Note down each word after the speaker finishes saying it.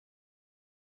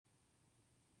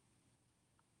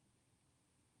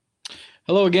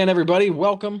Hello again, everybody.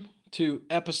 Welcome to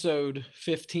episode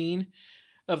 15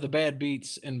 of the Bad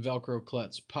Beats and Velcro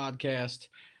Klutz podcast.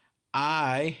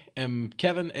 I am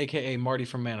Kevin, aka Marty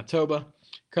from Manitoba,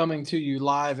 coming to you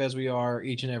live as we are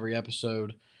each and every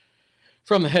episode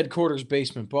from the headquarters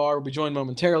basement bar. We'll be joined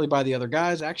momentarily by the other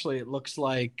guys. Actually, it looks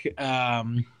like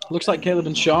Caleb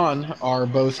and Sean are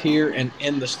both here and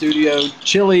in the studio.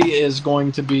 Chili is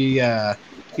going to be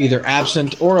either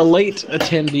absent or a late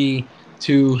attendee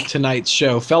to tonight's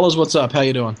show. Fellas, what's up? How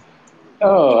you doing?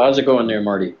 Oh, how's it going there,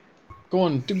 Marty?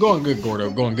 Going good, Gordo.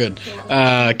 Going good.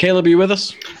 Caleb, are you with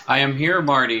us? I am here,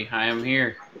 Marty. I am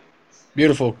here.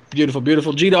 Beautiful, beautiful,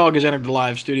 beautiful. G Dog has entered the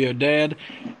live studio. Dad,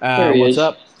 There he what's is.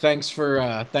 up? Thanks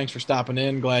for stopping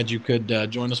in. Glad you could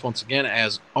join us once again.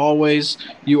 As always,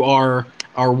 you are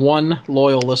our one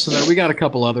loyal listener. We got a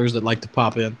couple others that like to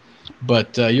pop in,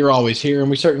 but you're always here, and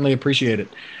we certainly appreciate it.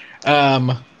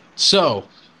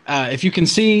 If you can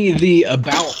see the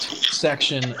about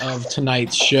section of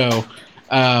tonight's show,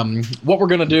 what we're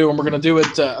going to do, and we're going to do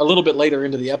it a little bit later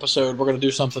into the episode, we're going to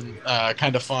do something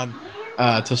kind of fun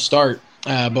to start.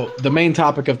 But the main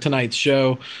topic of tonight's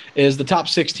show is the top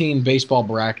 16 baseball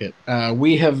bracket.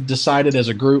 We have decided as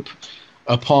a group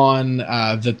upon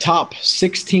the top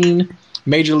 16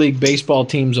 Major League Baseball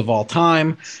teams of all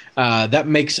time. That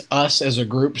makes us as a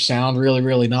group sound really,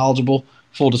 really knowledgeable.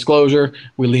 Full disclosure,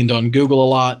 we leaned on Google a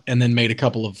lot and then made a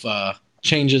couple of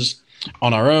changes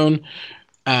on our own.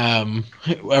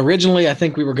 Originally, I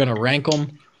think we were going to rank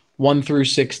them 1 through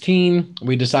 16.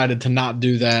 We decided to not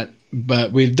do that,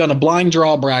 but we've done a blind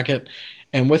draw bracket.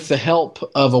 And with the help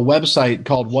of a website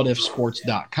called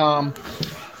whatifsports.com,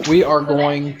 we are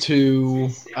going to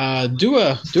do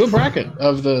a bracket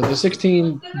of the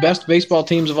 16 best baseball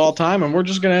teams of all time, and we're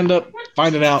just going to end up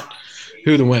finding out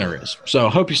who the winner is. So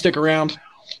hope you stick around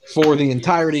for the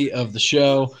entirety of the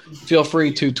show. Feel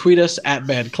free to tweet us at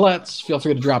BadClutz. Feel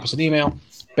free to drop us an email,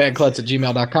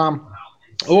 badclutz@gmail.com,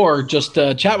 or just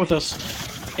chat with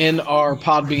us in our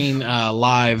Podbean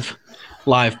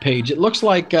live page. It looks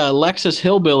like Lexus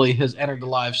Hillbilly has entered the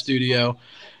live studio.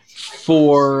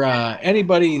 For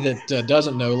anybody that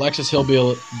doesn't know, Lexus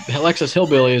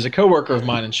Hillbilly is a coworker of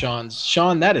mine and Sean's.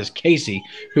 Sean, that is Casey,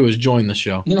 who has joined the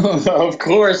show. Of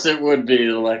course, it would be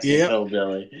the Lexus Yep.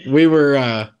 Hillbilly. We were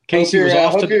Hope Casey you're was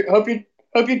off hope to you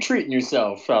hope you're treating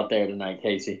yourself out there tonight,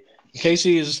 Casey.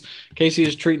 Casey is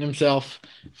treating himself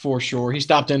for sure. He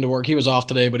stopped into work. He was off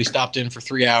today, but he stopped in for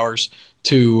 3 hours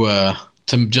to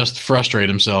just frustrate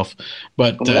himself.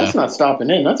 But Well, that's not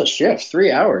stopping in. That's a shift.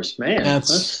 3 hours, man.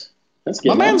 that's That's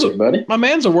my getting man's after it, buddy. my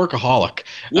man's a workaholic.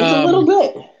 Just a little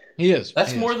bit. He is.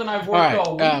 That's He more is. than I've All worked right.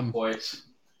 all week, boys.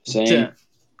 Same.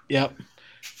 Yep.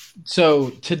 So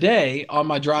today on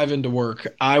my drive into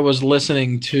work, I was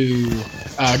listening to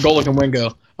Golic and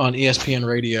Wingo on ESPN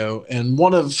Radio, and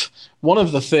one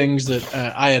of the things that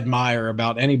I admire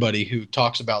about anybody who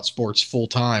talks about sports full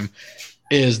time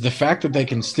is the fact that they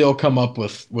can still come up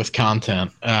with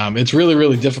content. It's really,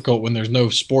 really difficult when there's no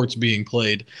sports being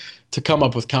played to come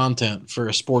up with content for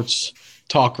a sports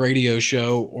talk radio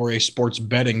show or a sports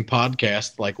betting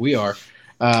podcast like we are.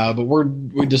 But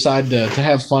we decide to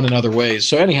have fun in other ways.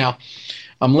 So anyhow,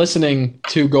 I'm listening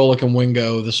to Golic and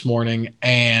Wingo this morning,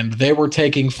 and they were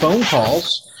taking phone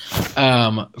calls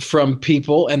from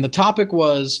people, and the topic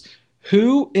was,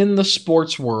 who in the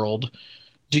sports world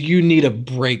do you need a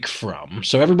break from?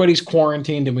 So everybody's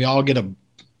quarantined, and we all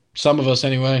some of us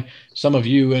anyway, some of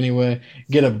you anyway,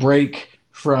 get a break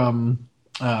from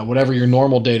whatever your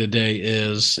normal day to day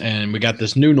is, and we got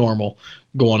this new normal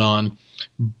going on.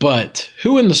 But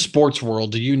who in the sports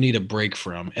world do you need a break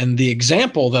from? And the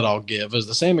example that I'll give is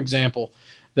the same example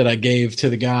that I gave to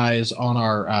the guys on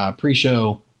our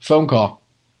pre-show phone call.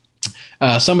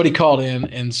 Somebody called in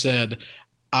and said,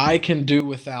 I can do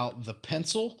without the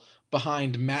pencil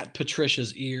behind Matt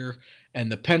Patricia's ear,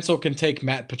 and the pencil can take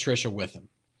Matt Patricia with him.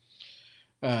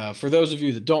 For those of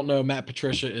you that don't know, Matt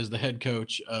Patricia is the head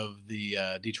coach of the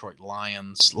Detroit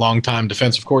Lions, longtime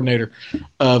defensive coordinator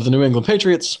of the New England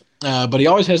Patriots. But he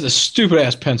always has this stupid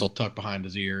ass pencil tucked behind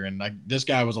his ear, and this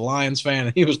guy was a Lions fan,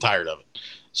 and he was tired of it.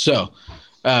 So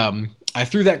I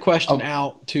threw that question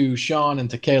out to Sean and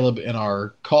to Caleb in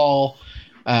our call,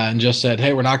 and just said,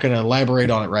 "Hey, we're not going to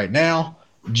elaborate on it right now.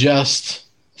 Just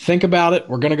think about it.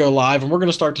 We're going to go live, and we're going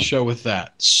to start the show with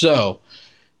that." So,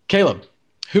 Caleb,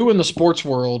 who in the sports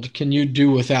world can you do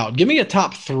without? Give me a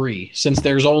top three, since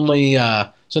there's only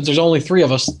three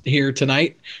of us here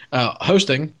tonight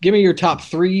hosting. Give me your top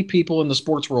three people in the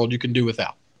sports world you can do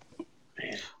without.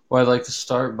 Well, I'd like to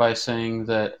start by saying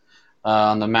that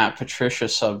on the Matt Patricia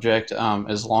subject,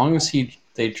 as long as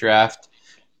they draft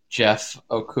Jeff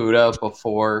Okuda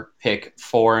before pick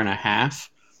 4.5.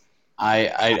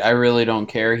 I really don't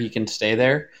care. He can stay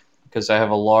there because I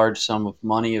have a large sum of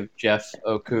money of Jeff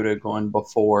Okuda going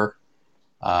before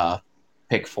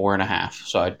pick 4.5.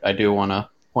 So I do want to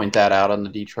point that out on the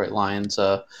Detroit Lions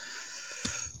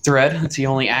thread. It's the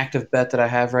only active bet that I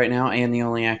have right now, and the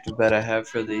only active bet I have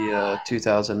for the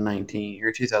 2019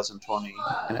 or 2020.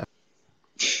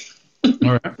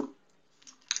 All right.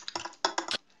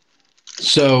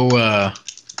 So,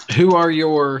 who are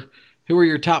your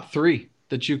top three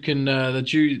that you can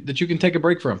that you can take a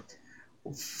break from?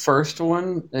 First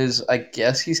one is, I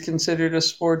guess he's considered a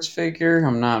sports figure.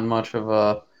 I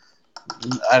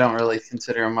don't really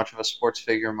consider him much of a sports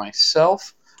figure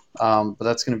myself. But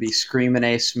that's going to be Screamin'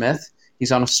 A. Smith.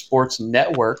 He's on a sports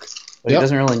network, but he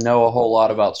doesn't really know a whole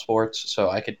lot about sports, so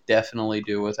I could definitely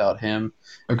do without him.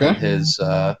 Okay.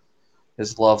 And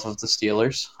his love of the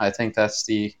Steelers. I think that's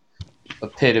the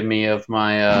epitome of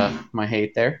my my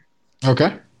hate there.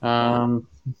 Okay.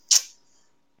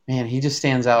 Man, he just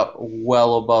stands out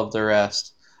well above the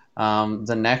rest.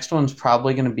 The next one's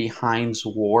probably going to be Hines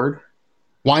Ward.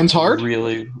 Wine's hard?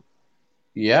 Really?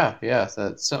 Yeah,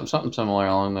 that's something similar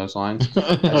along those lines.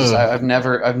 I've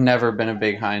never been a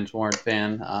big Hines Ward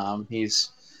fan. He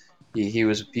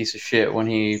was a piece of shit when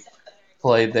he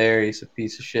played there. He's a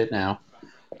piece of shit now.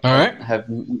 All right. I have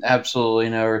absolutely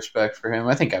no respect for him.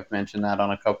 I think I've mentioned that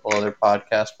on a couple other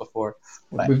podcasts before.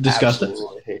 We've discussed it.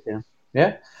 I hate him.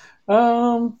 Yeah.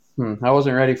 I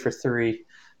wasn't ready for three.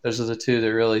 Those are the two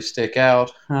that really stick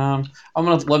out.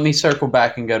 Let me circle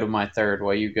back and go to my third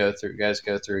while you guys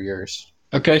go through yours.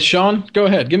 Okay, Sean, go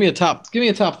ahead. Give me a top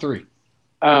three.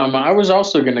 I was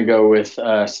also going to go with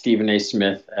Stephen A.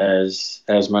 Smith as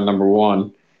my number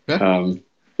one. Okay.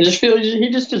 I just feel he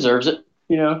just deserves it.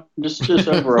 You know, just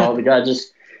overall, the guy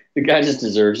just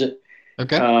deserves it.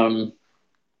 Okay.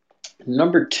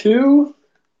 Number two.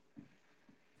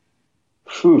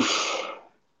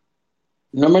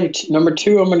 Number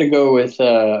two, I'm going to go with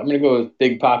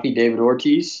Big Papi David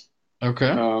Ortiz.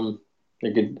 Okay.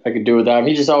 I could do without him.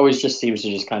 He just always just seems to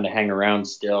just kind of hang around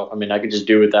still. I mean, I could just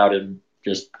do without him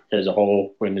just as a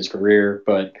whole in his career,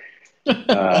 but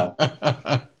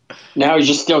now he's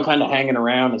just still kind of hanging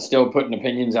around and still putting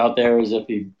opinions out there as if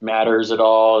he matters at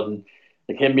all. And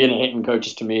like him being a hitting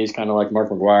coach to me is kind of like Mark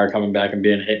McGwire coming back and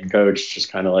being a hitting coach,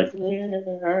 just kind of like,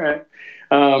 all right.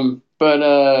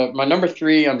 But my number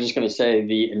three, I'm just going to say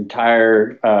the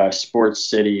entire sports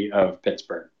city of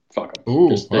Pittsburgh. Fuck them. Ooh,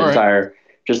 just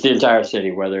the entire city,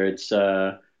 whether it's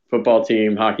football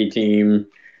team, hockey team,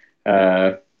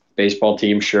 baseball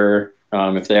team, sure.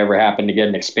 If they ever happen to get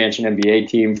an expansion NBA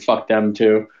team, fuck them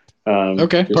too.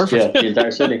 Okay, perfect. Yeah, the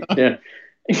entire city. Yeah.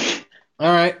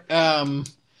 All right.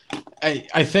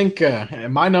 I think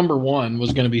my number one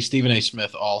was going to be Stephen A.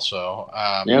 Smith also.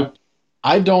 Yeah.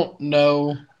 I don't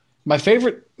know. My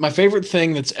favorite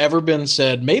thing that's ever been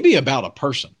said, maybe about a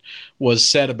person, was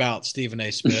said about Stephen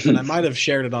A. Smith, and I might have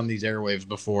shared it on these airwaves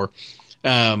before.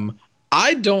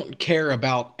 I don't care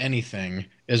about anything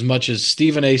as much as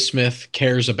Stephen A. Smith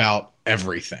cares about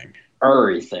everything.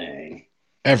 Everything.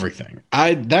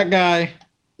 That guy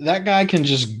can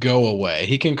just go away.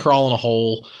 He can crawl in a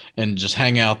hole and just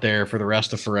hang out there for the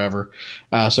rest of forever.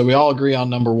 So we all agree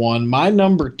on number one. My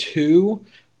number two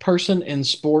person in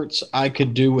sports I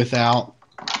could do without.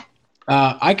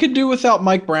 I could do without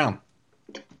Mike Brown.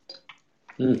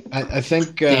 I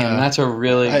think Damn, that's a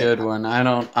really good one. I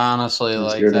don't honestly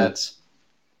like that's.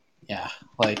 Yeah,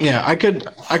 I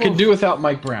could do without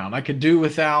Mike Brown. I could do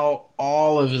without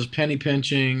all of his penny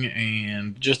pinching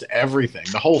and just everything,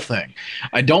 the whole thing.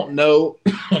 I don't know,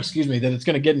 excuse me, that it's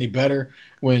going to get any better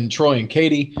when Troy and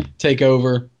Katie take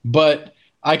over, but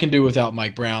I can do without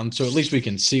Mike Brown, so at least we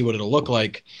can see what it'll look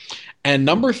like. And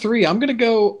number three, I'm going to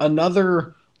go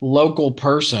another local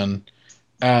person.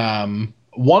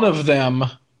 One of them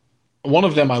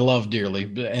I love dearly,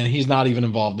 and he's not even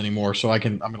involved anymore, so I'm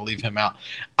going to leave him out.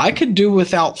 I could do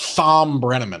without Thom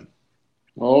Brennaman.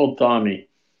 Old Tommy.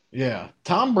 Yeah,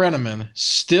 Thom Brennaman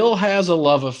still has a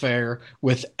love affair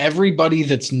with everybody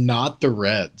that's not the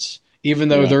Reds, even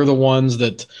though they're the ones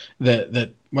that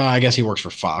well, I guess he works for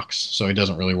Fox, so he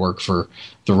doesn't really work for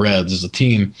the Reds as a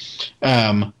team.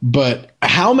 But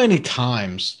how many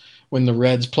times when the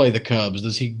Reds play the Cubs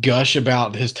does he gush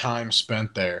about his time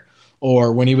spent there?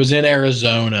 Or when he was in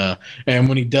Arizona, and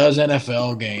when he does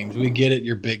NFL games, we get it,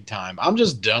 you're big time. I'm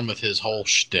just done with his whole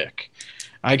shtick.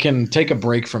 I can take a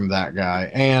break from that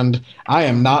guy, and I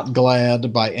am not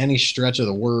glad by any stretch of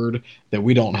the word that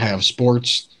we don't have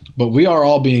sports, but we are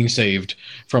all being saved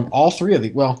from all three of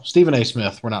the – well, Stephen A.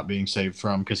 Smith we're not being saved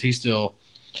from because he's still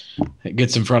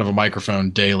gets in front of a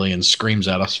microphone daily and screams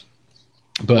at us.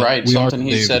 But Right, we are something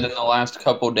he said in the last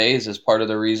couple of days is part of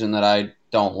the reason that I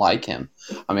don't like him.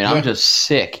 I mean, I'm just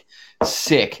sick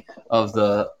of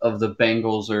the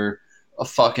Bengals are a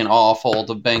fucking awful.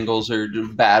 The Bengals are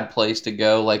a bad place to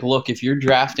go. Like, look, if you're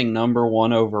drafting number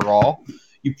 1 overall,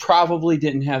 you probably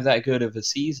didn't have that good of a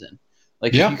season.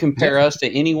 Like, if you compare us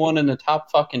to anyone in the top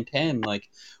fucking 10, like,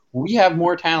 we have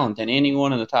more talent than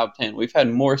anyone in the top 10. We've had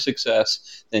more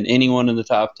success than anyone in the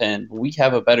top 10. We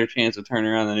have a better chance of turning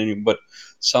around than anyone. But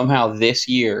somehow this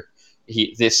year,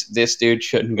 this dude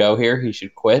shouldn't go here. He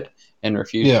should quit and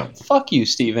refuse. Yeah. Fuck you,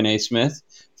 Stephen A. Smith.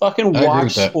 Fucking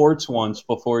watch sports once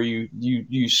before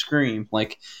you scream.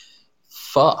 Like,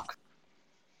 fuck.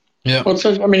 Yeah. Well,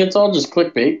 I mean, it's all just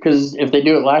clickbait because if they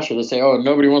do it last year, they say, "Oh,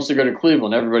 nobody wants to go to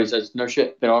Cleveland." Everybody says, "No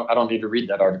shit, I don't need to read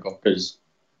that article because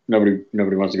nobody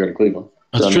wants to go to Cleveland."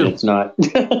 That's true. It's not.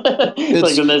 It's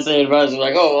like when they say advice,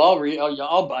 like, "Oh,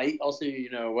 I'll bite. I'll see.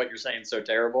 What you're saying is so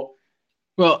terrible."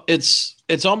 Well, it's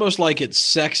almost like it's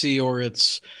sexy or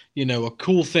it's a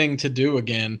cool thing to do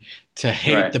again to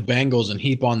hate the Bengals and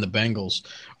heap on the Bengals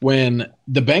when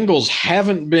the Bengals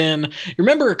haven't been. You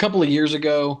remember a couple of years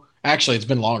ago? Actually, it's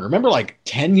been longer. Remember, like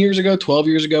 10 years ago, 12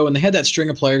 years ago, when they had that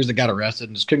string of players that got arrested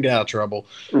and just couldn't get out of trouble.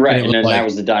 Right, and then that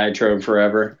was the diatribe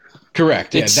forever.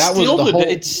 Correct. Yeah, that was the whole.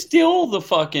 It's still the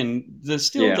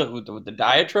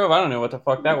diatribe. I don't know what the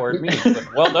fuck that word means,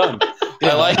 but well done.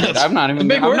 I like it. I'm not even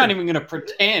going to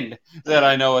pretend that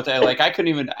I know what that. Like, I couldn't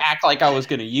even act like I was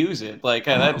going to use it. Like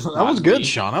that was good,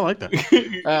 Sean. I like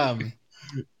that.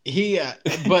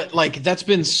 But like that's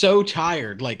been so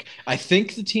tired. Like I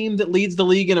think the team that leads the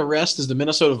league in arrest is the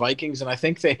Minnesota Vikings, and I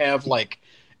think they have like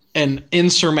an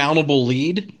insurmountable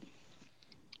lead.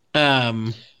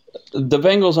 The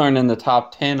Bengals aren't in the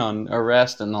top 10 on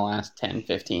arrest in the last 10,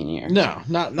 15 years. No,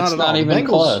 not at all. Not even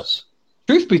close.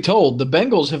 Truth be told, the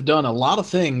Bengals have done a lot of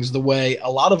things the way a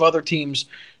lot of other teams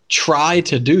try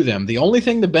to do them. The only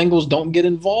thing the Bengals don't get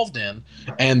involved in,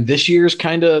 and this year's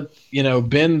kind of,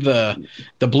 been the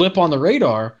blip on the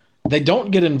radar, they don't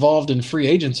get involved in free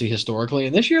agency historically.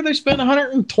 And this year they spent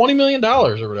 $120 million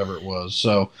or whatever it was.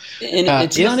 So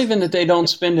it's not even that they don't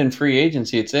spend in free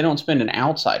agency. It's they don't spend in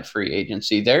outside free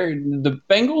agency. The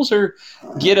Bengals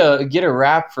get a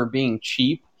rap for being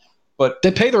cheap, but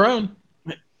they pay their own.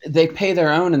 They pay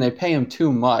their own, and they pay them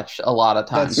too much a lot of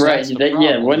times. That's right.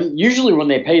 Usually when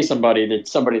they pay somebody,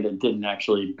 that's somebody that didn't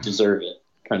actually deserve it,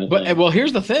 kind of thing. But well,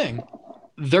 here's the thing: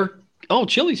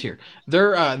 Chili's here.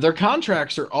 Their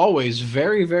contracts are always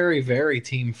very, very, very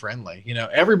team friendly.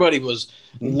 Everybody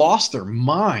lost their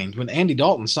mind when Andy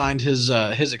Dalton signed his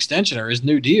extension or his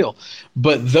new deal.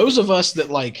 But those of us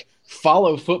that like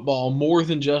follow football more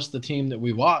than just the team that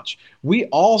we watch, we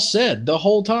all said the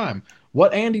whole time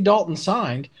what Andy Dalton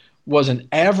signed was an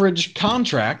average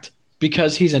contract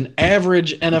because he's an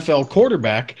average NFL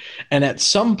quarterback. And at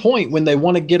some point when they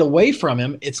want to get away from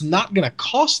him, it's not going to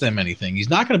cost them anything. He's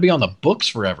not going to be on the books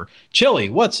forever. Chili,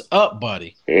 what's up,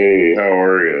 buddy? Hey, how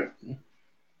are you?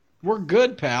 We're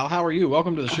good, pal. How are you?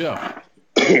 Welcome to the show.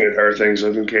 How are things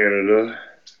up in Canada?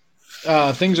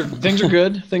 Things are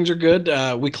good. Things are good.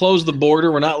 We closed the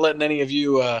border. We're not letting any of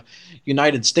you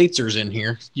United Statesers in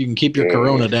here. You can keep your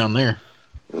Corona down there.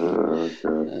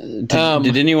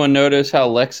 Did anyone notice how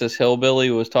Lexus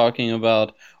Hillbilly was talking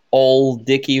about old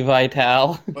Dickie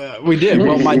Vitale? We did.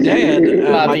 Well, my dad,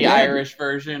 Irish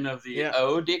version of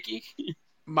the Dickie.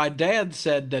 My dad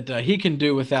said that he can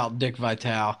do without Dick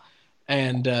Vitale.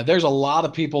 And there's a lot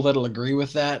of people that'll agree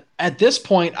with that. At this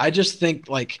point, I just think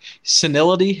like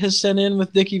senility has set in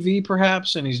with Dickie V,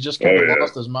 perhaps, and he's just kind of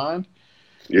lost his mind.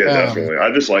 Yeah, definitely.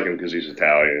 I just like him because he's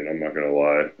Italian. I'm not gonna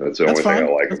lie. That's the only thing I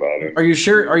like about him. Are you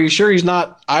sure he's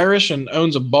not Irish and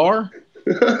owns a bar?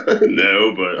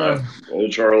 No, but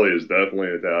old Charlie is definitely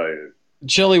Italian.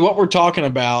 Chili, what we're talking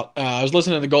about, I was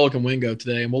listening to the Golic and Wingo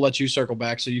today, and we'll let you circle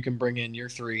back so you can bring in your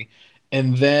three.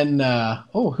 And then,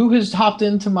 who has hopped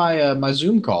into my my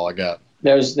Zoom call I got?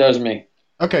 That was me.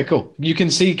 Okay, cool.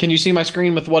 Can you see my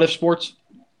screen with What If Sports?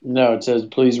 No, it says,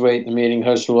 please wait, the meeting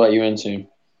host will let you in soon.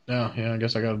 Oh, yeah, I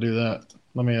guess I got to do that.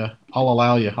 Let me, I'll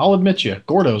allow you. I'll admit you.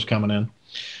 Gordo's coming in.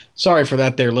 Sorry for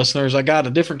that there, listeners. I got a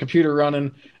different computer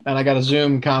running, and I got a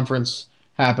Zoom conference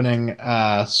happening,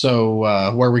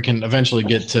 where we can eventually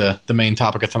get to the main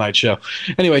topic of tonight's show.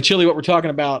 Anyway, Chili, what we're talking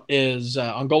about is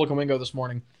on Golic and Wingo this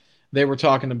morning, they were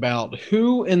talking about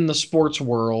who in the sports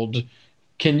world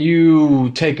can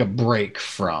you take a break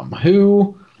from?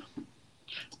 Who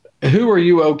are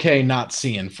you okay not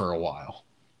seeing for a while?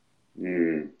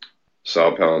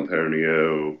 Sal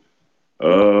Palantonio.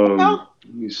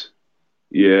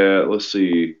 Let's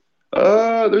see.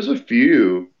 There's a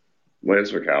few.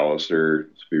 Lance McAllister,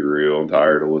 to be real, I'm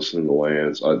tired of listening to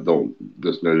Lance. I don't,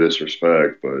 just no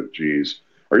disrespect, but geez.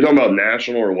 Are you talking about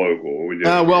national or local? What are we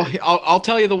doing Well, here? I'll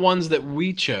tell you the ones that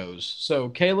we chose. So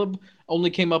Caleb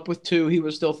only came up with two. He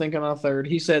was still thinking on a third.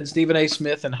 He said Stephen A.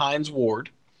 Smith and Hines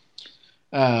Ward.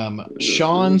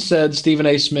 Sean said Stephen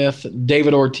A. Smith,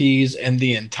 David Ortiz, and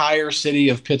the entire city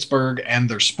of Pittsburgh and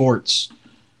their sports.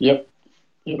 Yep.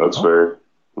 That's fair.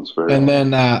 That's fair. And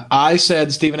then I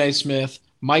said Stephen A. Smith,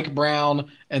 Mike Brown,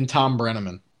 and Tom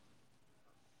Brenneman.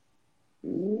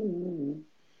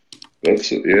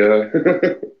 That's yeah.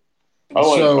 I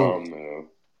like Tom though.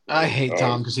 I hate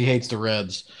Tom because he hates the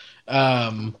Reds.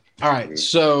 All right,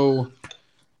 so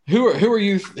who are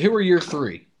you? Who are your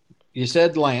three? You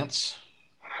said Lance.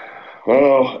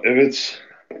 Well, if it's,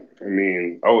 I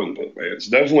mean, I wouldn't put Lance.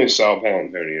 Definitely Sal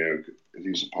Palantonio.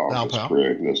 He's a pompous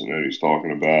prick. He doesn't know what he's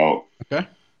talking about. Okay.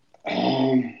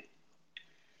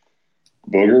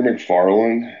 Booger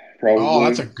McFarland, probably. Oh,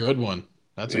 that's a good one.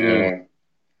 That's a good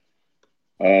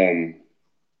one.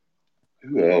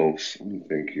 Who else? Let me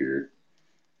think here.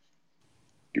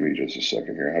 Give me just a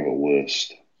second here. I have a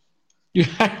list.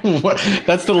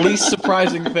 That's the least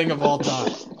surprising thing of all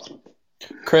time.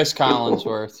 Chris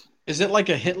Collinsworth. Is it like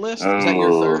a hit list? Is that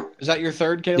your third? Is that your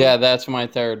third, Caleb? Yeah, that's my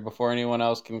third. Before anyone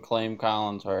else can claim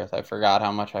Collinsworth, I forgot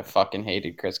how much I fucking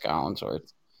hated Chris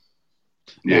Collinsworth.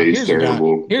 Yeah, he's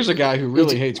terrible. Here's a guy who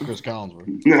really hates Chris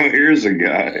Collinsworth. No, here's a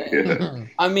guy. Yeah.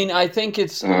 I mean, I think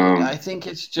it's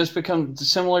just become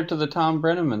similar to the Tom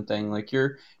Brenneman thing. Like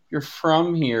you're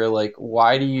from here. Like,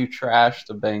 why do you trash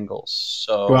the Bengals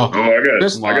so? Well, I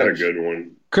got a good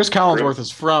one. Chris Collinsworth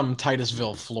is from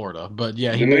Titusville, Florida, but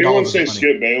yeah, he made all of his money.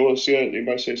 Skip Bayless yet?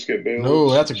 Anybody say Skip Bayless? No,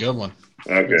 that's a good one.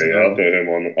 Okay, I'll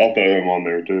throw him on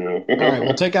there too. All right,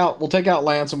 we'll take out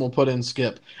Lance and we'll put in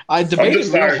Skip. I'm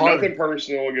just tired. Nothing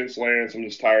personal against Lance. I'm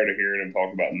just tired of hearing him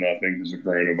talk about nothing because of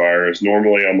coronavirus.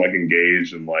 Normally, I'm like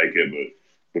engaged and like it,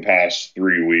 but the past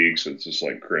 3 weeks, it's just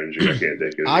like cringy. I can't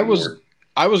take it anymore.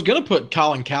 I was gonna put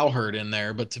Colin Cowherd in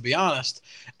there, but to be honest,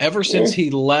 ever since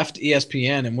he left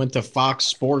ESPN and went to Fox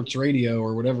Sports Radio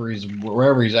or wherever he's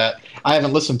at, I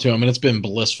haven't listened to him, and it's been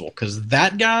blissful because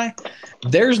that guy,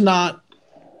 there's not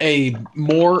a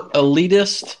more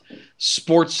elitist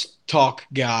sports talk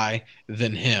guy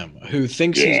than him who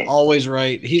thinks he's always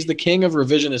right. He's the king of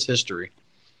revisionist history.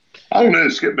 I don't know.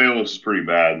 Skip Bayless is pretty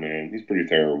bad, man. He's pretty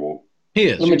terrible. He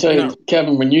is. Let me tell you,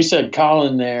 Kevin, when you said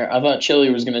Colin there, I thought Chili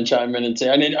was going to chime in and say,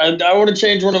 I want to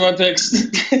change one of my picks.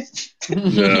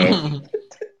 No,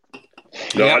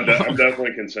 I'm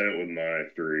definitely content with my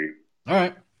three. All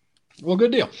right. Well,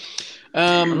 good deal.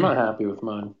 I'm not happy with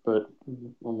mine, but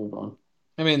we'll move on.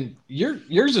 I mean,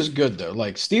 yours is good though.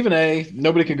 Like Stephen A,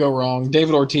 nobody could go wrong.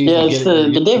 David Ortiz. Yeah, it's the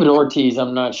David Ortiz.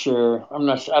 I'm not sure. I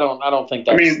don't think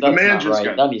that's. I mean, the man just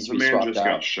right.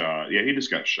 got shot. Yeah, he just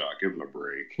got shot. Give him a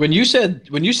break. When you said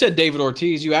David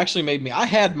Ortiz, you actually made me. I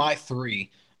had my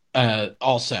three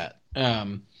all set.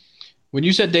 When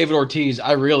you said David Ortiz,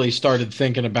 I really started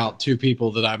thinking about two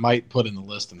people that I might put in the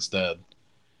list instead.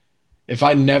 If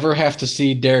I never have to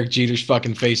see Derek Jeter's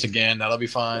fucking face again, that'll be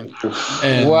fine.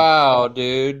 And, wow,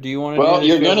 dude. Do you want to Well,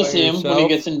 you're going to see him when he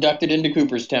gets inducted into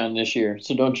Cooperstown this year,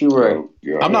 so don't you worry. Oh,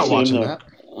 I'm not watching that.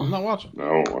 I'm not watching. No,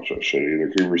 I won't watch that shit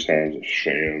either. Cooperstown's a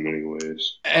sham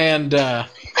anyways. And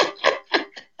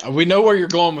we know where you're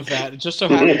going with that. It just so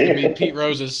happens to be Pete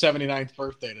Rose's 79th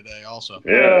birthday today also.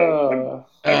 Yeah.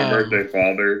 Happy birthday,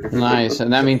 Father. Nice.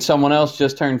 And that means someone else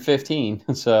just turned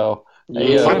 15, so...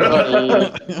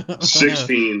 Yeah.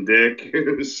 16, Dick.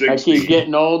 16. I keep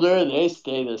getting older. They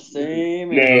stay the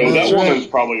same. No, that woman's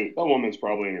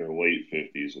probably in her late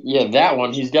 50s. Yeah, that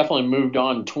one. He's definitely moved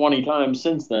on 20 times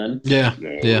since then. Yeah.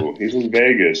 No, yeah. He's in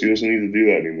Vegas. He doesn't need to do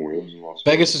that anymore.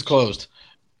 Vegas is closed.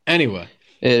 Anyway.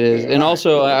 It is. And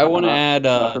also, I want to add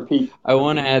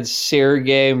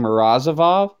Sergei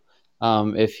Morozov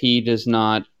if he does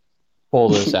not pull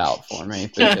this out for me.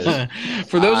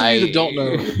 For those of you that don't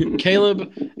know,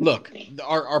 Caleb, look,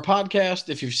 our podcast,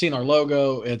 if you've seen our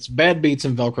logo, it's Bad Beats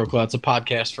and Velcro Club. It's a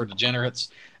podcast for degenerates.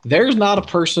 There's not a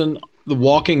person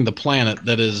walking the planet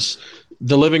that is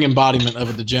the living embodiment of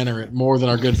a degenerate more than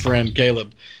our good friend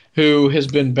Caleb, who has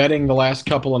been betting the last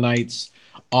couple of nights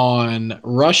on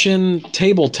Russian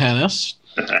table tennis.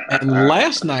 And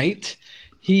last night,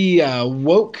 he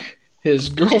woke his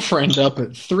girlfriend up at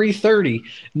 3:30,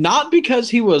 not because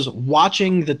he was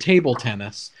watching the table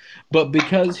tennis, but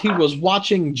because he was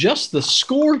watching just the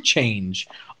score change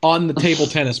on the table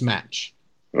tennis match.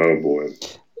 Oh, boy.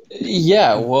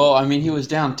 Yeah, well, I mean, he was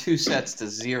down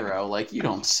 2-0. Like, you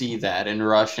don't see that in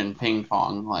Russian ping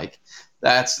pong. Like,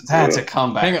 That's a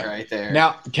comeback right there.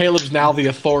 Now Caleb's now the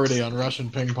authority on Russian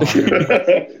ping pong.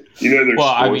 There's well,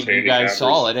 I sports mean, you guys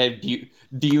saw it.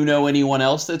 Do you know anyone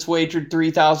else that's wagered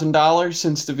 $3,000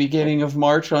 since the beginning of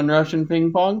March on Russian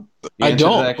ping pong? The answer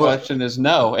to that question is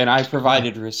no, and I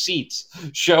provided receipts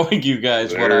showing you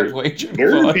guys what I've wagered.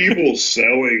 There are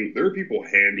people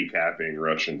handicapping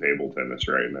Russian table tennis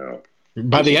right now.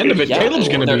 By the end of it, Caleb's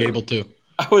going to be able to.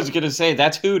 I was going to say,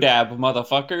 that's Hoodab,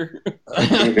 motherfucker.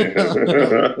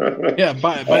 Yeah,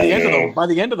 by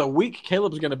the end of the week,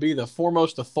 Caleb's going to be the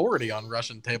foremost authority on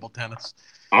Russian table tennis.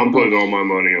 I'm putting all my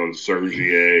money on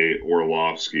Sergei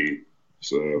Orlovsky.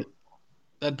 So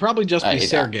that'd probably just be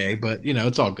Sergey, but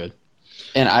it's all good.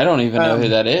 And I don't even know who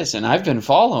that is, and I've been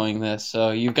following this, so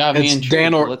you've got me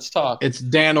intrigued. Let's talk. It's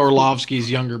Dan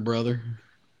Orlovsky's younger brother.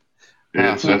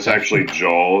 That's actually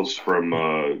Jaws from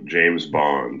James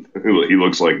Bond. He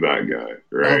looks like that guy,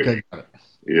 right? Okay, got it.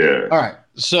 Yeah. All right.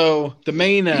 So the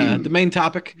main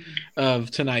topic of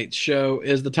tonight's show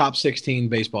is the top 16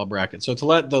 baseball bracket. So to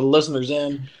let the listeners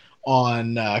in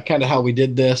on kind of how we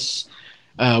did this,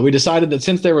 we decided that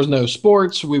since there was no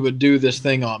sports, we would do this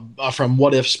thing from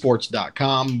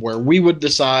whatifsports.com, where we would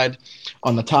decide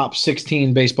on the top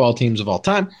 16 baseball teams of all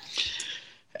time,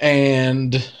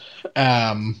 and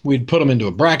we'd put them into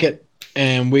a bracket,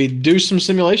 and we'd do some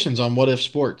simulations on What If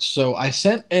Sports. So I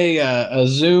sent a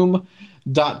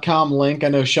Zoom.com link. I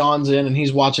know Sean's in, and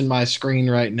he's watching my screen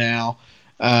right now.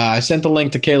 I sent the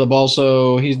link to Caleb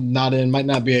also. He's not in, might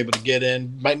not be able to get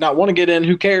in, might not want to get in.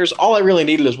 Who cares? All I really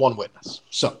needed is one witness.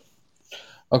 So,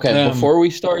 okay, before we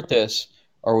start this,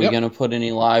 are we going to put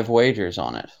any live wagers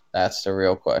on it? That's the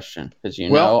real question, because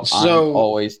I'm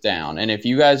always down. And if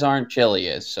you guys aren't, Chili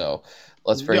is, so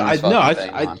let's bring this thing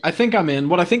on. I think I'm in.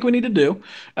 What I think we need to do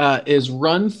is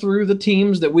run through the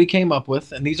teams that we came up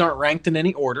with, and these aren't ranked in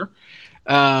any order.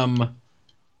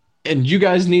 And you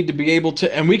guys need to be able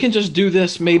to, and we can just do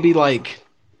this we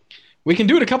can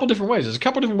do it a couple different ways. There's a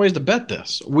couple different ways to bet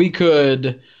this. We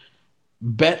could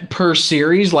bet per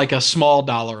series, like a small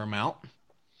dollar amount.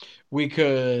 We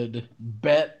could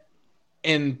bet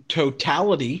in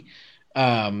totality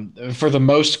for the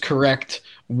most correct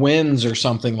wins or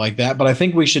something like that. But I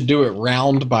think we should do it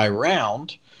round by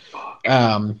round.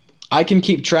 I can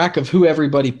keep track of who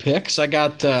everybody picks. I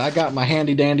got my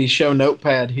handy dandy show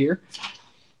notepad here.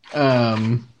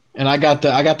 And I got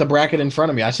the bracket in front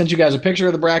of me. I sent you guys a picture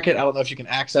of the bracket. I don't know if you can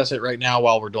access it right now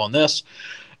while we're doing this.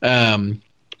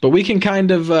 But we can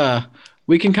kind of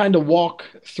walk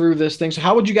through this thing. So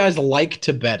how would you guys like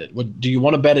to bet it? Do you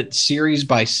want to bet it series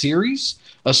by series,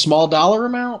 a small dollar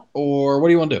amount, or what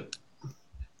do you want to do?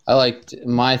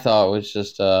 My thought was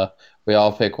just we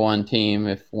all pick one team.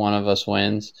 If one of us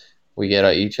wins, we get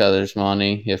each other's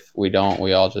money. If we don't,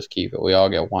 we all just keep it. We all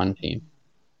get one team.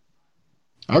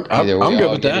 Okay, I'm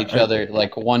good with that. Each other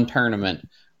like one tournament.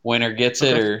 Winner gets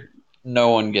it, or no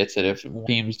one gets it if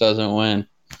teams doesn't win.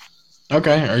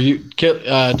 Okay, are you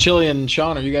Chili and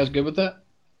Sean? Are you guys good with that?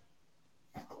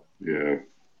 Yeah.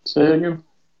 Say it again.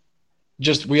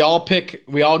 Just we all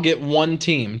get one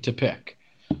team to pick.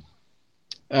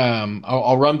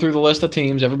 I'll run through the list of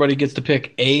teams. Everybody gets to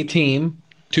pick a team.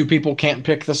 Two people can't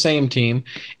pick the same team.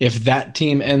 If that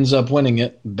team ends up winning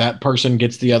it, that person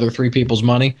gets the other three people's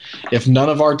money. If none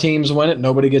of our teams win it,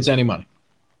 nobody gets any money.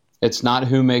 It's not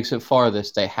who makes it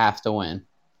farthest. They have to win.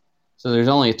 So there's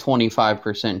only a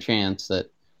 25% chance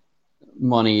that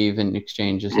money even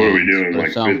exchanges. What are we doing,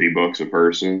 like $50 a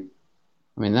person?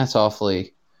 I mean, that's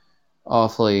awfully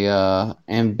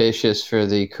ambitious for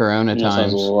the Corona times.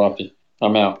 Sounds a little lofty.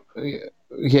 I'm out.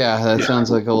 Yeah, that sounds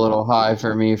like a little high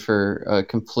for me for a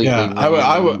completely. Yeah,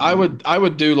 I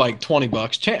would do like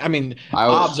 $20. I mean, I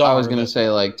was going to say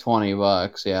like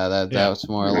 $20. Yeah, that was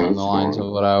more along the lines of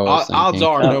what I was thinking. Odds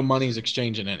are no money's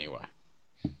exchanging anyway.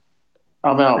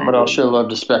 I'm out, but I'll show love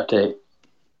to spectate.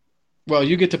 Well,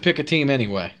 you get to pick a team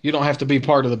anyway. You don't have to be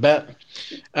part of the bet.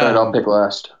 But I'll pick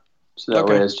last, so that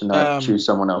way as to not choose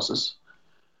someone else's.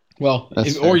 Well,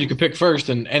 or you could pick first,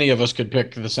 and any of us could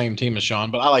pick the same team as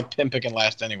Sean, but I like him picking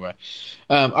last anyway.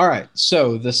 All right,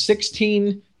 so the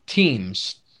 16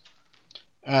 teams,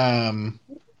 and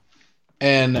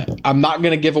I'm not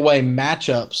going to give away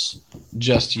matchups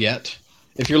just yet.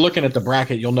 If you're looking at the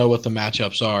bracket, you'll know what the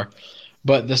matchups are.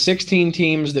 But the 16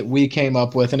 teams that we came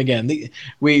up with, and again,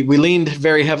 we leaned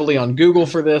very heavily on Google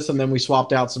for this, and then we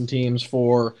swapped out some teams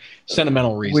for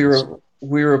sentimental reasons.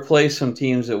 We replaced some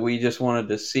teams that we just wanted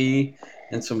to see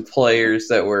and some players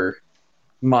that were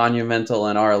monumental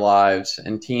in our lives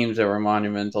and teams that were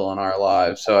monumental in our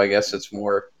lives. So I guess it's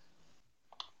more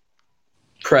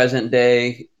present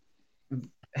day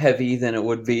heavy than it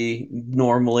would be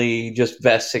normally just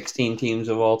best 16 teams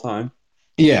of all time.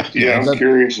 Yeah, I'm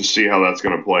curious to see how that's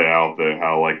going to play out.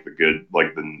 How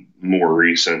the more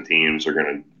recent teams are going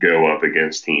to go up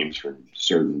against teams from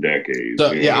certain decades. So,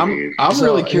 I'm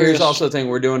really curious. Here's also the thing: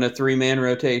 we're doing a 3-man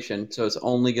rotation, so it's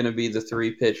only going to be the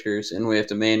 3 pitchers, and we have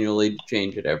to manually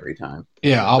change it every time.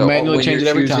 Yeah, I'll manually change it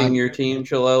every time. When you're choosing your team,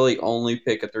 Chilelli, only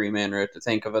pick a 3-man rotation.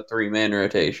 Think of a 3-man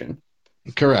rotation.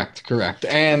 Correct.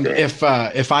 And if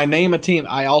I name a team,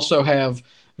 I also have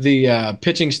the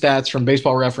pitching stats from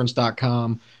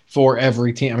BaseballReference.com for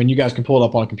every team. I mean, you guys can pull it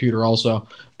up on a computer also,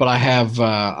 but I have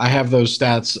those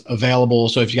stats available.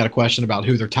 So if you got a question about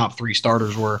who their top 3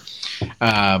 starters were,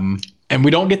 and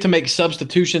we don't get to make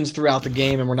substitutions throughout the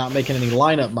game, and we're not making any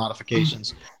lineup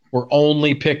modifications. We're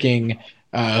only picking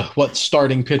what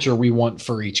starting pitcher we want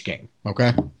for each game.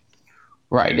 Okay.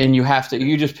 Right, and you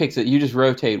just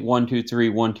rotate 1, 2, 3,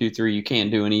 1, 2, 3. You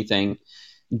can't do anything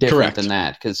different than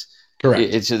that because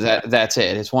it's that's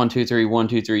it. It's 1, 2, 3, 1,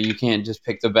 2, 3. You can't just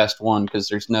pick the best one because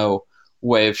there's no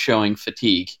way of showing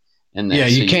fatigue in this. Yeah,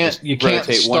 you can't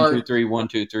rotate start 1, 2, 3, 1,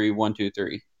 2, 3, 1, 2,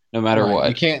 3. No matter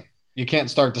what, you can't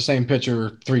start the same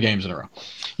pitcher 3 games in a row.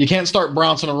 You can't start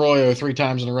Bronson Arroyo 3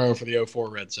 times in a row for the 04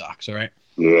 Red Sox. All right.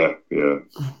 Yeah.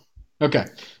 Okay,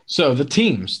 so the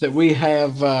teams that we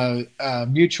have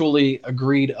mutually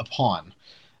agreed upon.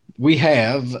 We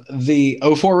have the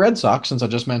 04 Red Sox, since I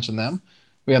just mentioned them.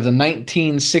 We have the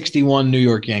 1961 New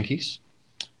York Yankees.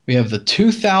 We have the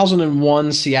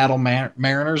 2001 Seattle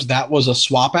Mariners. That was a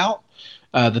swap out.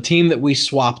 The team that we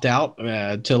swapped out,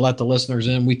 to let the listeners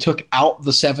in, we took out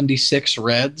the 76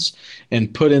 Reds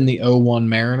and put in the 01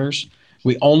 Mariners.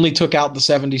 We only took out the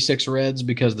 76 Reds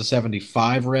because the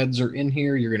 75 Reds are in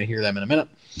here. You're going to hear them in a minute.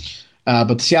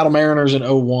 But the Seattle Mariners in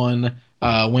 01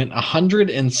 went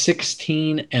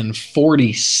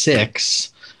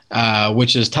 116-46,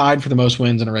 which is tied for the most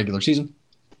wins in a regular season.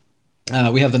 We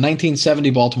have the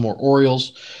 1970 Baltimore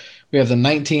Orioles. We have the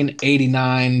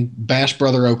 1989 Bash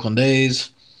Brother Oakland A's,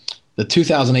 the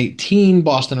 2018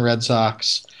 Boston Red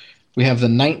Sox. We have the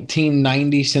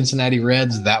 1990 Cincinnati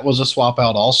Reds. That was a swap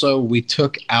out also. We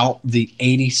took out the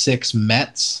 86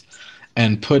 Mets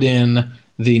and put in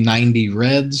the 90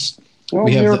 Reds.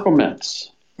 We have Miracle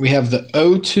Mets. We have the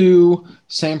 02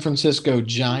 San Francisco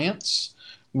Giants.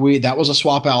 That was a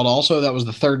swap out also. That was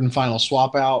the third and final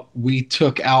swap out. We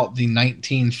took out the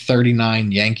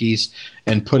 1939 Yankees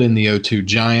and put in the 02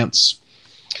 Giants.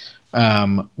 We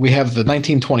have the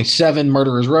 1927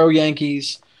 Murderers Row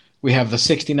Yankees. We have the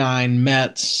 69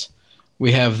 Mets.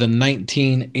 We have the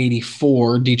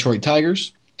 1984 Detroit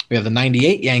Tigers. We have the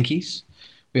 98 Yankees.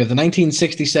 We have the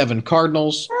 1967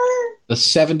 Cardinals, the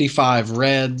 75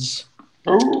 Reds,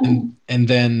 and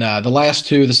then the last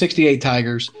 2, the 68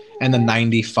 Tigers and the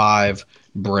 95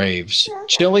 Braves.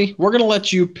 Chili, we're going to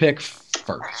let you pick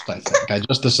first, I think. I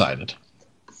just decided.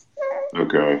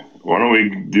 Okay. Why don't we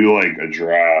do like a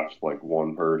draft, like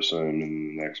one person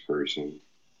and the next person?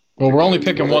 Well, we're only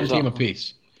picking one team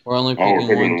apiece. We're only picking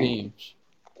one team.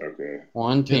 Okay.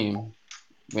 One team.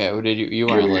 Yeah, who did you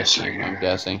weren't listening, I'm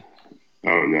guessing.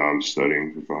 Oh, no, I'm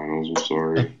studying for finals. I'm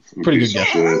sorry. Pretty good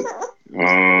guess. Give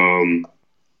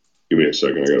me a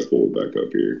second. I got to pull it back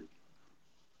up here.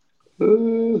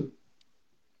 Do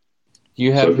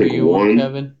you have who you want,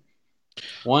 Kevin?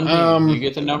 One team. You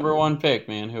get the number 1 pick,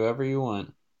 man. Whoever you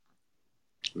want.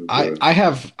 Okay. I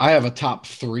have a top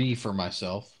 3 for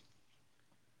myself.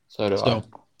 So do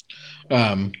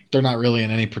I. They're not really in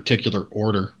any particular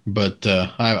order, but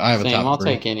I have a top 3. I'll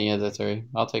take any of the 3.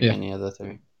 Any of the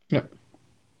 3. Yep.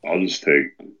 I'll just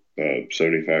take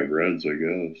 75 Reds, I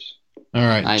guess. All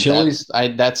right, Chili's.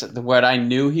 That's what I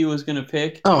knew he was going to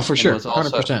pick. Oh, for sure,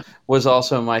 100%. Was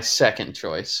also my second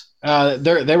choice.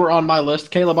 They were on my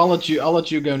list. Caleb, I'll let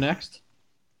you go next.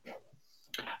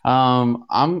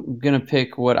 I'm gonna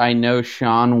pick what I know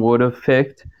Sean would have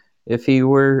picked if he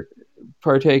were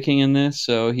partaking in this.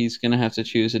 So he's gonna have to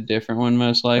choose a different one,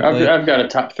 most likely. I've got a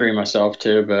top 3 myself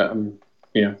too, but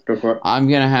go for it. I'm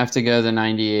gonna have to go the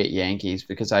 '98 Yankees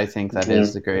because I think that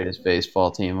is the greatest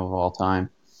baseball team of all time.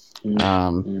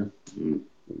 That's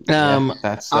where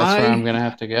I'm gonna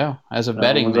have to go as a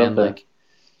betting man.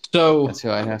 So that's who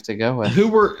I'd have to go with. Who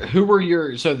were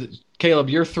your Caleb?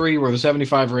 Your 3 were the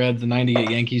 75 Reds, the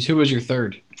 98 Yankees. Who was your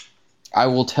third? I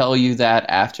will tell you that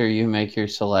after you make your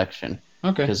selection.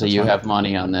 Okay, because you have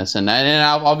money on this, and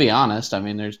I'll be honest. I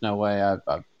mean, there's no way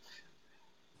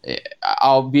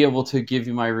I'll be able to give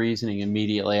you my reasoning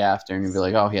immediately after, and you'll be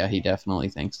like, "Oh yeah, he definitely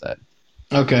thinks that."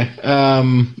 Okay.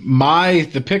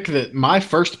 My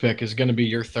first pick is going to be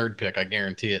your third pick. I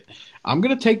guarantee it. I'm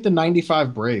going to take the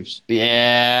 95 Braves.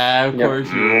 Yeah, of Yep.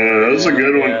 course you That was a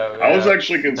good one. Yeah, I was yeah.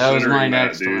 actually That was my considering that,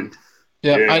 next dude. one.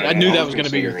 Yeah, Yeah, I knew that was was going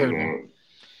to be your third one. considering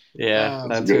Yeah,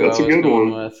 That's that's who That's I a was good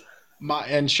going one. with.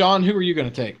 and Sean, who are you going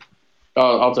to take?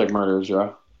 I'll take Murderers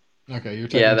Row. Okay, you're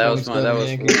taking Yeah, the that was 27 the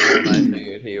Yankees. one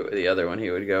I figured the other one he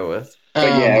would go with. But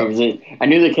yeah, I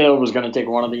knew that Caleb was going to take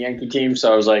one of the Yankee teams,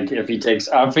 so I was like, if he takes,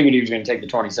 I figured he was going to take the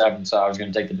 27, so I was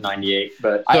going to take the 98.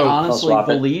 But I So- honestly I'll swap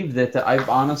it. believe that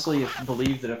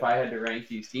if I had to rank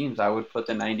these teams, I would put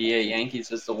the 98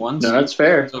 Yankees as the one No, seed. that's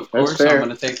fair. So of That's course I'm fair. going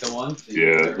to take the one seed. Yeah,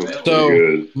 They're that's available. pretty So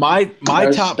good. my That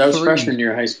was top freshman three.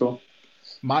 year of high school.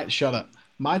 Shut up.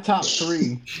 My top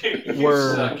three You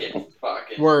were- suck it.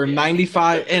 Fucking were yeah.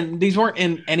 95, and these weren't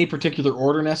in any particular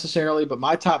order necessarily, but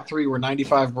my top three were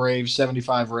 95 Braves,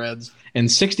 75 Reds,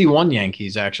 and 61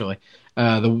 Yankees. Actually,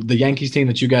 the Yankees team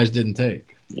that you guys didn't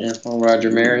take. Yeah, well,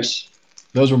 Roger Maris.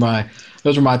 Those were my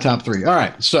top three. All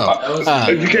right, so That was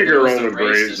You can't go that was wrong the with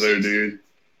race Braves, this though, season. dude.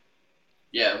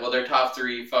 Yeah, well, their top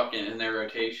three fucking in their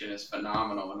rotation is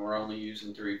phenomenal, and we're only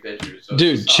using 3 pitchers. So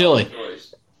Dude, it's a solid chilly.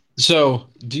 choice. So,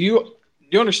 do you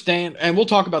understand? And we'll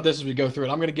talk about this as we go through it.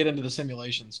 I'm going to get into the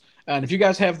simulations. And if you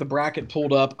guys have the bracket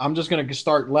pulled up, I'm just going to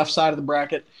start left side of the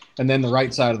bracket and then the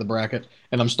right side of the bracket.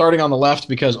 And I'm starting on the left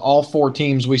because all 4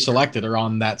 teams we selected are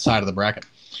on that side of the bracket.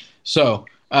 So,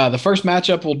 the first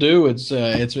matchup we'll do it's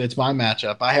my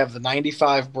matchup. I have the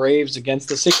 95 Braves against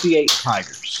the 68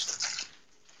 Tigers.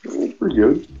 That's pretty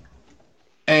good.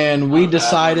 And we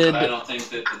decided I don't think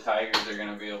that the Tigers are going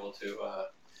to be able to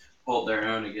hold their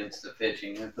own against the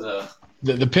pitching.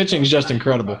 the pitching is just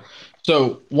incredible.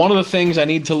 So one of the things I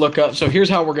need to look up. So here's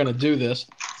how we're going to do this.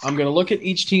 I'm going to look at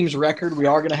each team's record. We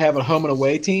are going to have a home and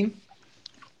away team,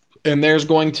 and there's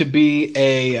going to be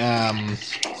a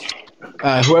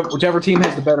whichever team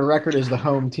has the better record is the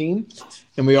home team,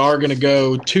 and we are going to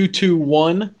go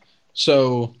 2-2-1.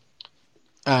 So,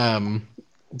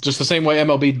 just the same way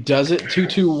MLB does it,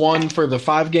 2-2-1 for the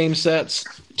 5-game sets,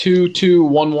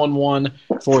 2-2-1-1-1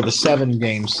 for the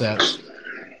 7-game sets.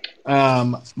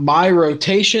 My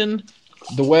rotation,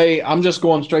 the way I'm just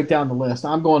going straight down the list.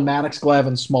 I'm going Maddox,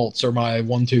 Glavine, Smoltz are my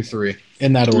 1, 2, 3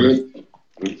 in that order.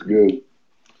 That's good.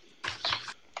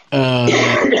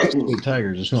 68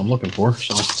 Tigers is who I'm looking for.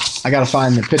 So I got to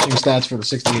find the pitching stats for the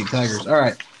 68 Tigers. All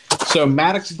right. So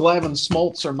Maddox, Glavine,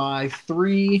 Smoltz are my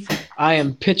 3. I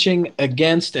am pitching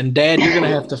against, and Dad, you're going to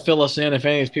have to fill us in if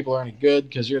any of these people are any good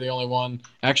because you're the only one.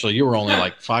 Actually, you were only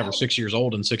like 5 or 6 years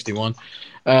old in 61.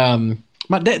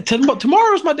 My dad.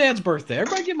 Tomorrow's my dad's birthday.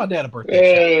 Everybody give my dad a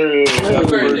birthday shout. Hey, Happy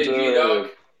birthday, G-Dog.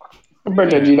 Happy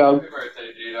birthday, G-Dog. Happy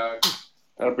birthday, G-Dog.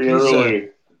 Happy He's, early.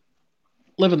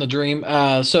 Living the dream.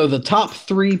 So the top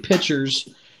 3 pitchers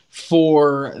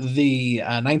for the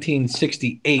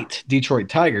 1968 Detroit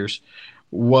Tigers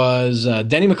was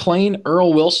Denny McLain,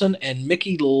 Earl Wilson, and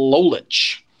Mickey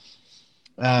Lolich.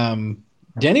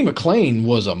 Denny McLain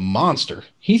was a monster.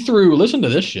 He threw. Listen to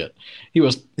this shit.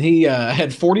 He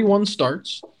had 41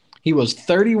 starts. He was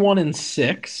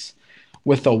 31-6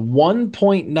 with a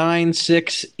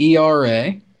 1.96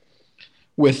 ERA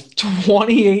with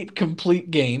 28 complete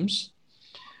games.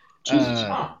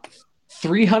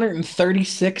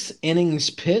 336 innings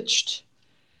pitched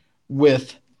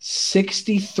with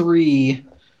 63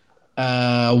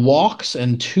 walks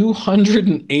and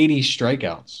 280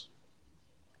 strikeouts.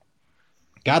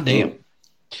 Goddamn.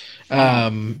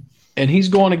 And he's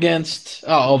going against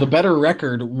the better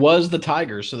record was the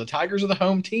Tigers. So the Tigers are the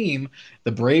home team.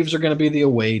 The Braves are going to be the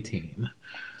away team.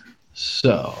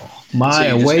 So my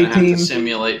away team have to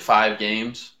simulate 5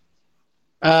 games.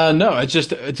 No, it's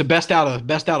a best out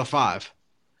of 5.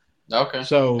 Okay.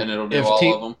 So And it'll do if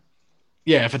all of them.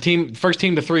 Yeah, if first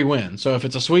team to 3 wins. So if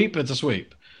it's a sweep, it's a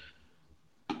sweep.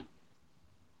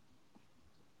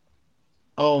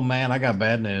 Oh man, I got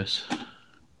bad news.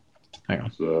 Hang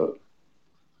on. So,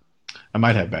 I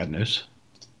might have bad news.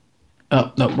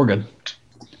 Oh, no, we're good.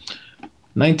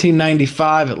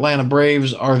 1995 Atlanta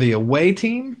Braves are the away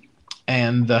team,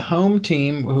 and the home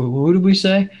team, who did we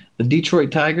say? The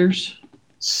Detroit Tigers?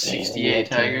 68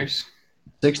 Tigers.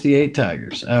 68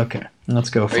 Tigers. Okay, let's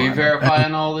go. Are you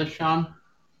verifying all this, Sean?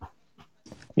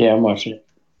 Yeah, I'm watching it.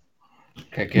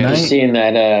 Okay, good. Nice. Just seeing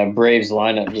that Braves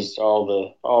lineup, just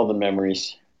all the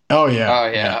memories. Oh, yeah. Oh,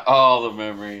 yeah. All the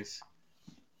memories.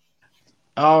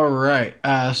 All right.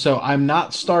 So I'm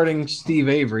not starting Steve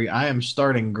Avery. I am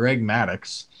starting Greg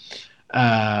Maddux.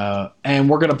 And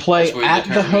we're going to play So we at the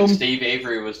determined home. Steve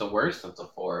Avery was the worst of the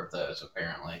 4 of those,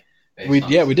 apparently. We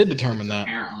did determine that.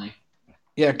 Apparently.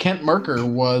 Yeah, Kent Merker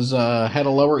was had a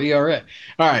lower ERA.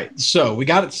 All right, so we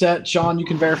got it set. Sean, you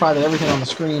can verify that everything on the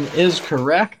screen is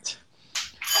correct.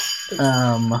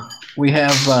 We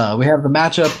have the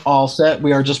matchup all set.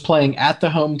 We are just playing at the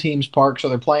home team's park, so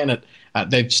they're playing it.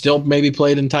 They've still maybe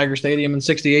played in Tiger Stadium in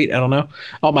 '68. I don't know.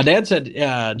 Oh, my dad said,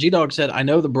 G Dog said, I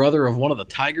know the brother of one of the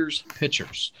Tigers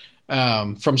pitchers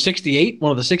from '68.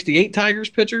 One of the '68 Tigers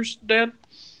pitchers, Dad.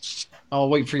 I'll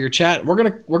wait for your chat. We're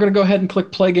gonna go ahead and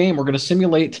click play game. We're gonna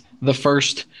simulate the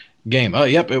first game. Oh,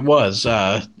 yep, it was.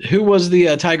 Who was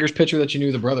the Tigers pitcher that you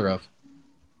knew the brother of?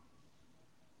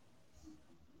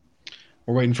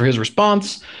 We're waiting for his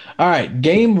response. All right,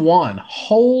 game one.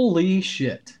 Holy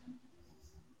shit!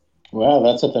 Wow,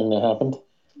 that's a thing that happened.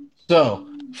 So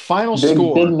final Big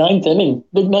score. ninth inning.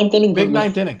 Big ninth inning. Big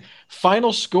ninth inning.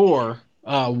 Final score.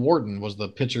 Warden was the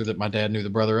pitcher that my dad knew the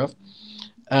brother of.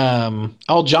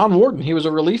 John Warden. He was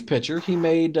a relief pitcher. He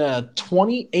made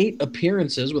 28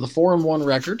 appearances with a 4-1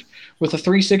 record, with a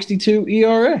 3.62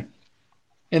 ERA,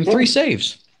 and 3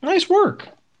 saves. Nice work.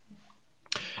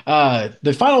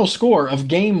 The final score of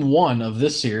game one of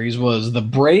this series was the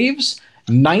Braves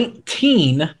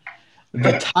 19,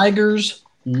 the Tigers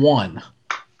 1.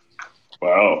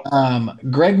 Wow.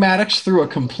 Greg Maddux threw a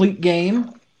complete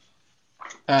game,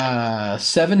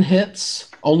 7 hits,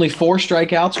 only 4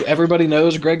 strikeouts. Everybody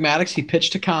knows Greg Maddux. He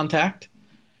pitched to contact.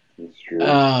 That's true.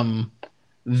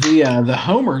 The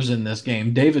homers in this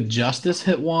game, David Justice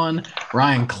hit 1,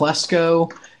 Ryan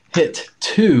Klesko hit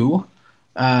 2,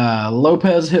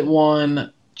 Lopez hit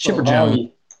 1, Chipper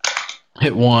Jones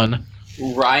hit 1,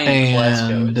 Ryan Klesko.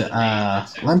 and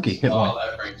Lemke hit 1.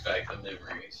 That brings back the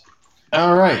memories.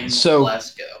 All right, Ryan so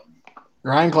Klesko.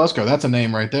 Ryan Klesko, that's a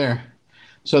name right there.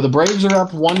 So the Braves are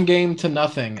up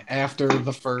 1-0 after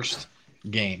the first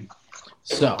game.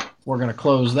 So we're going to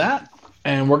close that,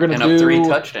 and we're going to do up 3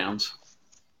 touchdowns.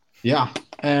 Yeah,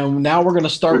 and now we're going to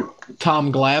start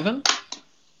Tom Glavine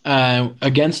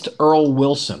against Earl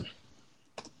Wilson.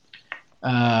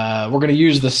 We're going to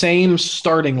use the same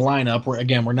starting lineup.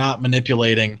 We're not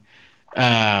manipulating.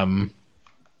 We're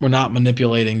not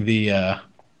manipulating the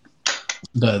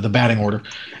batting order.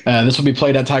 This will be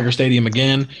played at Tiger Stadium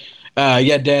again.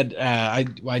 Yeah, Dad.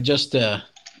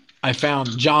 I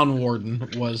found John Warden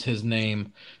was his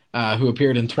name, who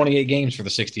appeared in 28 games for the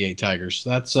 '68 Tigers.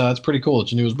 That's pretty cool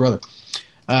that you knew his brother.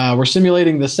 We're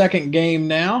simulating the second game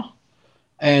now,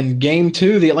 and game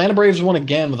 2, the Atlanta Braves won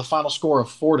again with a final score of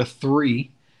 4-3.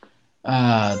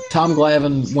 Tom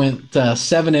Glavine went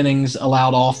 7 innings,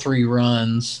 allowed all 3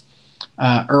 runs.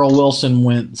 Earl Wilson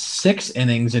went 6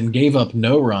 innings and gave up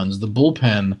no runs. The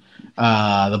bullpen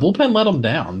let them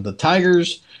down. The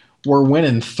Tigers were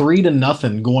winning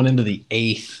 3-0 going into the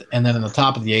 8th, and then in the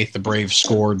top of the 8th, the Braves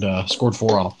scored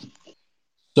 4 on them.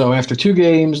 So after 2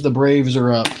 games, the Braves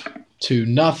are up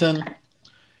 2-0,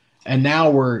 and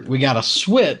now we got to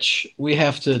switch. We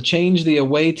have to change the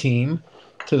away team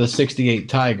to the '68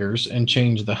 Tigers and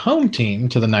change the home team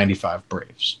to the '95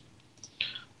 Braves.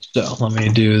 So let me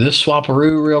do this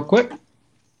swaparoo real quick.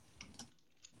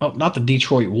 Oh, not the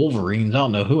Detroit Wolverines. I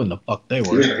don't know who in the fuck they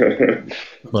were.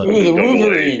 But Ooh, the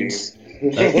Wolverines.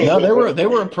 no, they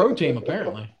were a pro team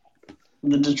apparently.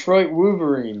 The Detroit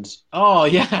Wolverines. Oh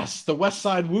yes, the West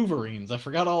Side Wolverines. I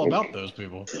forgot all about those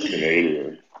people.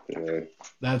 Canadian. Yeah.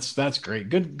 That's great.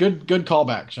 Good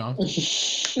callback, Sean.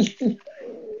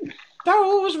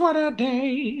 Those were the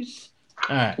days.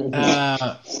 All right.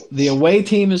 The away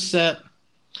team is set.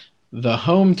 The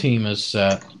home team is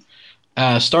set.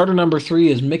 Starter number 3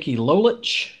 is Mickey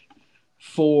Lolich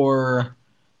for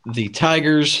the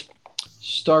Tigers.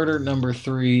 Starter number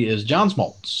 3 is John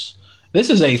Smoltz. This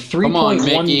is a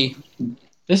 3.1.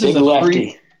 This is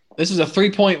a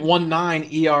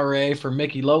 3.19 ERA for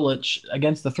Mickey Lolich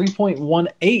against the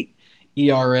 3.18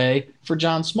 ERA for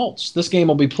John Smoltz. This game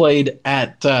will be played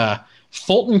at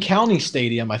Fulton County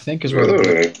Stadium, I think, is where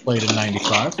they played in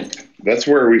 '95. That's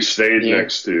where we stayed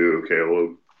next to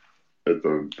Caleb at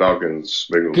the Falcons.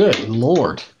 Good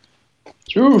Lord.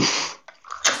 Oof.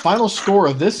 Final score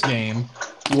of this game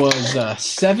was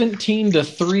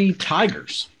 17-3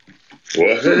 Tigers.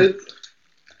 What?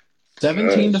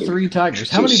 17-3 Tigers.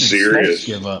 How many did Smoltz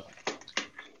give up?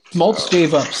 Smoltz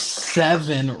gave up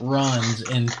 7 runs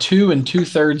in 2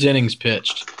 2/3 innings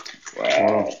pitched.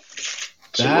 Wow.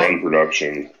 Some run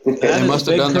production. They must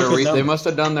have done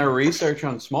their research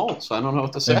on Smoltz. I don't know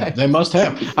what to say. They must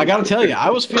have. I got to tell you, I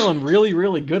was feeling really,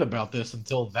 really good about this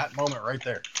until that moment right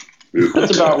there.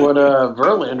 That's about what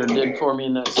Verlander did for me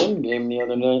in that same game the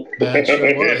other night. That sure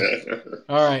was.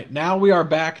 All right, now we are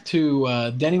back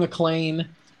to Denny McLain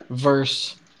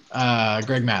versus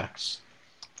Greg Maddux.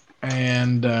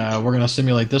 And we're going to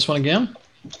simulate this one again.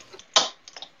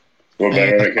 What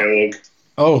bet on it, Caleb?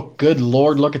 Oh, good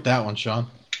Lord. Look at that one, Sean.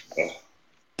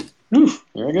 Oof,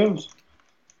 there it goes.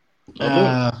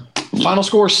 Final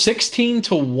score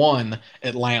 16-1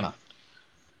 Atlanta.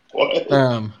 What?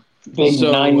 Big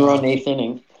 9-run eighth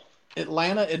inning.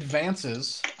 Atlanta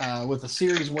advances with a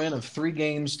series win of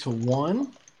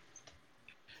 3-1.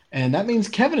 And that means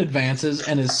Kevin advances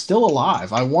and is still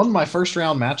alive. I won my first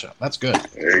round matchup. That's good.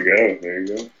 There you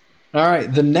go. All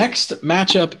right. The next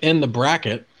matchup in the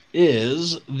bracket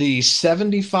is the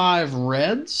 75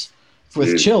 Reds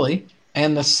with Chili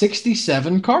and the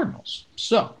 67 Cardinals.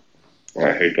 So.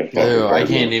 I hate the fucking I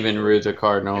can't even root the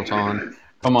Cardinals on.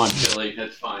 Come on, Chili.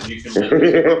 That's fine. You can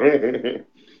win.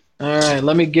 All right.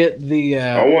 Let me get the.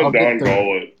 I want Don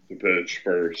Gollett to pitch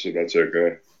first, if that's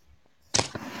okay.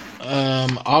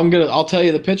 I'll tell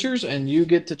you the pitchers, and you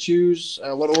get to choose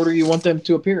what order you want them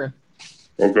to appear in.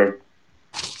 Okay.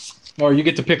 Or you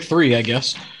get to pick 3, I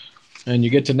guess, and you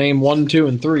get to name 1, 2,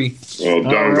 and 3. Well,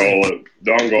 Don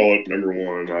Gollett, number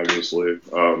 1, obviously.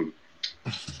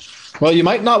 Well, you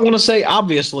might not want to say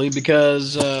obviously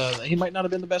because he might not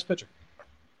have been the best pitcher.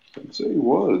 I'd say he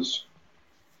was.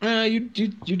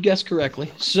 You'd guess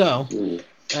correctly. So,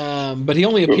 but he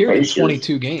only appeared in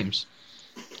 22 games.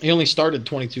 He only started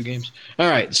 22 games. All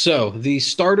right, so the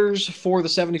starters for the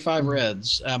 75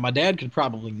 Reds, my dad could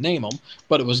probably name them,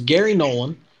 but it was Gary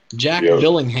Nolan, Jack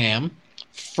Billingham,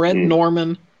 Fred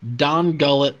Norman, Don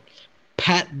Gullett,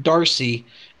 Pat Darcy,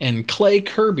 and Clay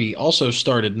Kirby also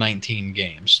started 19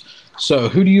 games. So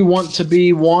who do you want to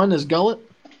be 1 as Gullett?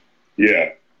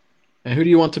 Yeah. And who do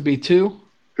you want to be 2?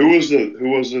 Who was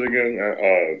it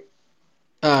again?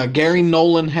 Gary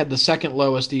Nolan had the second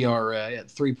lowest ERA at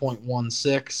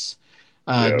 3.16.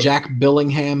 Jack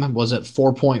Billingham was at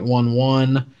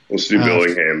 4.11. Let's do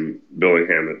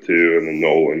Billingham at 2 and then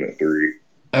Nolan at 3.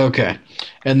 Okay.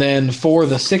 And then for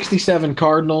the 67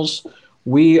 Cardinals,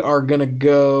 we are going to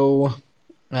go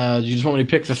you just want me to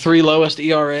pick the 3 lowest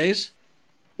ERAs?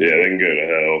 Yeah, they can go to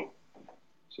hell.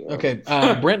 So. Okay.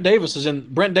 Brent Davis is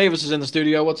in the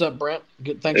studio. What's up, Brent?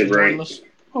 Thanks for joining us.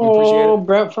 Oh,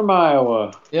 Brent from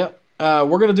Iowa. Yep.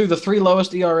 We're going to do the 3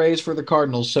 lowest ERAs for the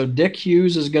Cardinals. So Dick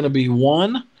Hughes is going to be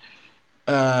 1.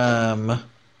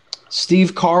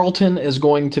 Steve Carlton is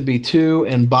going to be 2,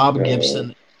 and Bob Gibson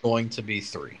is going to be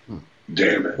 3.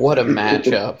 Damn it! What a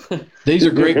matchup! These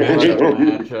are great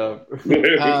matchup.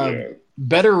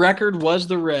 Better record was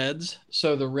the Reds,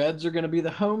 so the Reds are going to be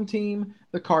the home team.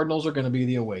 The Cardinals are going to be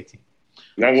the away team.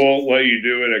 Now, won't let you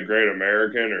do it at Great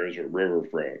American, or is it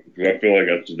Riverfront? Because I feel like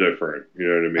that's different. You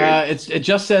know what I mean? It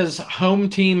just says home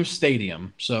team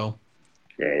stadium. So,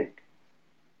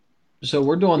 so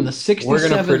we're doing the 67. We're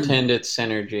going to pretend it's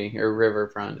Synergy or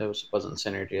Riverfront. It wasn't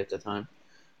Synergy at the time.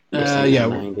 Yeah.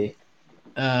 90.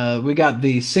 We got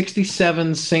the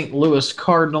 67 St. Louis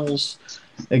Cardinals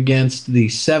against the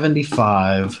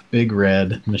 75 Big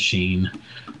Red Machine.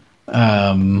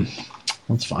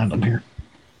 Let's find them here.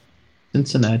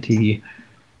 Cincinnati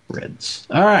Reds.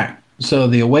 All right. So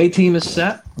the away team is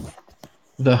set.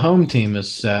 The home team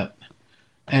is set.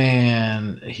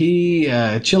 And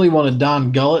Chili wanted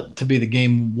Don Gullett to be the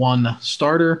game 1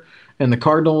 starter. And the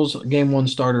Cardinals game 1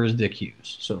 starter is Dick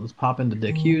Hughes. So let's pop into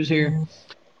Dick Hughes here.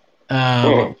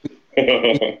 Sorry.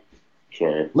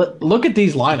 Look at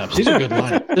these lineups. These are good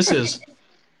lineups.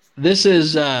 This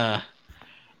is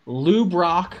Lou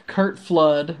Brock, Kurt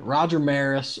Flood, Roger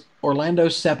Maris, Orlando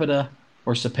Cepeda,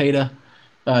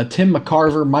 Tim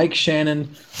McCarver, Mike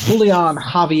Shannon, Julian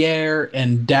Javier,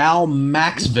 and Dal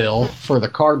Maxville for the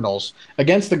Cardinals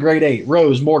against the Great 8,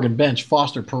 Rose, Morgan, Bench,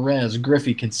 Foster, Perez,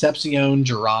 Griffey, Concepcion,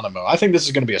 Geronimo. I think this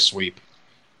is going to be a sweep.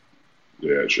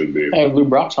 Yeah, it should be. Hey, Lou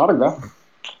Brock's autograph.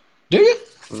 Do you?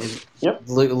 Yep.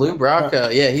 Lou Brock,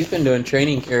 he's been doing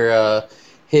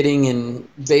hitting in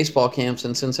baseball camps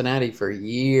in Cincinnati for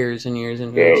years and years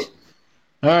and years.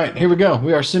 All right, here we go.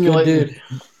 We are simulating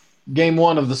game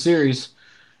 1 of the series.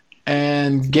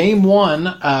 And game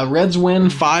 1, Reds win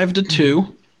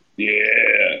 5-2.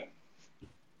 Yeah.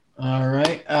 All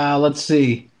right, let's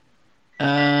see.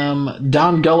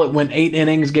 Don Gullett went 8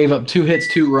 innings, gave up 2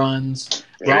 hits, 2 runs.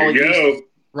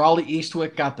 Raleigh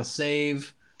Eastwick got the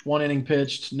save. 1 inning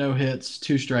pitched, no hits,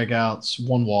 2 strikeouts,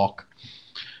 1 walk.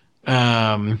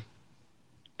 Brent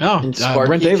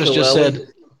Davis just said.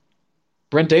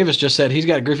 Brent Davis just said he's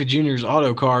got Griffey Jr.'s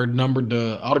autograph card numbered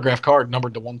to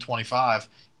 125.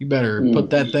 You better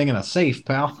put that thing in a safe,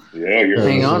 pal. Yeah,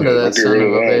 hang on to that son of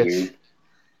a bitch.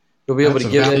 You'll be able to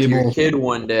give it to your kid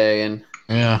one day and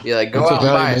be like, go out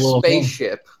and buy a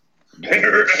spaceship.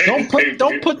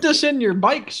 Don't put this in your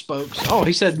bike spokes. Oh,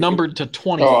 he said numbered to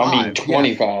 25. Oh, I mean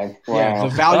 25. Yeah. Wow.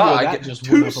 The value of that just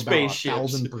went up about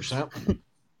spaceships. 1,000%.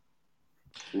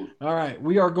 All right,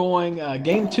 we are going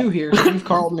game 2 here. Steve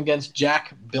Carlton against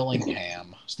Jack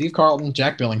Billingham. Steve Carlton,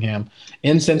 Jack Billingham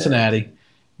in Cincinnati.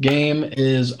 Game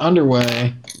is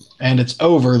underway, and it's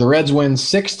over. The Reds win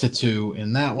 6-2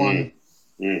 in that one.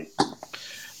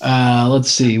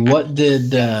 Let's see. What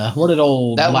did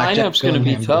old That Blackjack lineup's going to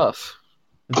be Billingham do? tough.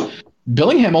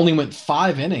 Billingham only went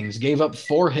 5 innings, gave up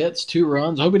 4 hits, 2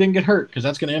 runs. I hope he didn't get hurt because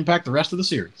that's going to impact the rest of the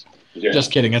series. Yeah.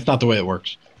 Just kidding. That's not the way it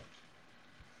works.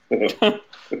 That's not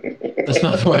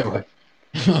the way it works.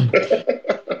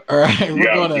 All right, You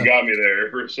got me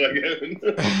there for a second.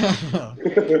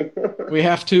 we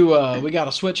got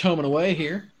to switch home and away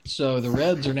here. So the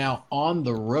Reds are now on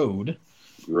the road,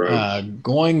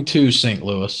 going to St.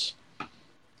 Louis.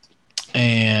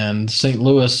 And St.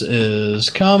 Louis is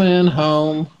coming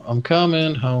home. I'm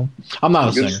coming home. I'm not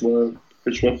a singer.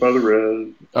 Get swept by the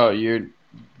Reds. Oh,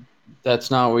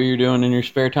 that's not what you're doing in your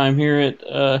spare time here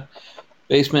at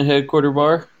Basement Headquarter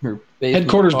Bar or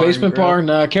Headquarters Basement Bar?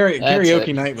 No, karaoke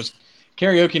it.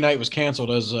 night was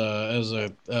canceled as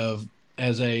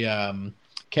a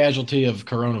casualty of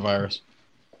coronavirus.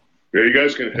 Yeah, you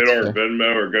guys can hit our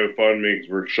Venmo or GoFundMe because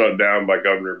we're shut down by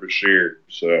Governor Bashir.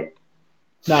 So.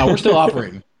 No, we're still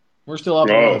operating.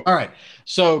 All right.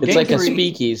 So it's game like 3, a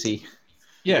speakeasy.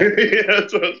 Yeah. Yeah,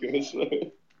 that's what I was going to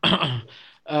say.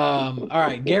 All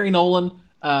right. Gary Nolan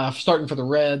starting for the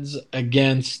Reds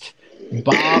against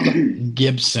Bob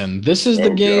Gibson. This is the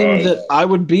game that I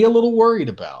would be a little worried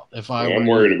about if I'm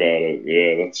worried about it.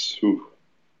 Yeah, that's. Whew.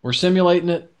 We're simulating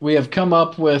it. We have come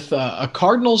up with a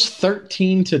Cardinals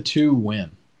 13-2 win.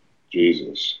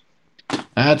 Jesus.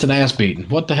 That's an ass beating.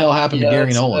 What the hell happened to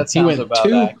Gary Nolan? That sounds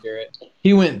about accurate.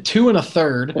 He went 2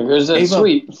 1/3. There's that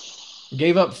sweep.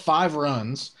 Gave up 5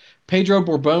 runs. Pedro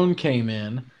Borbon came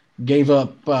in, gave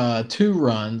up 2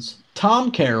 runs.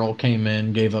 Tom Carroll came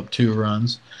in, gave up 2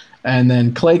 runs. And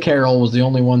then Clay Carroll was the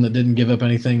only one that didn't give up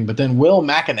anything. But then Will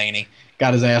McEnany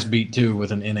got his ass beat too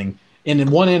with an inning. And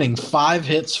in one inning, 5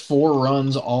 hits, 4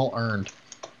 runs, all earned.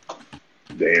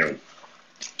 Damn.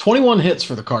 21 hits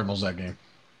for the Cardinals that game.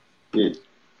 All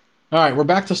right, we're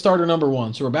back to starter number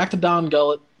 1. So we're back to Don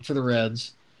Gullett for the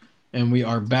Reds, and we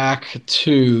are back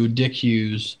to Dick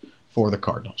Hughes for the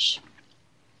Cardinals.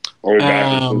 Are we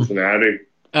back to Cincinnati?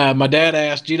 My dad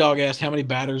asked, G-Dog asked, how many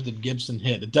batters did Gibson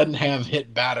hit? It doesn't have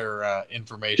hit batter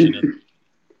information in it,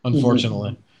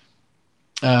 unfortunately.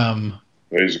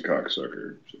 He's a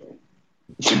cocksucker, so.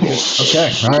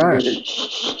 Okay, all right.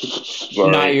 Sorry.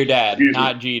 Not your dad, Excuse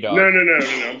not me. G-Dog. No.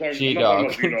 I'm talking G-Dog.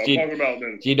 about G-Dog. I'm talking about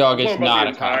G-Dog is not a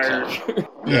entire... cocksucker.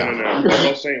 No. I'm talking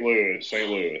about St.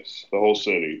 Louis, the whole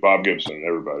city, Bob Gibson,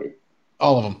 everybody.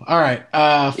 All of them. All right.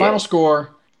 Final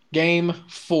score, game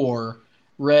 4,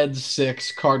 Reds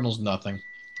 6, Cardinals nothing.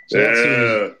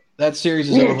 So that series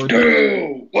is over.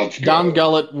 Let's go. Don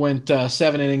Gullett went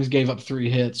 7 innings, gave up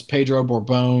 3 hits. Pedro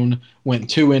Borbon went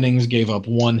 2 innings, gave up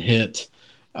 1 hit.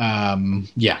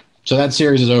 So that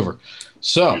series is over.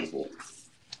 So Beautiful.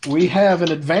 we have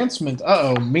an advancement.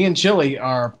 Me and Chili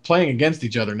are playing against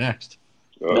each other next.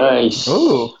 Nice.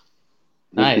 Ooh,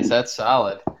 nice. That's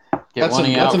solid. That's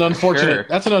an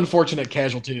unfortunate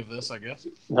casualty of this, I guess.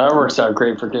 That works out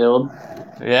great for Caleb.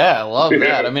 Yeah, I love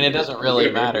that. I mean, it doesn't really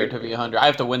matter to be 100. I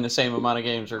have to win the same amount of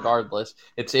games regardless.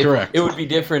 Correct. It would be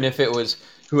different if it was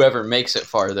whoever makes it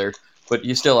farther, but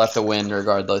you still have to win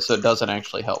regardless, so it doesn't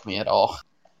actually help me at all.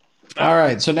 All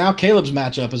right, so now Caleb's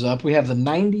matchup is up. We have the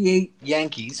 98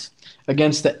 Yankees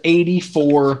against the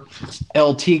 84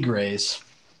 El Tigres.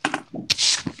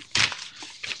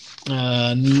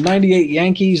 98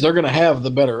 Yankees, they're going to have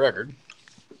the better record.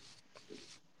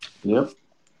 Yep.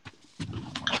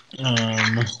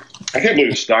 I can't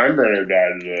believe Steinbrenner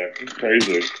died today. It's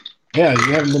crazy. Yeah,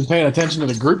 you haven't been paying attention to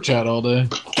the group chat all day.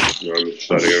 No, I've been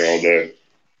studying it all day.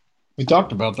 We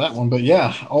talked about that one, but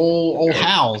yeah, old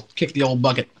Hal kicked the old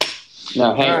bucket.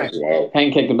 No,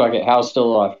 Hank kicked the bucket. Hal's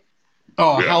still alive.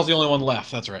 Oh, yeah. Hal's the only one left.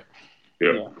 That's right.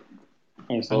 Yeah.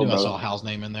 I knew I saw Hal's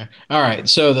name in there. All right,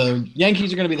 so the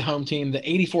Yankees are going to be the home team. The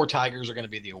 84 Tigers are going to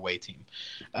be the away team.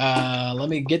 Let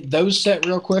me get those set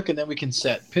real quick, and then we can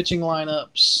set pitching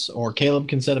lineups, or Caleb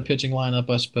can set a pitching lineup,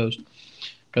 I suppose,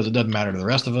 because it doesn't matter to the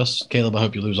rest of us. Caleb, I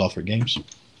hope you lose all 3 games.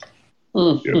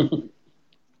 Yeah.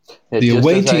 The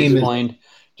away team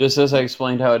just as I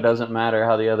explained how it doesn't matter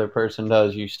how the other person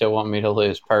does, you still want me to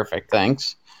lose. Perfect,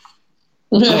 thanks.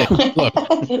 Hey,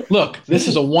 look, this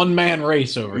is a one-man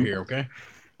race over here, okay?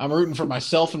 I'm rooting for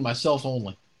myself and myself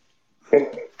only.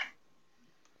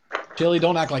 Chili,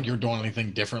 don't act like you're doing anything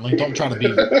differently. Don't try to be.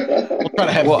 Don't try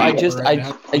to have. Well, I veto right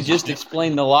now. just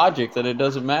explained the logic that it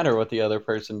doesn't matter what the other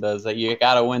person does. That you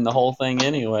got to win the whole thing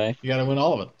anyway. You got to win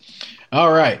all of it.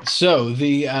 All right. So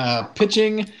the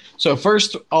pitching. So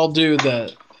first, We'll do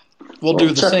the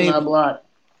same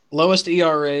lowest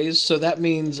ERAs. So that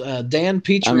means Dan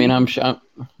Petrie. I mean, I'm sure.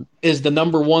 Is the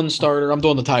number one starter. I'm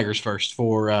doing the Tigers first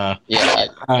for.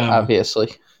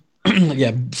 Obviously.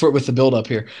 Yeah, with the build up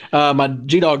here. My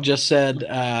G-Dog just said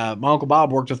my Uncle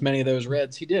Bob worked with many of those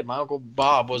Reds. He did. My Uncle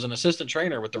Bob was an assistant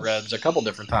trainer with the Reds a couple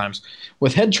different times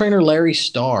with head trainer Larry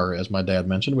Starr, as my dad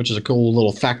mentioned, which is a cool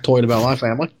little factoid about my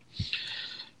family.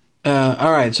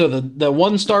 All right, so the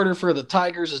one starter for the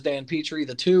Tigers is Dan Petrie.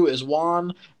 The 2 is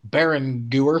Juan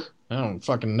Berenguer. I don't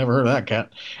fucking never heard of that cat.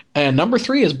 And number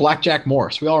 3 is Blackjack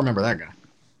Morris. We all remember that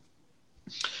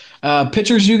guy.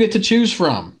 Pitchers you get to choose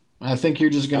from. I think you're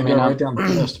just going to go right down the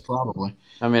list, probably.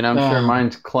 I mean, I'm sure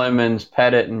mine's Clemens,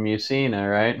 Pettit, and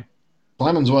Musina, right?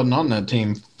 Clemens wasn't on that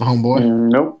team, homeboy.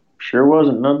 Nope, sure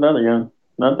wasn't. Not that young.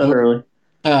 Not that early.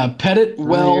 Pettit,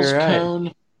 Wells, right.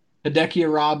 Cone, Hideki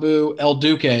Arabu, El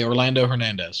Duque, Orlando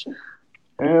Hernandez.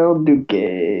 El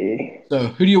Duque. So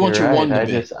who do you want your one to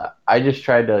be? I just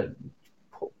tried to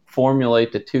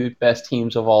formulate the 2 best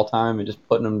teams of all time and just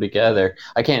putting them together.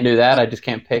 I can't do that. I just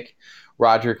can't pick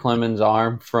Roger Clemens'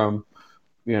 arm from,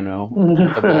 the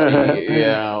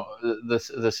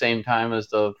same time as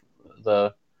the.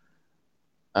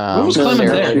 When was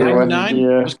Clemens there? 99?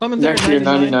 Yeah. Was Clemens next there year,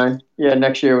 99? Yeah,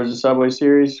 next year was the Subway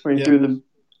Series when he threw the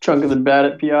chunk of the bat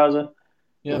at Piazza.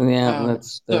 Yeah,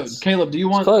 that's so Caleb, do you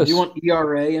want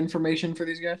ERA information for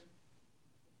these guys?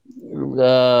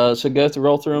 So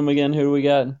roll through them again. Who do we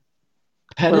got?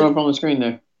 Pettit. Put him up on the screen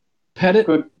there. Pettit.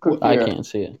 Quick I can't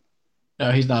see it.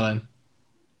 No, he's not in.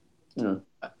 No.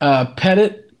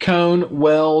 Pettit, Cone,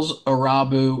 Wells,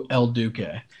 Arabu, El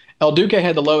Duque. El Duque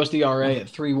had the lowest ERA at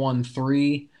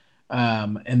 3.13,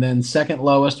 and then second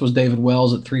lowest was David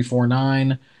Wells at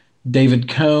 3.49, David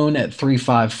Cone at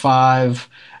 3.55,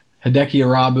 Hideki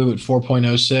Arabu at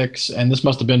 4.06, and this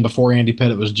must have been before Andy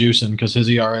Pettit was juicing because his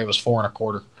ERA was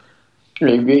 4.25.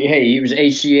 Hey, he was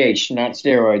HGH, not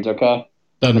steroids, okay?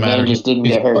 Doesn't matter. He just didn't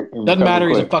get hurt. Doesn't matter.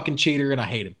 He's a fucking cheater, and I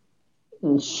hate him.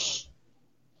 All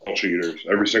cheaters.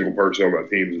 Every single person on my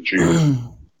team is a cheater.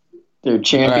 They're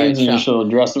champions, and you should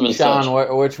address them as such.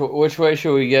 Sean, which way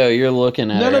should we go? You're looking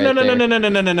at no.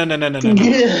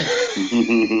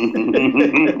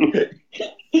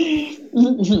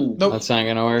 Nope. That's not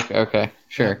gonna work. Okay,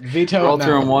 sure. Veto. Roll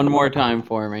through them one more time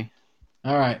for me.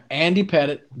 All right, Andy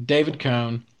Pettit, David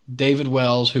Cone, David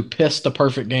Wells, who pissed a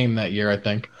perfect game that year, I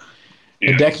think.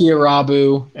 Yeah. Hideki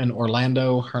Arabu and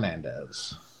Orlando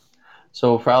Hernandez.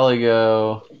 So we'll probably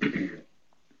go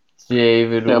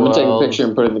David Wells. I'm going to take a picture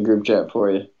and put it in the group chat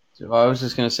for you. So I was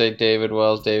just going to say David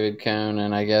Wells, David Cone,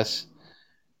 and I guess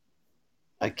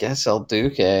El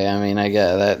Duque. I mean, I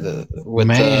got that. You're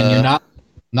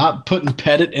not putting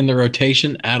Pettit in the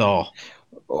rotation at all.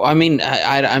 I mean,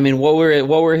 I mean, what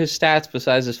were his stats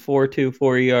besides his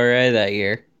 4.24 ERA that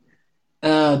year?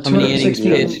 How many innings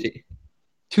pitched?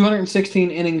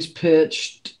 216 innings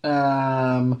pitched,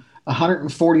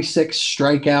 146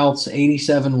 strikeouts,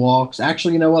 87 walks.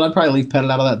 Actually, you know what? I'd probably leave Pettit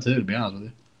out of that too, to be honest with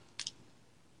you.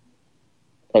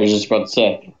 I was just about to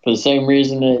say, for the same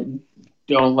reason that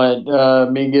don't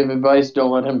let me give advice,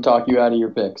 don't let him talk you out of your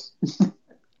picks.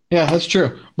 Yeah, that's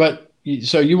true. But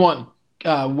so you want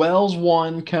Wells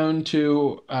 1, Cone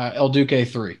 2, El Duque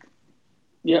 3.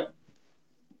 Yep.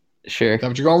 Sure. Is that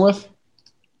what you're going with?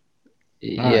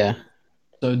 Yeah. Right.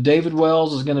 So David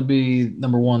Wells is going to be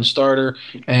number 1 starter,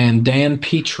 and Dan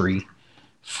Petrie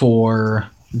for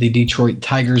the Detroit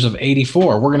Tigers of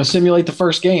 '84. We're going to simulate the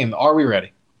first game. Are we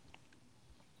ready?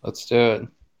 Let's do it.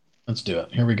 Let's do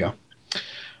it. Here we go.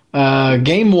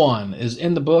 Game 1 is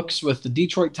in the books with the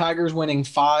Detroit Tigers winning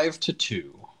 5-2.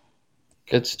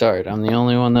 Good start. I'm the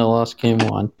only one that lost game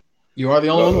 1. You are the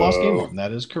only one that lost game 1.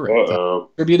 That is correct.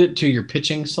 Attribute it to your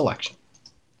pitching selection.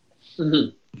 Mm-hmm.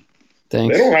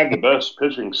 Thanks. They don't have the best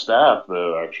pitching staff,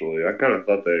 though, actually. I kind of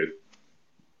thought they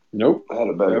had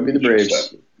a better That would be the Braves.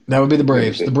 staff. That would be the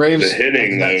Braves. The Braves. The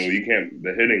hitting, though, you can't.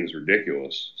 The hitting's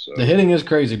ridiculous. So. The hitting is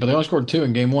crazy, but they only scored 2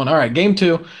 in game 1. All right, game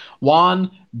 2, Juan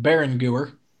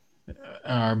Berenguer,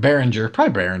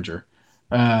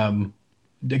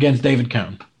 against David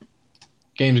Cone.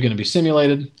 Game's going to be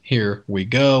simulated. Here we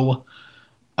go.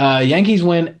 Yankees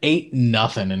win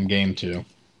 8-0 in game 2.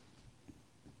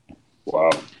 Wow.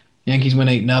 Yankees win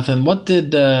 8-0.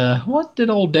 What did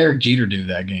old Derek Jeter do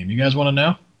that game? You guys want to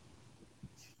know?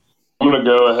 I'm gonna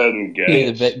go ahead and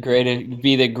Be guess.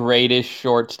 the greatest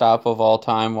shortstop of all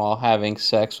time while having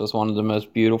sex with one of the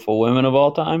most beautiful women of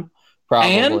all time?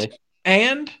 Probably. And He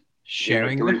went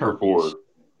sharing the 3 for herpes. 4.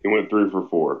 He went 3 for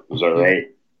 4. Is that right?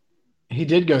 He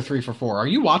did go 3 for 4. Are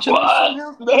you watching this What?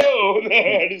 somehow? No,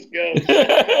 I just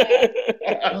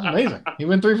That's amazing. He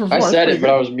went 3 for 4. I That's said pretty it, but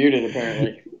I good. was muted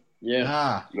apparently. Yeah.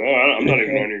 Ah, No, I'm not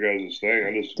even on your guys' thing.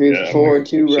 I just 3 for 4, 2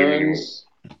 See what runs.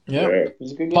 yeah. It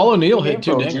was a good game. Paul O'Neill Good game hit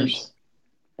 2 for dingers. Jeeps.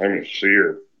 I'm gonna see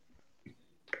her.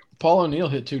 Paul O'Neill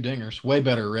hit 2 dingers. Way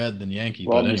better red than Yankee.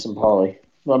 Love But me anyway. some Paulie.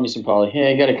 Love me some Paulie. Yeah,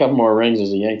 he got a couple more rings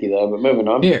as a Yankee though. But moving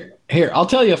on. Here, I'll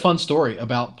tell you a fun story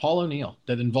about Paul O'Neill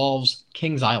that involves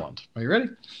Kings Island. Are you ready?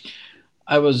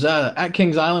 I was at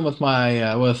Kings Island with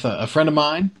my with a friend of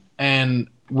mine, and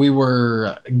we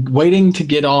were waiting to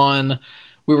get on.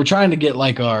 We were trying to get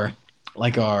our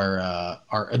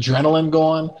adrenaline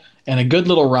going, and a good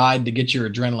little ride to get your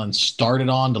adrenaline started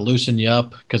on to loosen you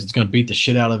up because it's going to beat the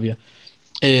shit out of you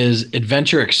is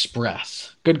Adventure Express.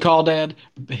 Good call, Dad.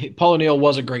 Paul O'Neill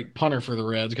was a great punter for the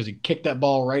Reds because he kicked that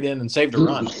ball right in and saved a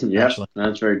run. Yeah, Actually,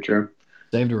 that's very true.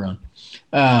 saved a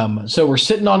run. So we're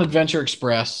sitting on Adventure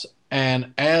Express,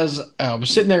 and as I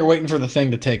was sitting there waiting for the thing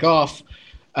to take off,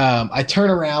 I turn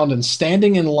around and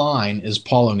standing in line is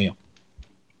Paul O'Neill.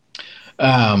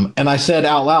 And I said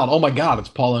out loud, "Oh my God, it's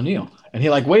Paul O'Neill!" And he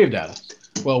waved at us.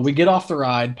 Well, we get off the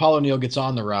ride. Paul O'Neill gets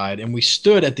on the ride, and we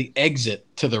stood at the exit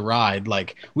to the ride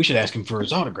like we should ask him for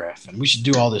his autograph, and we should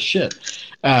do all this shit.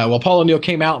 Well, Paul O'Neill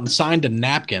came out and signed a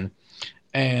napkin,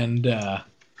 and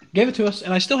gave it to us,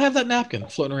 and I still have that napkin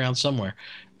floating around somewhere.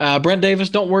 Brent Davis,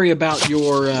 don't worry about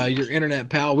your internet,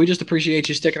 pal. We just appreciate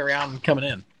you sticking around and coming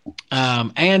in.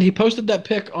 And he posted that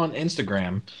pic on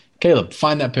Instagram. Caleb,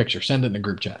 find that picture. Send it in the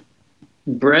group chat.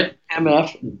 Brent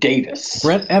M.F. Davis.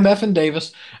 Brent M.F. and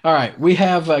Davis. All right, we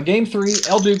have Game 3,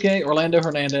 El Duque, Orlando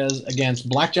Hernandez against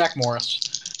Blackjack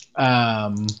Morris.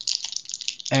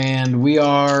 And we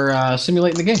are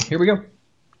simulating the game. Here we go.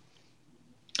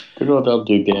 Good old El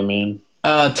Duque, man.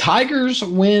 Tigers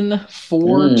win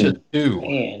 4-2.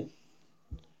 Man.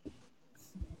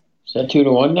 Is that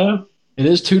 2-1 now? It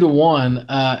is 2-1.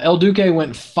 El Duque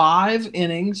went 5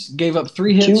 innings, gave up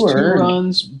 3 hits, 2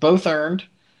 runs, both earned.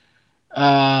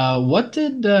 What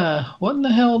in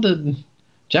the hell did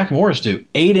Jack Morris do?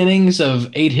 8 innings of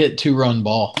 8 hit, 2 run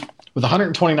ball with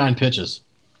 129 pitches.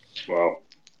 Wow.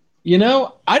 You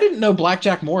know, I didn't know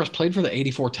Blackjack Morris played for the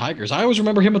 84 Tigers. I always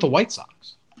remember him with the White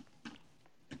Sox.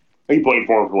 He played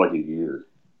for him for like a year.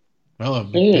 Well,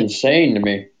 That's insane to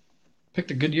me.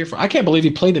 Picked a good year for. I can't believe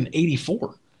he played in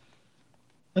 84.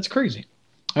 That's crazy.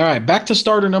 All right, back to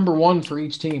starter number 1 for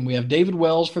each team. We have David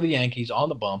Wells for the Yankees on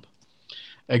the bump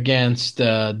against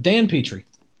Dan Petrie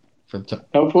for the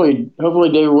Hopefully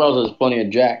David Wells has plenty of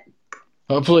Jack.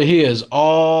 Hopefully he is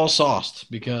all sauced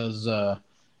because I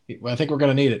think we're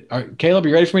going to need it. All right, Caleb,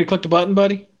 you ready for me to click the button,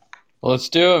 buddy? Let's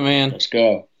do it, man. Let's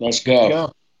go.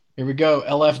 Here we go.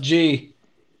 LFG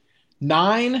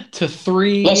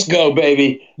 9-3. Let's go,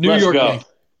 baby. New York Yankees.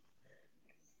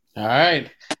 All right.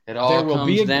 It all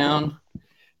comes down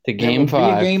to Game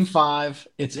 5. Game 5.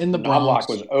 It's in the Knobloch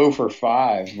Bronx. was 0 for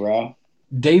 5, bro.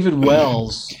 David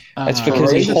Wells. That's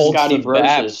because he holds Scotty the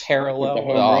bat Brocious parallel. with the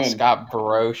home run. Scott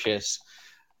Brocious.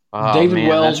 Oh, David man,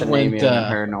 Wells that's a name went. you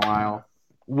haven't heard in a while.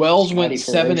 Wells went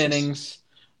Scotty 7 Ferocious.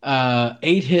 innings,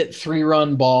 8 hit, 3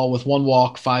 run ball with 1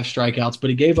 walk, 5 strikeouts, but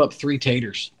he gave up 3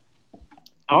 taters.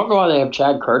 I don't know why they have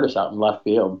Chad Curtis out in left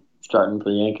field starting for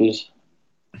the Yankees.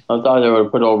 I thought they would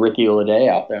have put old Ricky Leday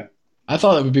out there. I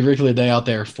thought it would be Ricky Leday out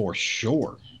there for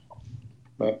sure.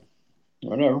 But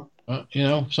whatever.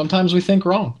 Sometimes we think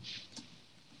wrong.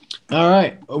 All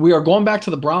right. We are going back to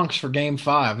the Bronx for Game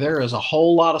 5. There is a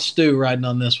whole lot of stew riding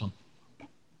on this one.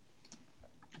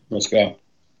 Let's go.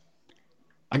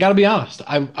 I got to be honest.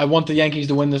 I want the Yankees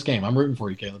to win this game. I'm rooting for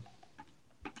you, Caleb.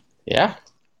 Yeah.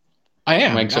 I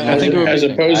am. Makes it I think it would as be,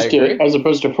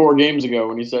 opposed to 4 games ago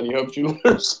when he said he hopes you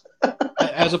lose.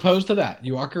 as opposed to that.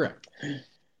 You are correct.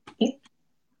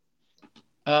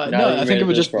 No, I think it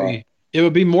would just be – it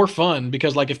would be more fun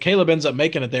because, if Caleb ends up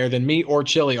making it there, then me or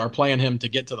Chili are playing him to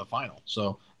get to the final.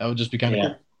 So that would just be kind of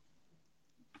cool.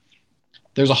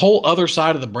 There's a whole other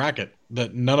side of the bracket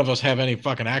that none of us have any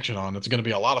fucking action on. It's going to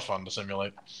be a lot of fun to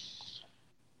simulate.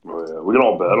 Oh, yeah. We can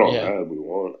all bet on that if we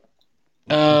want.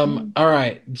 All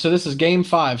right. So this is Game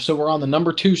 5. So we're on the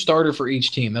number 2 starter for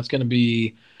each team. That's going to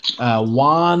be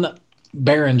Juan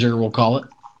Berenger, we'll call it.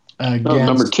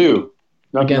 Number 2.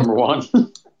 Not number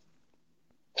 1.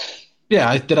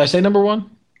 Yeah. Did I say number 1?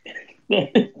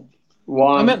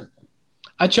 Juan.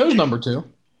 I chose number 2.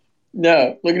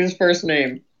 No. Look at his first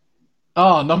name.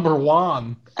 Oh, number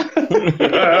 1.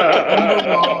 Number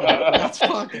wrong. That's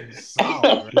fucking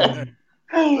solid. Right?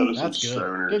 That is That's some good.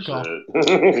 stoner Good call. shit.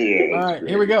 Yeah, All that's right, great.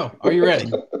 here we go. Are you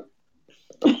ready?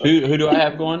 Who do I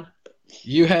have going?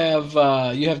 You have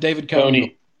David Cohn.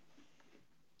 Tony.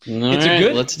 It's a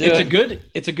good. Let's do it's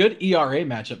it. a good ERA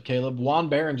matchup. Caleb Juan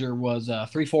Behringer was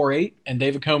 3.48 and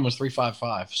David Cohn was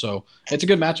 3.55. So it's a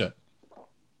good matchup.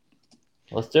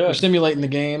 Let's do We're it. stimulating the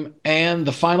game, and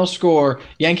the final score: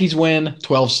 Yankees win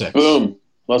 12-6. Boom.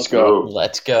 Let's go.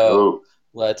 Let's go. Oh,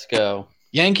 Let's go.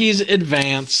 Yankees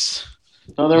advance.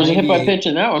 Oh, there was a hit by 98. pitch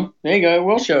in that one. There you go. It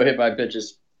will show hit by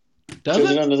pitches. Does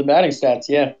Shows it? under the batting stats,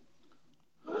 yeah.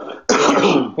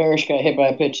 Parrish got hit by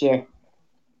a pitch there.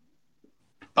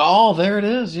 Oh, there it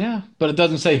is. Yeah, but it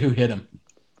doesn't say who hit him.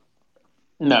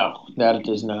 No, that it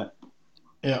does not.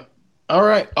 Yeah. All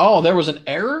right. Oh, there was an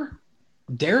error.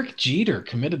 Derek Jeter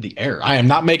committed the error. I am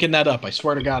not making that up. I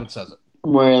swear to God, it says it.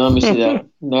 Wait, let me see that.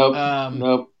 Nope.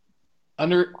 Nope.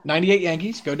 Under 98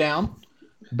 Yankees go down.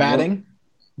 Batting,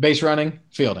 base running,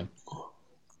 fielding. All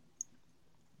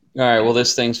right. Well,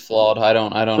 this thing's flawed. I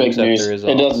don't Fake accept news. the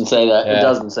results. It doesn't say that. Yeah. It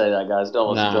doesn't say that, guys.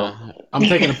 Don't listen to Nah. him. I'm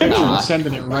taking a picture Nah. and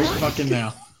sending it right fucking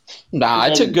now. Nah,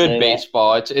 It it's a doesn't say good that.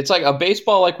 baseball. It's like a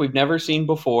baseball like we've never seen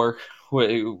before.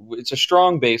 It's a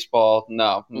strong baseball.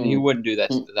 No, he wouldn't do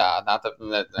that. Nah, not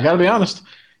that. I got to be honest.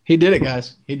 He did it,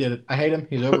 guys. He did it. I hate him.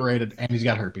 He's overrated, and he's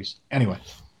got herpes. Anyway,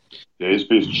 yeah, he's a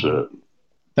piece of shit.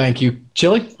 thank you.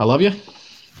 Chili, I love you.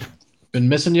 Been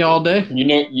missing you all day. You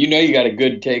know you got a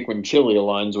good take when Chili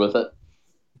aligns with it.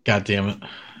 God damn it.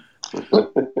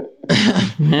 All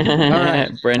right.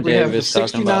 Brent We have Davis the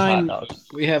talking about 69 hot dogs.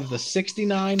 We have the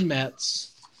 69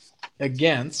 Mets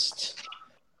against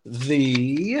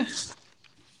the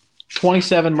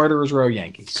 27 Murderers Row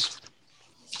Yankees.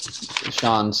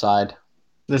 Sean's side.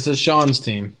 This is Sean's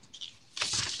team.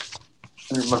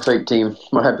 My fake team.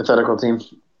 My hypothetical team.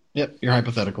 Yep, your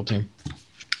hypothetical team.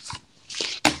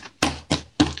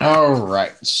 All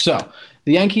right. So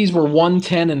the Yankees were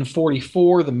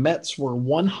 110-44. The Mets were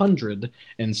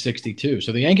 162.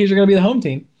 So the Yankees are going to be the home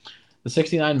team. The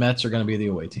 69 Mets are going to be the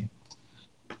away team.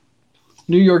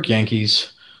 New York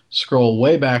Yankees. Scroll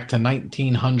way back to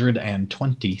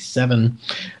 1927.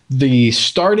 The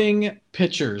starting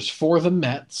pitchers for the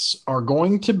Mets are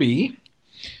going to be,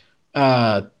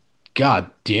 God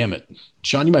damn it.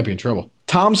 Sean, you might be in trouble.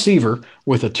 Tom Seaver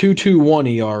with a 2.21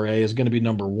 ERA is going to be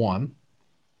number one.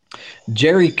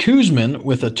 Jerry Kuzman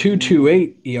with a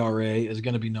 2.28 ERA is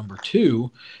going to be number two.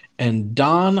 And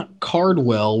Don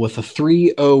Cardwell with a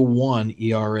 3.01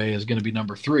 ERA is going to be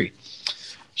number three.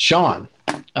 Sean,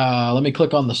 let me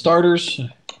click on the starters.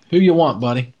 Who you want,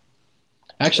 buddy?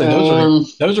 Actually,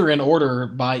 those are in order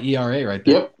by ERA right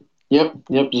there. Yep.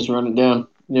 Just run it down.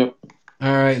 Yep.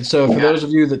 All right. So for those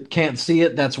of you that can't see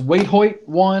it, that's Wade Hoyt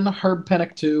 1, Herb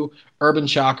Pennock 2, Urban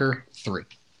Shocker 3.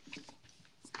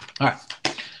 All right.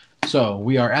 So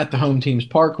we are at the home team's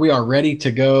park. We are ready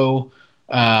to go.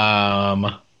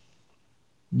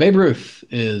 Babe Ruth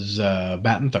is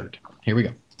batting third. Here we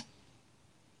go.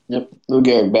 Yep. Lou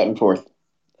Gehrig batting fourth.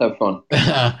 Have fun.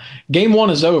 Game one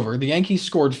is over. The Yankees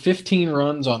scored 15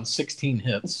 runs on 16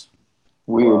 hits.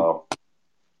 Weird. Wow.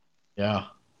 Yeah.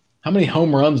 How many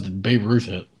home runs did Babe Ruth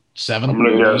hit? 7? I'm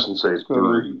going to guess and say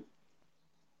 3.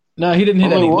 No, he didn't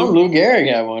hit Only any. one. Lou Gehrig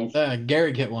had one.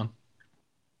 Gehrig hit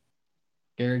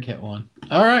one.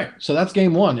 All right. So that's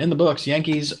game one in the books.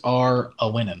 Yankees are a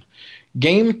winning.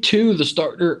 Game two, the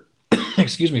starter,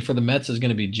 for the Mets is going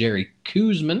to be Jerry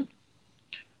Kuzman.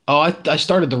 Oh, I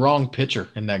started the wrong pitcher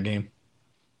in that game.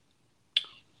 Do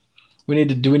we need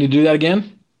to do that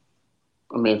again?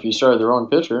 I mean, if you started the wrong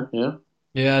pitcher, yeah.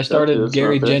 Yeah, I started That's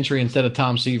Gary not fair. Gentry instead of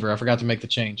Tom Seaver. I forgot to make the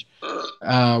change.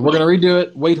 We're going to redo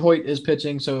it. Wade Hoyt is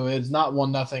pitching, so it's not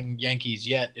 1-0 Yankees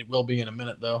yet. It will be in a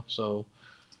minute, though, so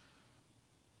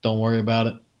don't worry about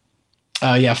it.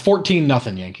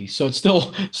 14-0 Yankees. So it's still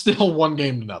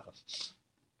 1-0.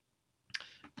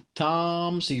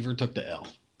 Tom Seaver took the L.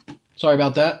 Sorry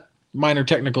about that. Minor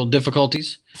technical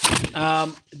difficulties.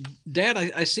 Dad,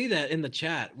 I see that in the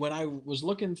chat. When I was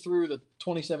looking through the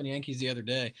 27 Yankees the other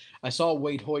day, I saw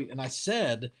Wade Hoyt, and I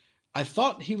said I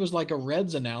thought he was like a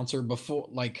Reds announcer before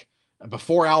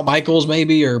Al Michaels,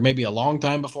 maybe a long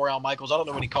time before Al Michaels. I don't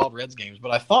know when he called Reds games,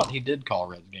 but I thought he did call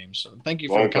Reds games. So thank you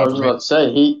for the I was confirmation. about to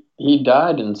say he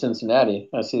died in Cincinnati.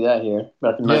 I see that here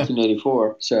back in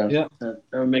 1984. So Yeah. that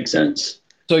would make sense.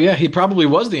 So yeah, he probably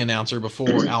was the announcer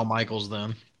before Al Michaels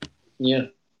then. Yeah.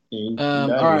 All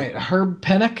right, Herb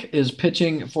Pennock is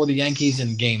pitching for the Yankees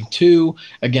in Game 2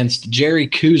 against Jerry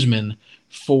Kuzman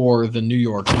for the New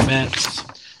York Mets.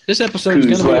 This episode is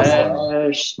going to be a fun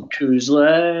one.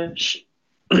 Kuzlash.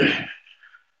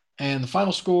 And the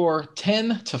final score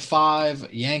 10-5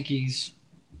 Yankees.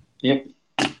 Yep.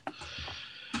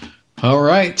 All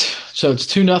right. So it's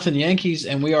 2-0 Yankees,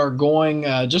 and we are going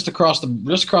just across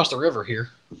the river here.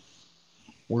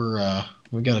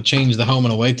 We got to change the home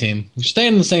and away team. We're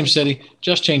staying in the same city,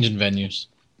 just changing venues.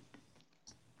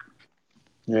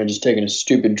 Yeah, just taking a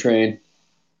stupid train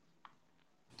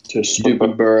to a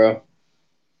stupid borough.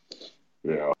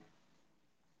 Yeah.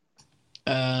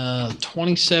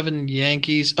 27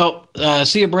 Yankees. Oh,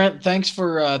 see you, Brent. Thanks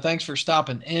for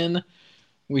stopping in.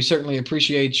 We certainly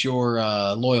appreciate your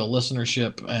loyal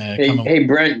listenership. Hey,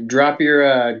 Brent, drop your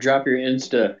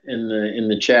Insta in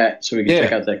the chat so we can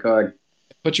check out that card.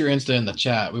 Put your Insta in the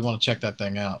chat. We want to check that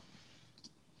thing out.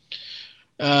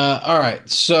 All right,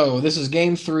 so this is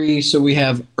game 3. So we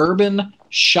have Urban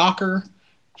Shocker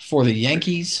for the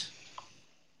Yankees.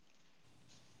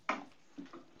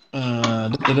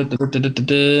 And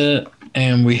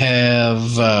we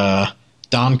have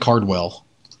Don Cardwell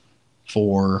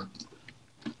for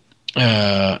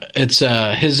it's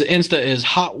his Insta is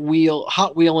Hot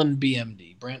Wheelin'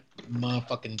 BMD, Brent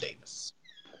motherfucking Davis.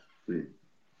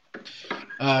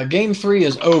 Game 3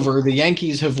 is over. The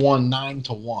Yankees have won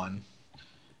 9-1.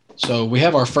 So we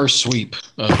have our first sweep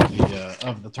of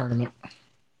the tournament.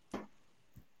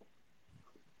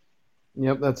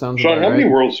 Yep, that sounds Sean, about how right. many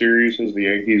World Series has the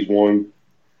Yankees won?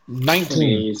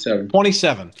 19,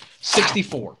 27,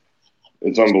 64.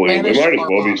 It's unbelievable. Spanish It might as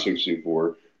well Armada. be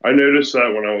 64. I noticed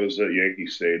that when I was at Yankee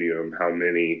Stadium, how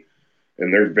many,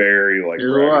 and they're very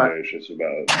braggadocious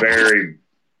about it. Very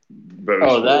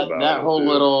boastful about that it, whole dude.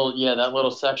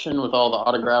 little section with all the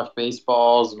autographed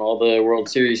baseballs and all the World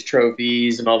Series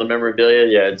trophies and all the memorabilia.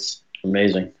 Yeah, it's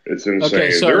amazing. It's insane.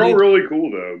 Okay, so they're all really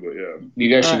cool though, but yeah. You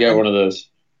guys should get one of those.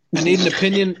 I need an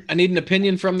opinion. I need an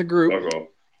opinion from the group. Fuck off.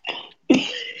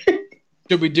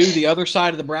 Should we do the other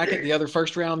side of the bracket, the other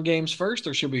first round games first,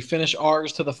 or should we finish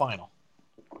ours to the final?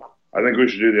 I think we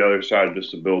should do the other side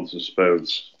just to build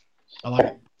suspense. I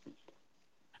like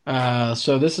it.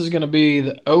 So this is going to be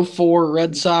the 04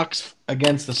 Red Sox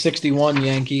against the 61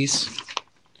 Yankees.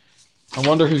 I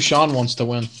wonder who Sean wants to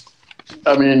win.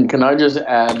 I mean, can I just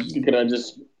add?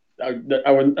 I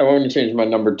want to change my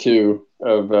number 2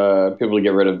 of people to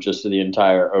get rid of just the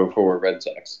entire 04 Red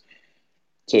Sox.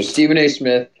 So Stephen A.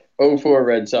 Smith, 04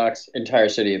 Red Sox, entire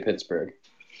city of Pittsburgh.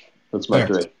 That's my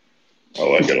 3. I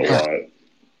like it a lot.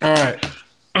 All right.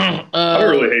 I don't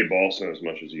really hate Boston as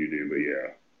much as you do, but yeah.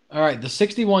 All right. The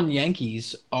 61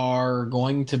 Yankees are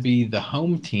going to be the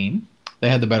home team. They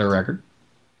had the better record.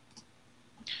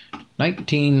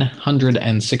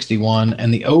 1,961.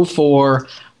 And the 04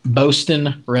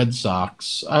 Boston Red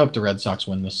Sox. I hope the Red Sox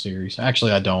win this series.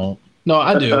 Actually, I don't. No,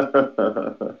 I do.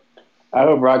 I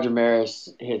hope Roger Maris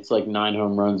hits 9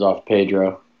 home runs off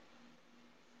Pedro.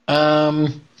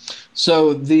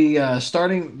 So the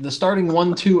starting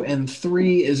 1, 2, and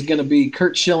 3 is going to be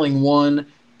Curt Schilling 1,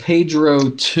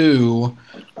 Pedro 2,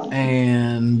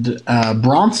 and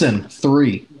Bronson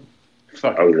 3.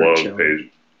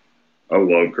 I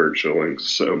love Curt Schilling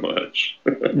so much.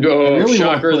 Really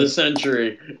shocker of the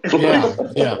century.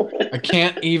 Yeah. I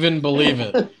can't even believe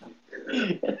it.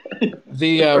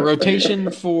 The rotation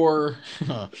for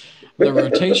the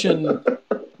rotation.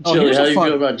 Chili, how do you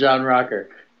feel about John Rocker?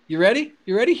 You ready?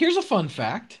 Here's a fun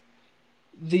fact.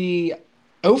 The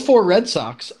 04 Red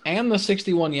Sox and the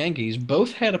 61 Yankees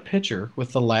both had a pitcher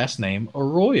with the last name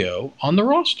Arroyo on the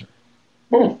roster.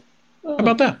 How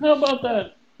about that?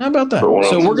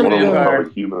 So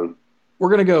we're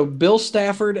gonna go Bill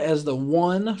Stafford as the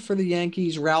 1 for the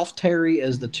Yankees, Ralph Terry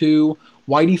as the 2,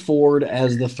 Whitey Ford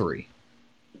as the 3.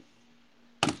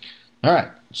 All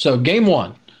right. So game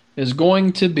 1 is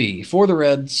going to be for the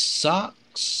Red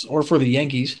Sox, or for the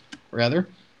Yankees rather,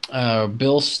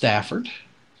 Bill Stafford.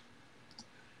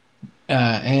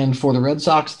 And for the Red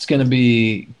Sox, it's going to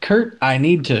be Kurt. I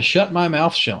need to shut my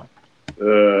mouth Schilling.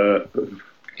 Oh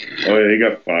yeah, he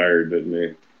got fired, didn't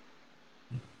he?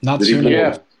 Not soon.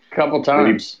 Yeah, a couple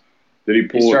times. Did he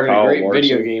pull He started Kyle a great Larson?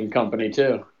 video game company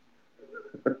too.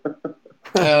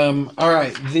 All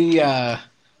right, the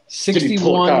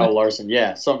 61. Kyle Larson,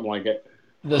 yeah, something like it.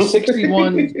 The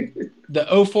 61,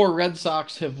 the 04 Red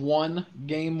Sox have won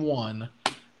game 1,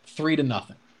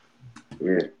 3-0,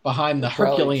 behind the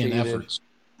Herculean efforts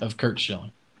of Curt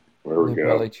Schilling. There we They go.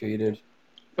 probably cheated.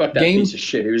 Fuck that piece of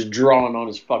shit. He was drawing on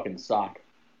his fucking sock.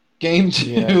 Game 2.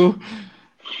 Yeah.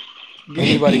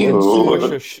 Anybody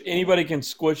can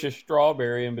squish a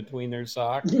strawberry in between their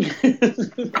socks.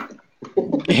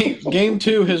 Game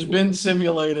 2 has been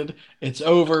simulated. It's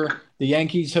over. The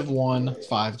Yankees have won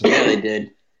 5-3. Yeah, they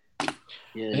did.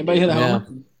 Yeah, Anybody hit a homer?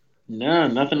 No,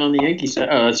 nothing on the Yankees side.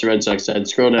 Oh, that's the Red Sox side.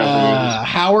 Scroll down for the Yankees.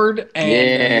 Howard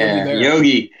and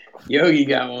Yogi Berra. Yogi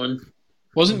got one.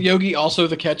 Wasn't Yogi also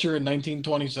the catcher in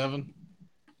 1927?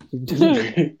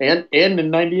 and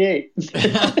in 98.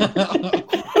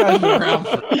 Guy's been around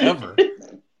forever.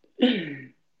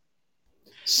 You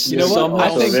know what?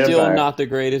 Somehow Still not the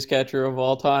greatest catcher of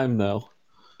all time, though.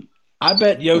 I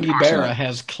bet Yogi Berra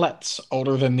has Kletz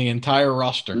older than the entire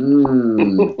roster.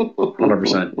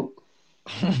 100%.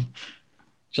 Did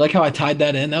you like how I tied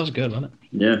that in? That was good, wasn't it?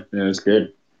 Yeah, it was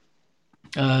good.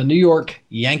 New York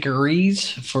Yankees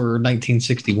for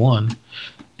 1961.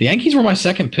 The Yankees were my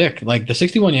second pick. Like, the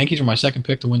 61 Yankees were my second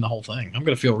pick to win the whole thing. I'm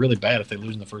going to feel really bad if they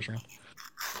lose in the first round.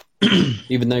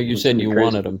 Even though you said you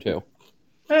wanted them to.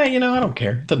 I don't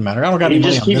care. It doesn't matter. I don't got any money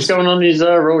on this. He just keeps going on these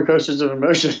roller coasters of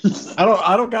emotions.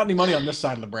 I don't got any money on this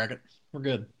side of the bracket. We're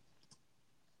good.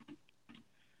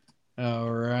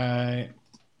 All right.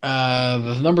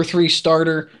 The number 3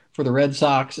 starter for the Red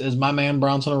Sox is my man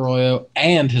Bronson Arroyo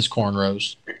and his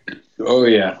cornrows. Oh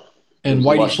yeah. And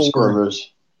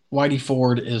Whitey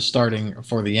Ford is starting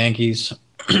for the Yankees.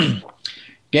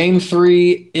 Game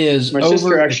 3 is my over.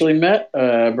 sister actually met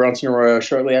Bronson Arroyo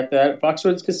shortly after that at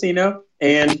Foxwoods Casino,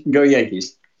 and go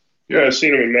Yankees. Yeah, I've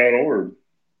seen him in Mount Orb.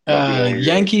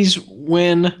 Yankees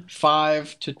win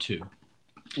 5-2.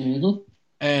 Mm-hmm.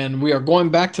 And we are going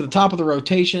back to the top of the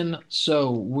rotation.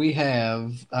 So we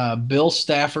have Bill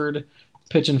Stafford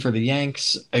pitching for the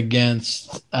Yanks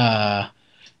against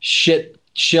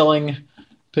Schilling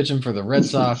pitching for the Red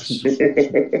Sox.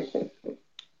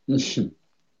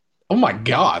 Oh, my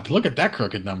God. Look at that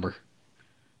crooked number.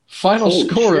 Final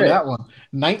score of that one,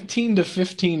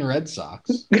 19-15 Red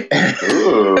Sox.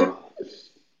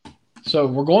 So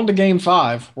we're going to Game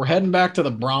 5. We're heading back to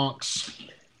the Bronx.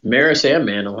 Maris and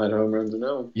Mantle had home runs and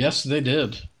all. Yes, they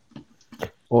did.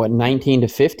 Well,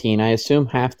 19-15, I assume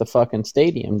half the fucking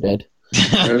stadium did.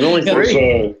 There's only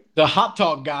 3. The hot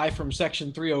dog guy from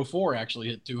Section 304 actually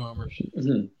hit 2 homers.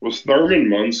 Mm-hmm. Was Thurman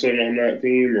Munson on that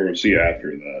team, or was he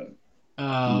after that?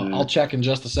 I'll check in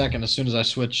just a second as soon as I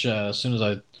switch. As soon as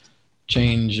I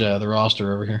change the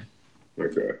roster over here.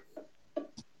 Okay.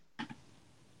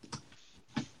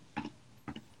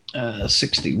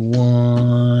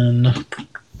 61.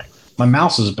 My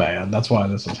mouse is bad. That's why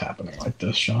this is happening like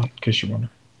this, Sean, in case you wonder.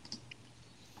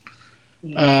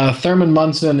 Thurman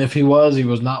Munson, if he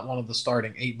was not one of the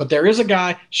starting 8. But there is a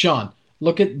guy, Sean,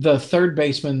 look at the third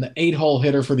baseman, the 8-hole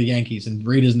hitter for the Yankees, and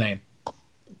read his name.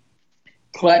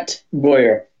 Clet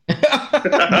Boyer.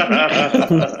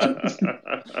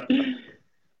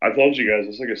 I told you guys,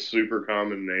 it's like a super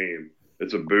common name.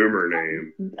 It's a boomer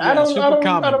name. Super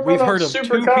common. We've heard of 2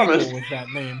 people with that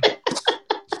name.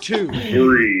 2.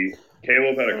 3.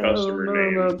 Caleb had a customer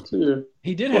name. Not 2.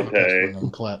 He did have a customer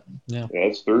name, Clet. Yeah,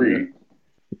 that's 3.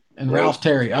 And Ralph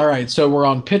Terry. All right, so we're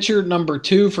on pitcher number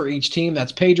 2 for each team.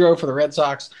 That's Pedro for the Red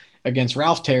Sox against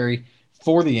Ralph Terry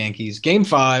for the Yankees. Game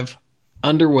 5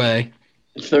 underway.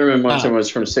 Thurman Munson was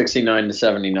from 69 to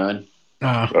 79.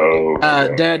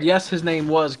 Dad, yes, his name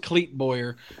was Cleet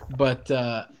Boyer, but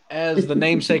as the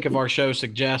namesake of our show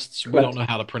suggests, we don't know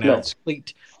how to pronounce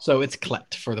Cleet, so it's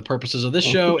Clet for the purposes of this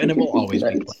show, and it will always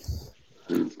be Clet.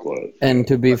 And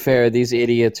to be fair, these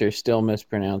idiots are still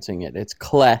mispronouncing it. It's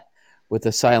Cle with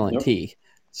a silent T.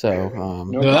 So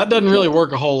no, that doesn't really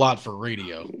work a whole lot for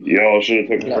radio. Y'all should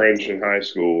have took French in high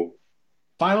school.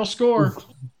 Final score.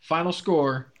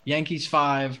 Yankees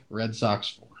 5, Red Sox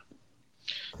 4.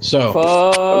 So,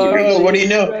 what do you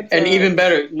know? And even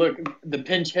better, look, the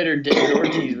pinch hitter, David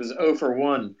Ortiz, was 0 for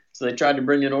 1. So they tried to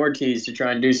bring in Ortiz to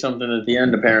try and do something at the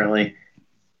end, apparently.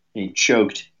 He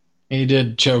choked. He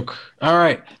did choke. All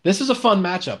right. This is a fun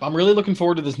matchup. I'm really looking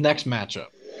forward to this next matchup.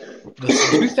 The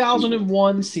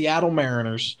 2001 Seattle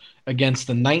Mariners against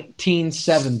the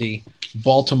 1970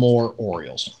 Baltimore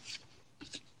Orioles.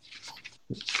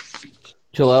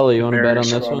 Chilelli, you want to bet on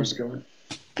this one?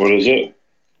 What is it?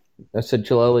 I said,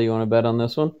 Chilelli, you want to bet on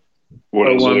this one?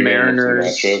 What is it again?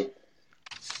 Mariners.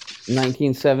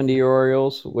 1970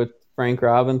 Orioles with Frank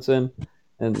Robinson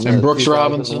and Brooks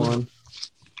Robinson.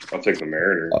 I'll take the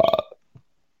Mariners.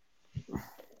 All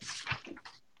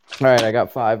right, I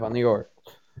got 5 on the Orioles.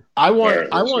 Damn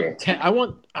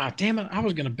it, I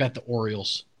was going to bet the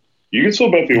Orioles. You can still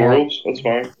bet the Orioles. That's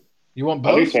fine. You want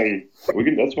both? I'll do 10.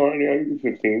 That's fine. Yeah, you can do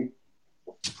 15.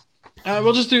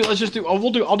 I'll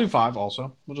do 5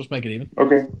 also. We'll just make it even.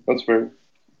 Okay, that's fair.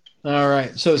 All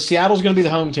right. So Seattle's going to be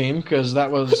the home team because that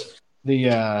was the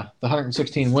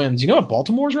 116 wins. You know what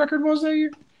Baltimore's record was that year?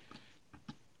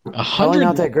 Probably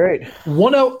not that great.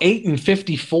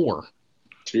 108-54.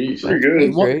 Jeez,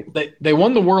 pretty good. They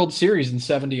won the World Series in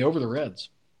 '70 over the Reds.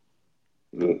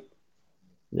 Ugh.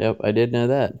 Yep, I did know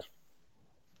that.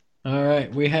 All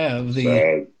right, we have the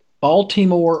Sad.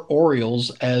 Baltimore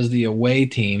Orioles as the away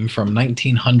team from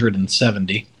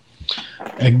 1970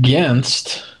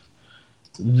 against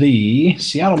the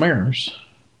Seattle Mariners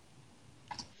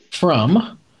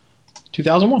from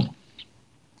 2001.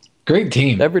 Great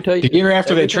team. The year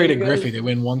after they traded Griffey, they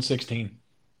win 116.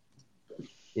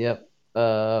 Yep.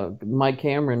 Mike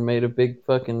Cameron made a big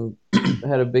fucking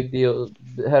had a big deal,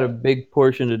 had a big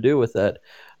portion to do with that.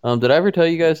 Did I ever tell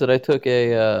you guys that I took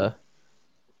a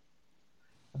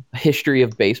history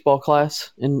of baseball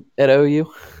class at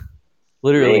OU?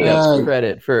 Literally got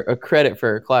credit for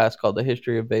a class called the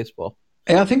history of baseball.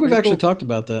 Yeah, I think we've actually talked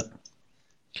about that.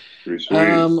 Pretty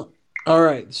sweet. All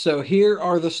right, so here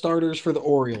are the starters for the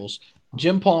Orioles.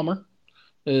 Jim Palmer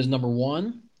is number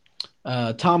 1.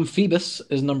 Tom Phoebus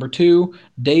is number 2.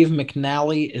 Dave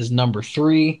McNally is number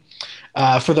 3.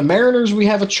 For the Mariners, we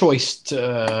have a choice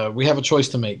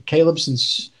to make. Caleb,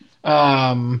 since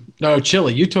no,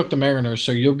 Chili, you took the Mariners,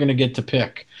 so you're going to get to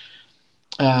pick.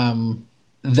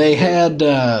 They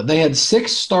had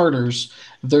 6 starters.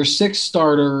 Their 6th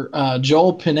starter,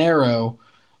 Joel Pinheiro,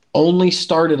 only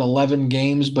started 11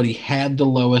 games, but he had the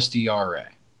lowest ERA.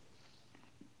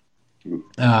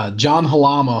 John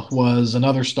Halama was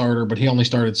another starter, but he only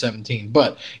started 17.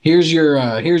 But here's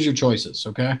your choices,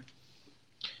 okay?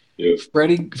 Yep.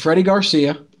 Freddie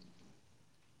Garcia,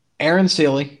 Aaron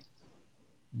Seeley,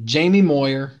 Jamie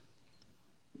Moyer,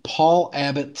 Paul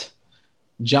Abbott,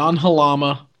 John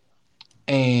Halama,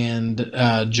 and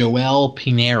Joel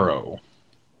Pinheiro.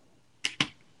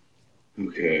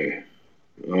 Okay.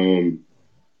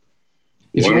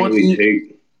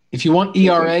 If you want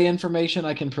ERA information,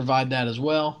 I can provide that as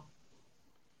well.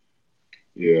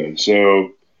 Yeah,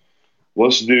 so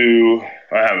let's do.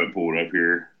 I have it pulled up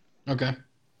here. Okay.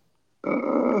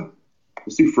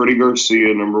 Let's do Freddie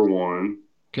Garcia, number 1.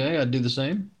 Okay, I'd do the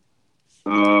same.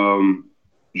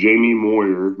 Jamie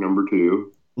Moyer, number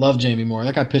 2. Love Jamie Moyer.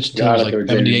 That guy pitched until he was like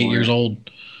 78 years old.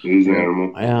 He's an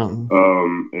animal. Yeah. And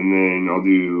then I'll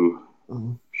do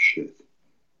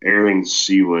Aaron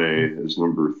Seeley is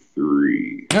number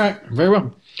 3. All right, very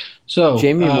well. So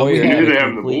Jamie Moyer who had do they a have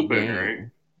in the complete bullpen,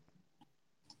 game.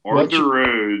 right? Arthur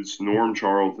Rhodes, Norm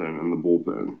Charlton in the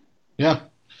bullpen. Yeah.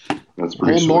 That's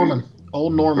pretty sweet.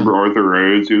 Old Norman. Remember Arthur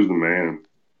Rhodes? He was the man.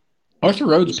 Arthur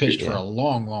Rhodes pitched for a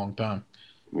long, long time.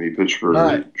 He pitched for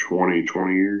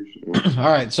 20 years. Yeah.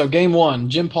 All right, so game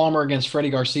 1, Jim Palmer against Freddie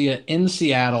Garcia in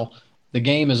Seattle. The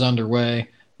game is underway.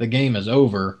 The game is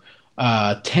over.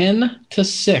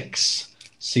 10-6.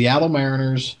 Seattle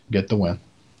Mariners get the win.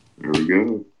 There we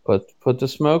go. Put the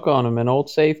smoke on him in old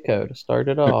Safeco to start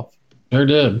it off. Sure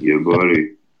did. Yeah,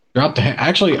 buddy.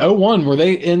 Actually, 0-1. Were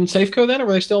they in Safeco then, or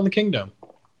were they still in the Kingdom?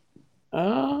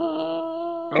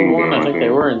 0-1. I think they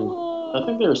were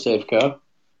Safeco.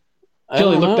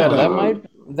 Chili, look that up.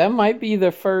 That might be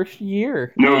the first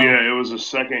year. No, yeah, it was the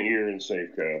second year in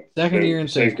Safeco. Second year in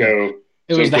Safeco.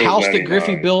 It was the house that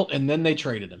Griffey built, and then they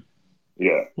traded him.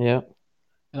 Yeah. Yeah.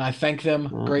 And I thank them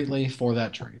greatly for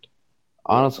that trade.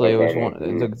 Honestly, it was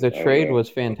the trade was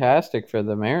fantastic for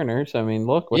the Mariners. I mean,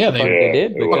 look what the fuck they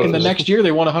did. In the next year,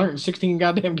 they won 116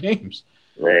 goddamn games.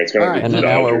 Right. And then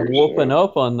now we're whooping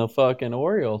up on the fucking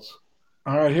Orioles.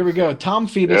 All right, here we go. Tom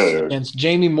Phoebus against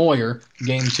Jamie Moyer,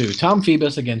 game 2. Tom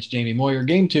Phoebus against Jamie Moyer,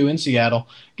 game 2 in Seattle.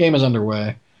 Game is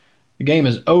underway. The game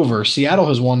is over. Seattle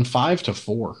has won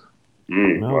 5-4. Wow,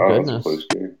 goodness. That's a close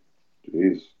game.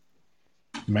 Jeez.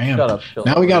 Man,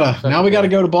 now we gotta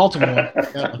go to Baltimore.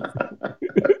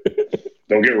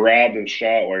 Don't get robbed and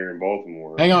shot while you're in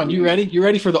Baltimore. Hang on, you ready? You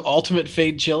ready for the ultimate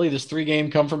fade chili? This 3-game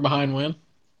come from behind win.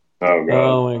 Oh god!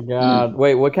 Oh my god!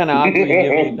 Wait, what kind of odds are you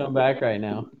giving me to come back right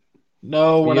now?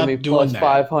 No, we're not doing plus that.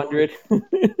 500.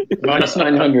 Minus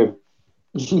 900.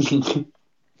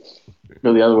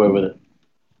 Go the other way with it.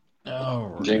 Oh,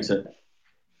 right. Jinx it.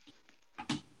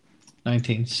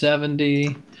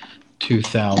 1970,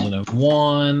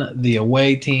 2001. The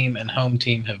away team and home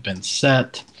team have been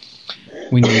set.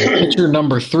 We need pitcher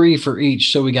number 3 for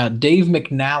each. So we got Dave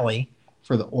McNally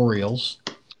for the Orioles,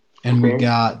 and we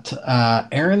got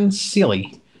Aaron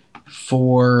Seeley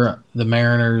for the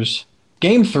Mariners.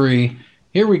 Game 3.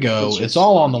 Here we go. It's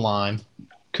all on the line.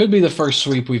 Could be the first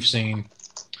sweep we've seen.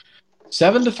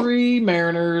 7-3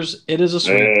 Mariners. It is a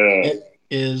sweep. It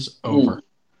is over.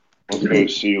 Let's go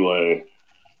Seeley.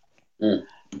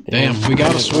 Damn, we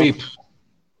got a sweep.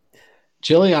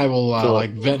 Chili, I will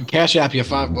cash app you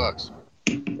 $5. All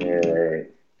right.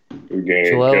 Good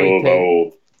game.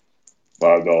 Caleb,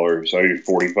 $5. So I need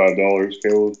 $45,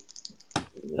 Caleb.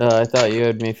 I thought you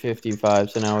owed me 55,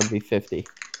 so now it would be 50.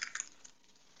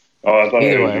 Oh, I thought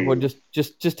Either I way, we'll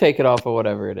just take it off of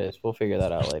whatever it is. We'll figure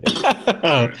that out later.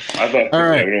 I thought. All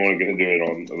right. Yeah, we don't want to get into it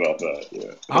on about that.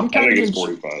 Yeah, I'm I kind think of it's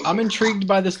 45. I'm intrigued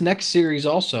by this next series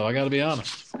also. I got to be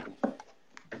honest.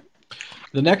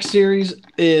 The next series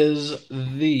is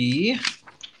the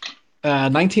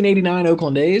 1989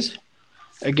 Oakland A's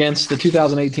against the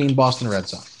 2018 Boston Red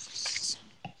Sox.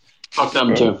 Fuck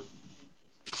them too.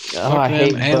 Oh, I Fuck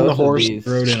hate them and both the of horse these.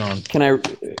 rode in on. Can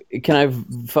I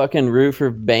fucking root for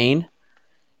Bane?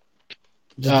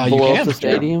 Just You blow can. up the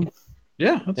stadium.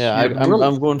 Yeah,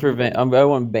 I'm going for Bane. I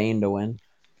want Bane to win.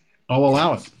 I'll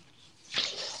allow it.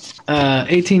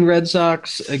 18 Red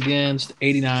Sox against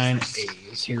 89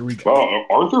 A's. Here we go. Wow,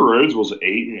 Arthur Rhodes was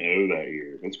 8-0 that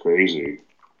year. That's crazy.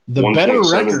 The better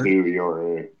record. 1.72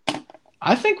 ERA.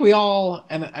 I think we all,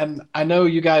 and I know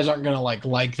you guys aren't going to like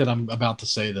that I'm about to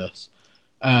say this,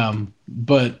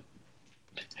 but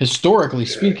historically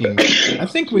speaking, I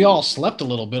think we all slept a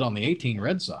little bit on the 18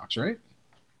 Red Sox, right?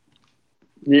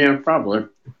 Yeah, probably.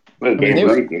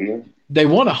 They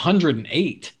won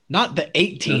 108, not the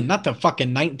 18, not the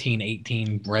fucking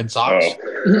 1918 Red Sox.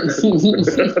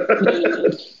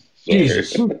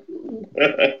 Jesus. All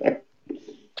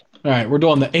right, we're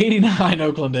doing the 89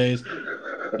 Oakland A's.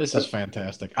 This is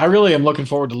fantastic. I really am looking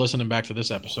forward to listening back to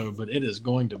this episode, but it is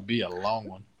going to be a long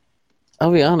one.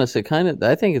 I'll be honest. I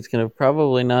think it's going to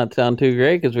probably not sound too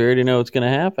great because we already know what's going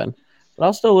to happen. But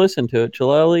I'll still listen to it.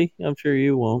 Chileli, I'm sure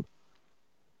you won't.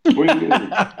 What do you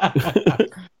mean?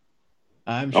 I'm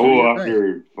I sure will you're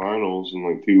after right. finals in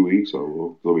like 2 weeks. I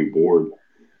will. They'll be bored.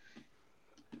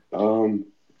 2000.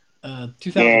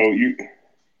 No,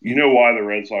 you know why the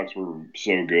Red Sox were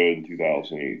so good in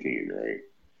 2018, right?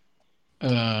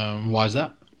 Why is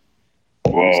that?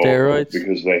 Well, Steroids?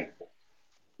 because they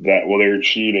were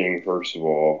cheating first of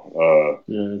all.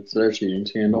 Yeah, it's their cheating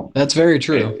scandal. That's very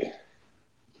true.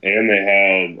 And they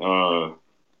had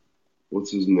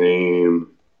what's his name?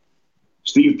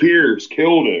 Steve Pearce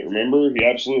killed it. Remember, he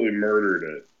absolutely murdered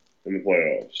it in the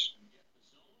playoffs.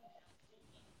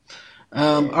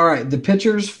 All right, the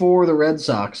pitchers for the Red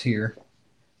Sox here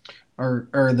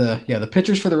the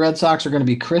pitchers for the Red Sox are going to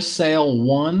be Chris Sale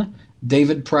 1,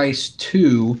 David Price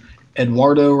 2,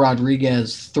 Eduardo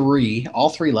Rodriguez 3, all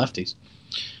three lefties.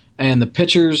 And the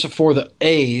pitchers for the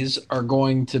A's are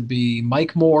going to be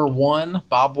Mike Moore 1,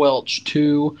 Bob Welch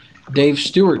 2, Dave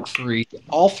Stewart 3,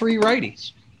 all three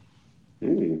righties.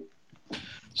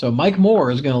 So Mike Moore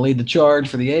is going to lead the charge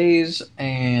for the A's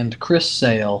and Chris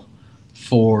Sale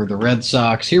for the Red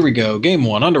Sox. Here we go. Game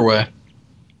 1 underway.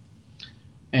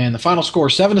 And the final score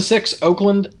 7-6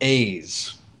 Oakland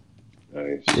A's.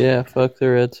 Nice. Yeah, fuck the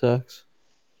Red Sox.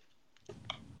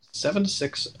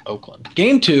 7-6 Oakland.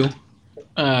 Game 2,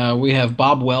 we have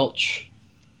Bob Welch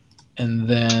and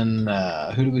then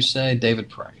who do we say? David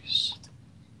Price.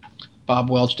 Bob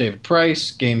Welch, David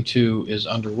Price. Game 2 is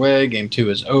underway. Game 2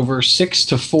 is over.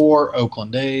 6-4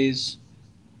 Oakland A's.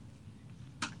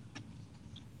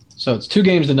 So it's 2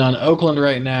 games to none. Oakland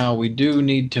right now, we do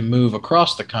need to move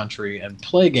across the country and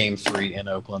play Game 3 in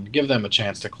Oakland. Give them a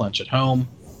chance to clinch at home.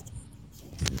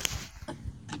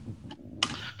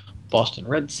 Boston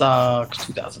Red Sox,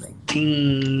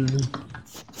 2018.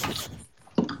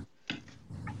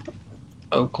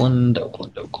 Oakland.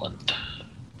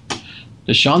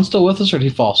 Is Sean still with us, or did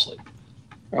he fall asleep?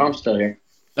 Oh, I'm still here.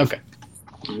 Okay.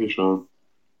 Hey, Sean.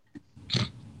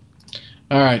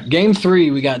 All right. Game 3,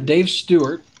 we got Dave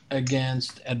Stewart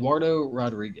against Eduardo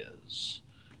Rodriguez.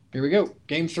 Here we go.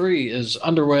 Game 3 is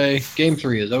underway. Game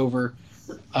 3 is over.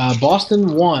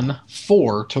 Boston won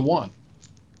 4-1.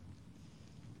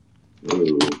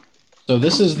 Ooh. So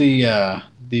this is the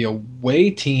away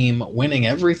team winning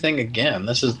everything again.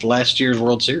 This is last year's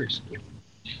World Series.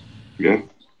 Yeah.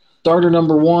 Starter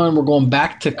number 1, we're going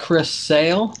back to Chris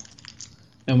Sale,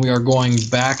 and we are going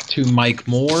back to Mike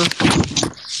Moore.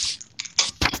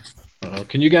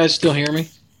 Can you guys still hear me?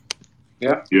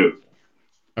 Yeah. Yep.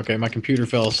 Okay, my computer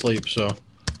fell asleep, so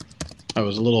I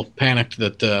was a little panicked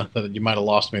that you might have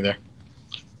lost me there.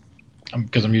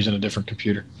 Because I'm using a different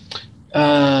computer.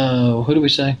 Who do we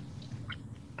say?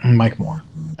 Mike Moore.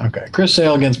 Okay, Chris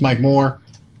Sale against Mike Moore.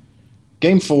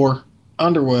 Game 4,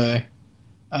 underway.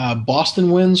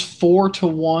 Boston wins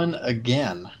 4-1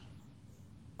 again.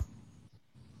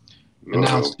 And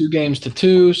now it's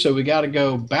 2-2, so we got to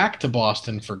go back to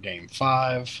Boston for Game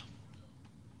 5.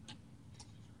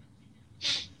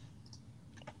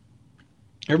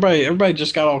 Everybody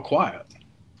just got all quiet.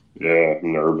 Yeah,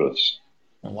 I'm nervous.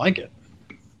 Don't like it.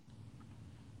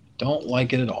 Don't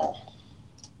like it at all.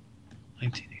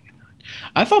 1989.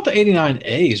 I thought the 89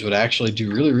 A's would actually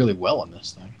do really, really well in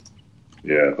this thing.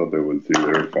 Yeah, I thought they would too.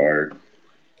 They were fired.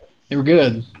 They were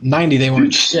good. 90, they weren't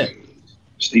Dude, shit.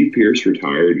 Steve Pierce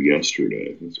retired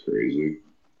yesterday. That's crazy.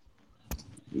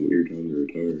 Weird time to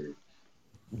retire.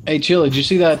 Hey, Chili, did you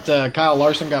see that Kyle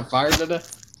Larson got fired today?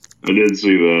 I did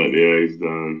see that. Yeah, he's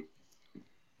done.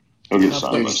 I'll get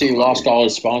signed Did by you see he somebody. lost all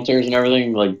his sponsors and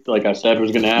everything, like I said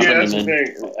was going to happen, Yeah, that's and the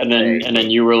then thing. and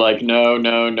then you were like, no,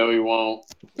 he won't.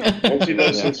 Once he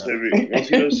does Yeah.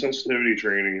 sensitivity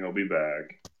training, he'll be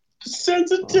back.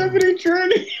 Sensitivity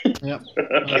training. Yep.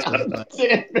 That's what God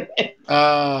damn it.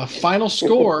 Final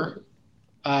score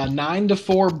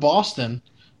 9-4 Boston.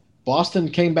 Boston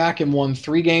came back and won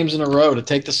 3 games in a row to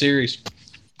take the series.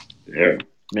 Yeah.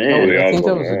 Man, The I odds think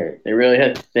that on was that. they really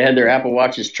had their Apple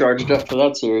Watches charged up for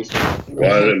that series.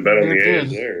 Well, I didn't bet on the They're A's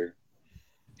good. there.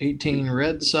 18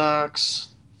 Red Sox.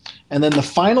 And then the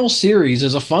final series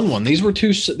is a fun one. These were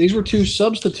two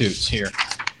substitutes here.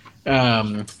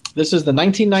 This is the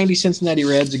 1990 Cincinnati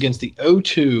Reds against the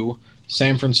 2002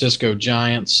 San Francisco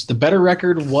Giants. The better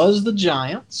record was the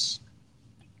Giants,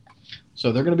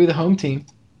 so they're going to be the home team.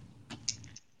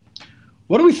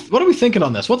 What are we thinking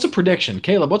on this? What's a prediction,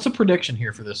 Caleb? What's a prediction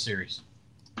here for this series?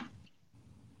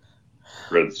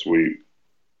 Red sweep.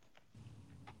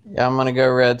 Yeah, I'm gonna go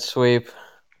red sweep.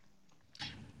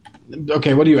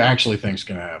 Okay, what do you actually think is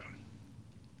going to happen?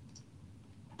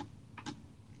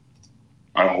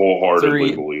 I wholeheartedly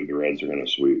 3. believe the Reds are going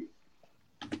to sweep.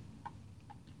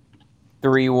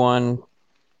 3-1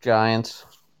 Giants.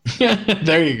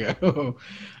 There you go.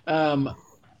 I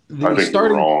The think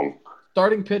you're wrong.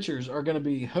 starting pitchers are going to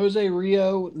be Jose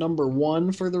Rio, number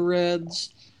 1 for the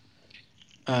Reds.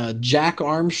 Jack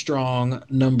Armstrong,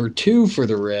 number 2 for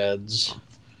the Reds.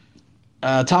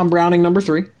 Tom Browning, number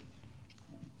 3.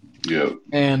 Yep.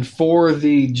 And for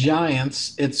the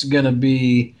Giants, it's going to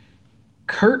be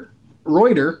Kurt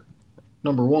Reuter,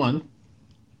 number 1.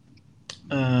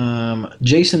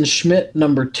 Jason Schmidt,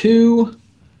 number 2.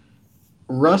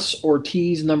 Russ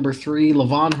Ortiz, number 3.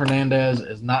 Livan Hernandez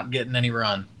is not getting any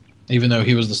run, even though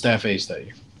he was the staff ace that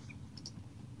year.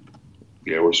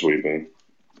 Yeah, we're sweeping.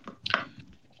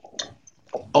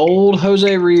 Old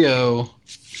Jose Rio.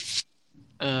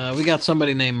 We got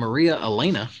somebody named Maria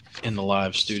Elena in the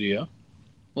live studio.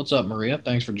 What's up, Maria?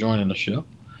 Thanks for joining the show.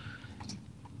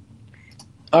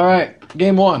 All right,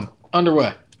 game 1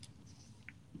 underway.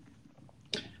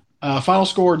 Final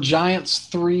score: Giants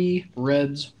 3,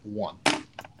 Reds 1.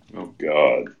 Oh,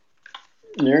 God.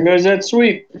 There goes that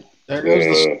sweep. There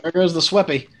goes the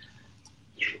sweepy.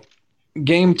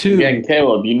 Game 2. Again,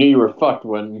 Caleb, you knew you were fucked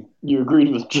when you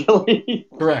agreed with Chili.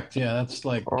 Correct. Yeah, that's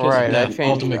like kiss All right, of I death.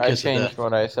 changed. Ultimate I kiss of changed death.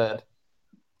 what I said.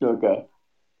 Okay.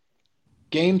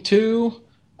 Game 2.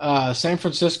 San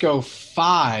Francisco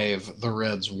 5. The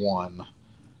Reds 1.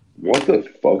 What the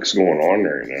fuck's going on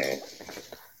right now?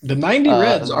 The 90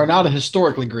 Reds are not a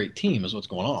historically great team, is what's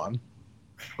going on.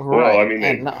 Right. Well, I mean,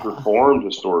 they and, performed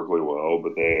historically well,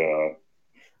 but they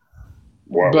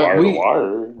But wire we- to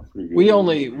wire. Pretty good.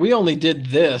 We only did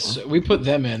this. We put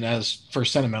them in as for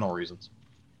sentimental reasons.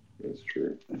 That's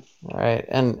true. right,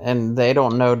 and they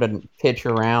don't know to pitch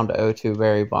around 0-2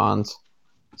 Barry Bonds.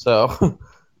 So,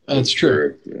 That's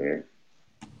true. Yeah.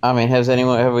 I mean,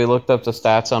 have we looked up the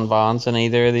stats on Bonds in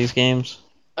either of these games?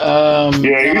 Yeah,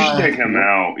 you should take him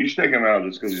out. You should take him out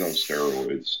just because he's on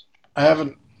steroids. I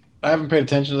haven't paid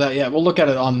attention to that yet. We'll look at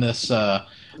it on this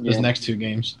next 2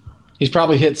 games. He's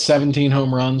probably hit 17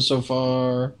 home runs so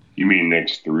far. You mean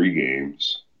next 3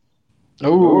 games?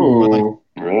 Oh,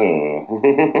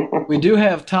 Oh. we do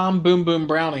have Tom Boom Boom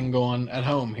Browning going at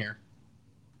home here.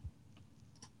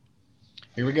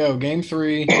 Here we go. Game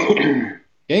 3.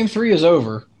 Game 3 is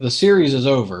over. The series is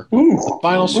over.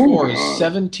 Final score is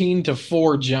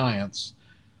 17-4 Giants.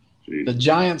 Jeez. The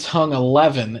Giants hung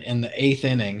 11 in the 8th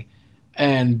inning,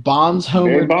 and Bonds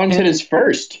homered. Bonds hit his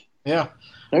first. Yeah,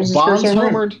 That was his Bonds first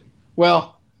home run. homered.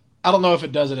 Well, I don't know if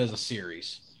it does it as a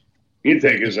series. He'd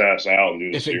take his ass out and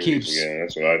do the If it series keeps again.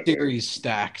 That's what I think. Series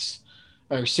stacks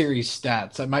or series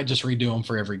stats. I might just redo them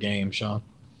for every game, Sean.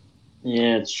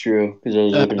 Yeah, it's true. Because I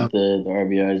was looking at the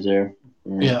RBIs there.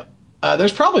 Yeah.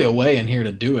 There's probably a way in here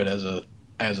to do it as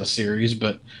a series,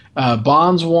 but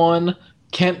Bonds won.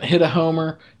 Kent hit a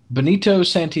homer. Benito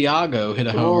Santiago hit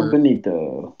a homer. Oh,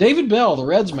 Benito. David Bell, the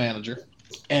Reds manager,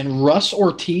 and Russ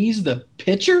Ortiz, the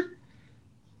pitcher.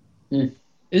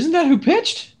 Isn't that who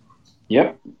pitched?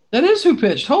 Yep. That is who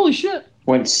pitched. Holy shit.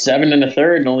 Went 7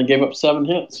 1/3 and only gave up 7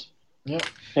 hits. Yep.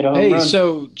 Hit a home Hey, run.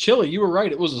 so Chili, you were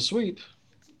right. It was a sweep.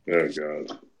 Oh,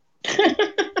 God.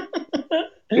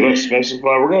 Let's specify.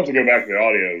 We're going to have to go back to the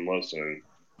audio and listen.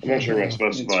 I'm not sure if I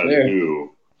specified fair.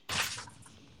 who.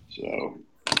 So,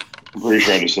 I'm pretty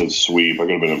sure I just said sweep. I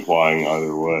could have been implying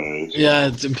either way. So. Yeah,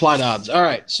 it's implied odds. All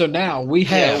right, so now we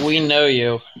have we know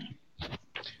you.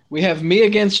 we have me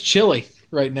against Chili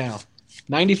right now.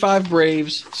 95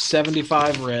 Braves,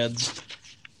 75 Reds.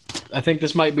 I think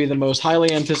this might be the most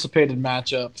highly anticipated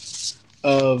matchup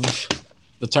of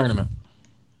the tournament.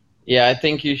 Yeah, I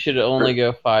think you should only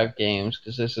go 5 games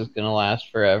because this is going to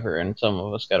last forever, and some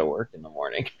of us got to work in the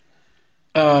morning.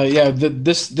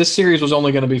 This series was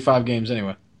only going to be 5 games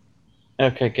anyway.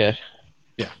 Okay, good.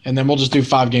 Yeah, and then we'll just do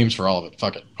 5 games for all of it.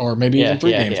 Fuck it. Or maybe even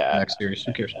 3 games for the next series.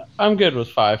 Who cares? I'm good with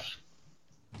 5.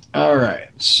 All right.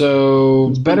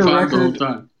 So better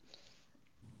record.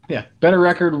 Yeah, better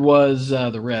record was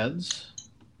the Reds.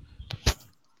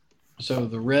 So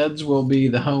the Reds will be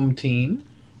the home team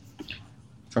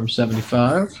from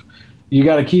 75. You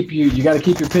got to keep your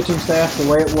pitching staff the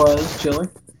way it was, Chili.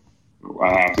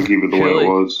 I have to keep it the way it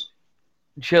was.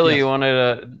 Chili, you want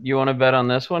to bet on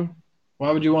this one?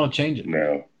 Why would you want to change it?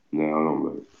 No, I don't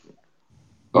bet.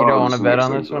 You don't want to bet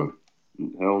on this one?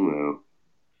 Hell no.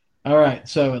 All right,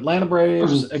 so Atlanta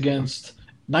Braves against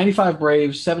 95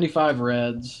 Braves, 75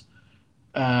 Reds.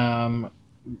 I'm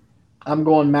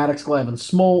going Maddox, Glavine,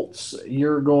 Smoltz.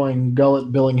 You're going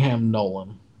Gullett, Billingham,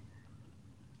 Nolan.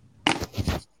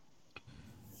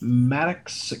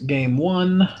 Maddox, game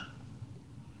 1.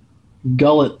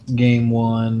 Gullett, game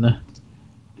 1.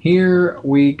 Here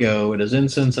we go. It is in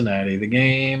Cincinnati. The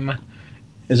game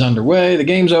is underway. The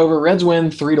game's over. Reds win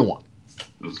 3-1.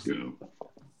 Let's go.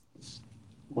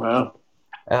 Wow.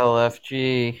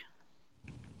 LFG.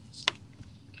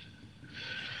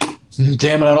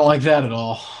 Damn it, I don't like that at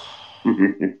all.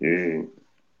 Yeah.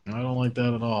 I don't like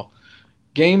that at all.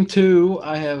 Game 2,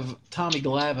 I have Tommy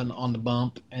Glavine on the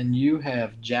bump, and you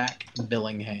have Jack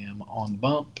Billingham on the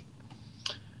bump.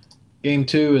 Game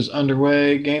 2 is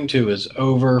underway. Game 2 is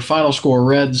over. Final score,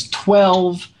 Reds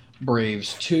 12,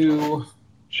 Braves 2.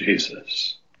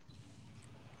 Jesus.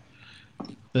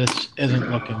 This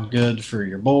isn't looking good for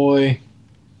your boy.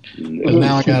 But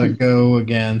now I got to go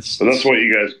against... But that's what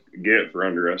you guys get for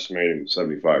underestimating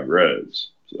 75 Reds.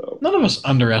 So None of us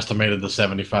underestimated the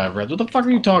 75 Reds. What the fuck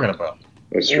are you talking about?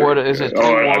 That's true. What is it?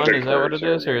 2-1? Is that what it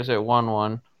sorry. is, or is it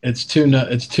 1-1? It's 2-0.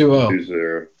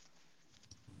 2-0.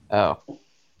 Oh,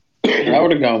 I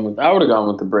would have gone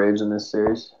with the Braves in this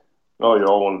series. Oh, you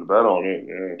all wanted to bet on it.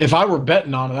 Yeah. If I were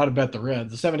betting on it, I'd have bet the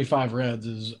Reds. The 75 Reds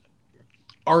is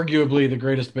arguably the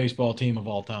greatest baseball team of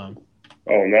all time.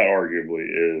 Oh, and that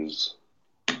arguably is.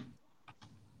 That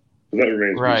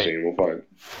remains to be seen. We'll find.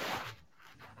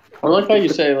 I like how you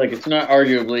say, like, it's not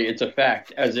arguably, it's a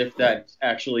fact, as if that's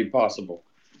actually possible.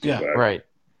 Yeah. Fact. right.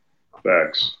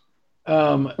 Facts.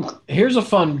 Here's a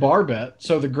fun bar bet.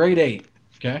 So the grade 8,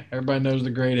 okay? Everybody knows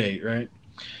the grade 8, right?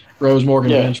 Rose,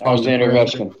 Morgan, Yeah, Lynch, Alexander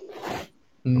Ovechkin.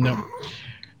 No.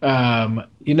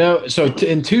 So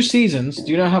in 2 seasons,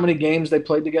 do you know how many games they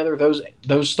played together?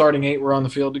 Those starting 8 were on the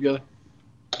field together?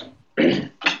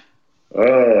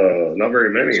 Not very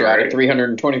many. So out of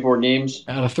 324 games?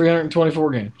 Out of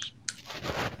 324 games.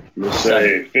 Let's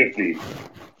say 50.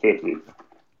 50.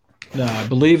 No, I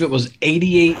believe it was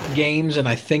 88 games, and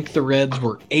I think the Reds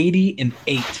were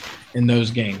 80-8 in those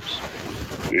games.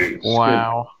 Jeez.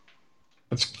 Wow.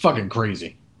 That's fucking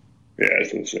crazy. Yeah,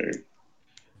 it's insane.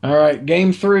 All right,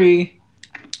 game 3.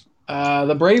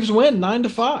 The Braves win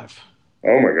 9-5.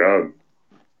 Oh my god.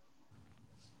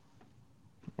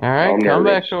 All right, I'm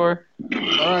comeback nervous. tour.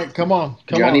 All right, come on.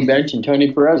 Johnny Bench and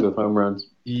Tony Perez with home runs.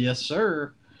 Yes,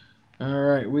 sir. All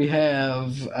right, we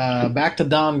have back to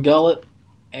Don Gullett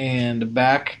and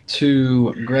back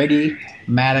to Greggy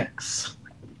Maddox.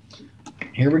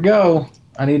 Here we go.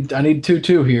 I need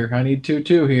 2-2 here. I need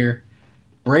 2-2 here.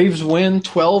 Braves win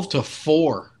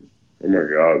 12-4. Oh my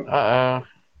god. Uh-oh.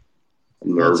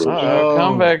 I'm nervous. Oh.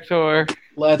 Comeback tour.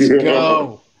 Let's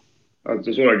go. That's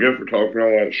just what I get for talking all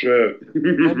that shit.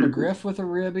 Ed McGriff with a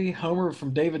ribby. Homer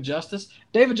from David Justice.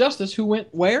 David Justice, who went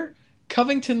where?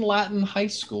 Covington Latin High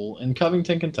School in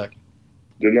Covington, Kentucky.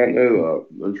 Did not know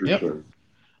that. Interesting.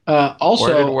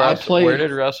 Also, I played... Where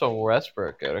did Russell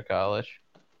Westbrook go to college?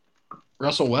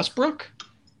 Russell Westbrook?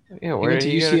 Yeah, He where went did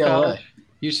to he go to UCLA. college?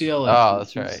 UCLA. Oh,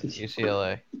 that's right.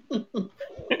 UCLA.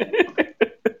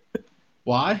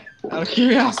 Why? Out of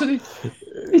curiosity?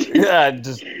 Yeah,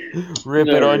 just rip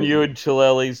it on you and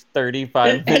Chilelli's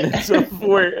 35 minutes of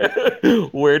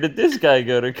where did this guy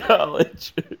go to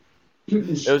college? It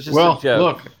was just a joke.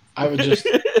 Look, I would just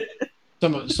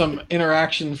some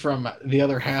interaction from the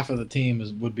other half of the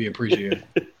team would be appreciated.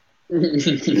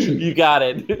 You got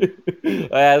it.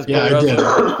 I asked Yeah, I did.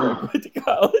 Westbrook went to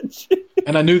college.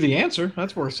 And I knew the answer.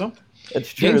 That's worth something.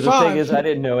 That's true. Game the 5. thing is, I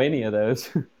didn't know any of those.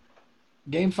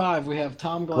 Game 5, we have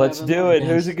Tom Glavine. Let's do it.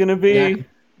 Who's it going to be? Jack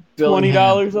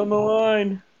Billingham. $20 on the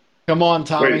line. Come on,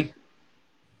 Tommy. Wait.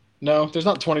 No, there's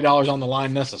not $20 on the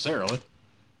line necessarily.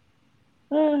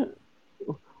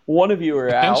 One of you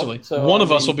are out. Potentially. So One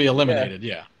of us will be eliminated,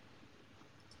 yeah.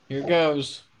 Here it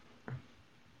goes.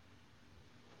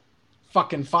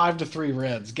 Fucking 5-3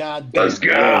 Reds. God damn. Let's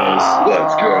go.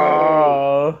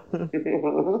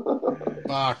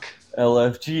 Fuck.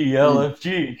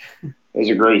 LFG. That was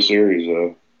a great series,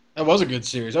 though. That was a good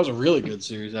series. That was a really good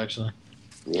series, actually.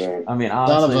 Yeah. I mean, Son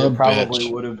honestly, of a it probably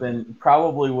bitch. would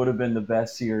have been the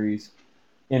best series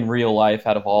in real life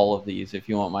out of all of these, if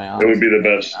you want my It honest. would be the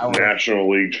best I would- National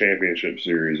League Championship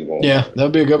series of all Yeah, time. that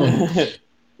would be a good one.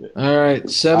 All right,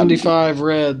 75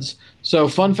 Reds. So,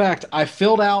 fun fact, I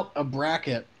filled out a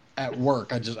bracket at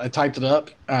work. I typed it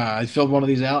up. I filled one of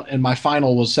these out, and my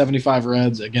final was 75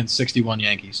 Reds against 61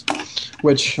 Yankees,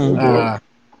 which and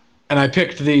I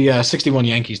picked the 61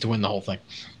 Yankees to win the whole thing.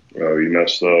 Oh, you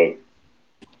messed up.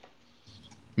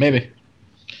 Maybe.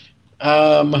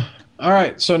 All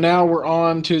right, so now we're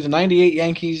on to the 98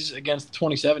 Yankees against the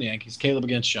 27 Yankees. Caleb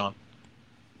against Sean.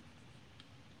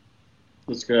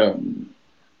 Let's go.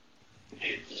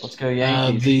 Let's go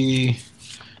Yankees.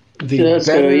 Let's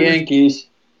go better Yankees.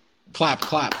 clap. We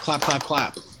got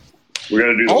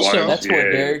to do the Also, YMCA That's what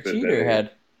Derek fifth Jeter inning.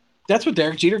 had. That's what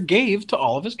Derek Jeter gave to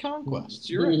all of his conquests.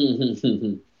 You're right.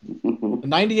 The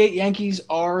 98 Yankees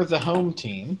are the home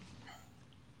team.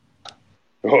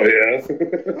 Oh, yeah?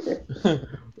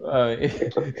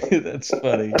 That's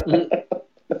funny.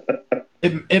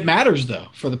 It matters, though.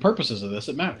 For the purposes of this,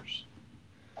 it matters.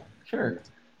 Sure.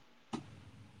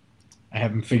 I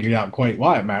haven't figured out quite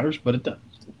why it matters, but it does.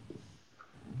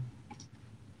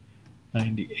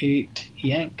 98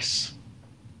 Yanks.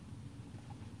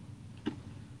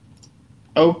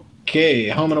 Okay,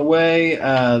 home and away.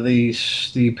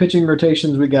 The pitching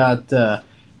rotations, we got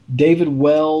David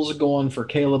Wells going for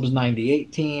Caleb's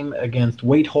 98 team against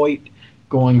Wade Hoyt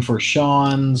going for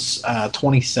Sean's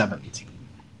 27 team.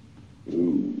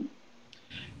 Ooh.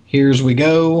 Here's we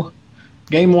go.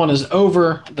 Game 1 is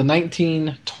over. The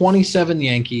 1927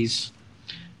 Yankees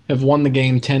have won the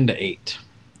game 10-8.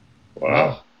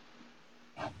 Wow.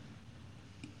 All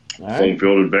Home right.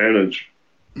 field advantage.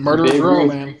 Murderer's Big row,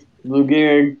 Ruth. man. Lou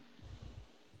Gehrig.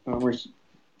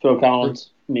 Phil Collins.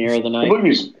 Near of the I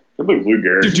night. believe Lou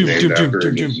Gehrig's named after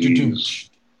a disease.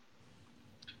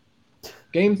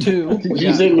 Game 2. Did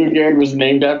you say Lou Gehrig was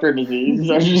named after a disease? Is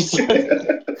that what you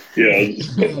said?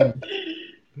 Yes.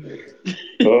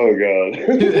 Oh,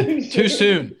 God. Too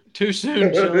soon. Too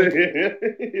soon, Sean.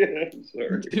 Yeah,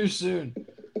 sorry. Too soon.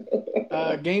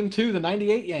 Game 2, the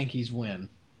 98 Yankees win.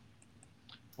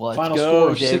 Let's Final go, score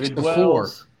of David 6-4.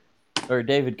 Wells. Or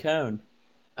David Cone.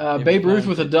 David Babe Ruth Cone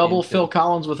with a pitched double, game Phil 2.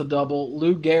 Collins with a double,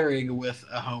 Lou Gehrig with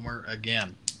a homer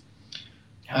again.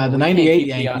 God, The we can't 98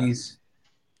 keep the- Yankees.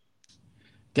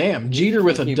 Damn, We Jeter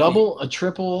with can't a keep double, a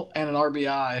triple, and an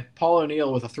RBI. Paul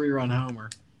O'Neill with a 3-run homer.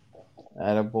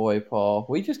 Attaboy, Paul.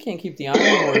 We just can't keep the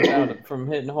Iron Horns out from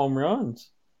hitting home runs.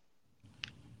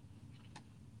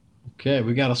 Okay,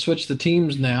 we got to switch the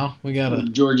teams now. We got to.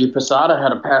 Georgie Posada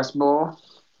had a pass ball.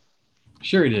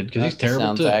 Sure, he did because he's That terrible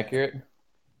sounds too. accurate.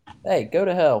 Hey, go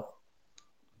to hell.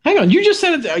 Hang on, you just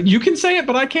said it. You can say it,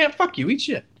 but I can't. Fuck you. Eat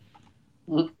shit.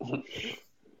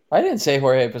 I didn't say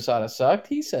Jorge Posada sucked.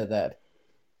 He said that.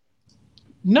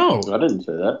 No, I didn't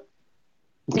say that.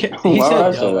 he Why would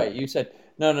I said. say No, that? wait. You said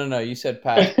no. You said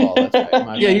pass ball. That's right.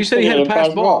 My Yeah, bad. you said he had a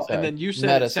pass ball, Sorry. and then you said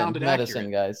medicine, it sounded medicine,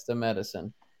 accurate. guys. The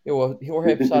medicine. Yeah, well,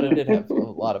 Jorge Posada did have a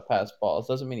lot of pass balls.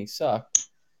 Doesn't mean he sucked.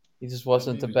 He just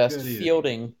wasn't the he was best good either.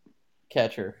 fielding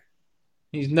catcher.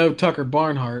 He's no Tucker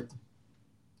Barnhart.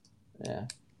 Yeah.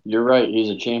 You're right. He's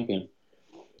a champion.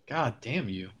 God damn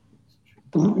you.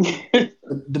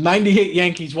 The 98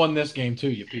 Yankees won this game too,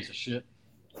 you piece of shit.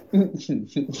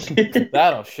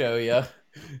 That'll show you.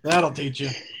 That'll teach you.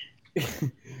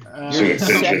 Your Attention,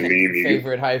 second Mimi.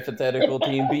 favorite hypothetical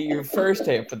team beat your first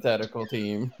hypothetical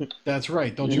team. That's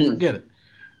right. Don't you forget it.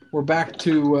 We're back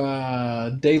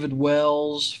to David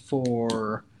Wells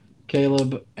for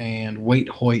Caleb and Wade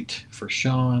Hoyt for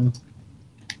Sean.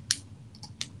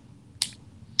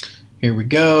 Here we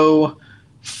go.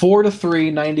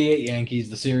 4-3, 98 Yankees.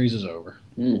 The series is over.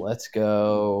 Let's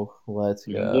go. Let's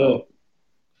Yeah. go.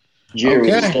 Jeter was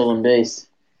a Okay. stolen base.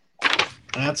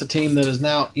 That's a team that is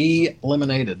now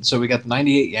eliminated. So we got the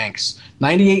 98 Yanks.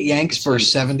 98 Yanks versus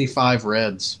 75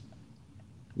 Reds.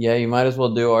 Yeah, you might as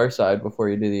well do our side before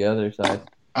you do the other side.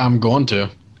 I'm going to.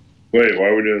 Wait, why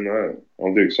are we doing that? I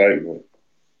want the excitement.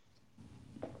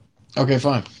 Okay,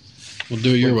 fine. We'll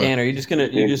do it your way. Dan, are you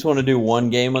just want to do one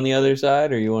game on the other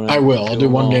side, or you want to? I will. I'll do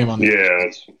one game on the Yeah,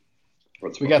 other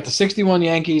that's We got the 61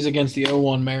 Yankees against the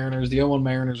 0-1 Mariners. The 0-1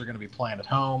 Mariners are going to be playing at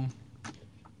home.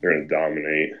 They're going to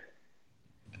dominate.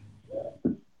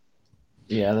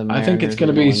 Yeah, the I think it's going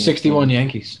to be 61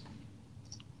 Yankees.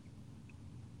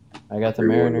 I got the Are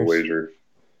you willing to Mariners. wager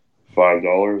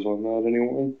 $5 on that,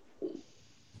 anyone?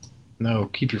 No,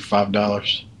 keep your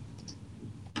 $5.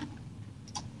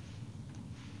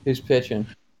 Who's pitching?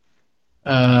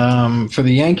 For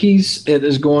the Yankees, it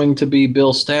is going to be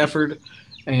Bill Stafford,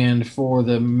 and for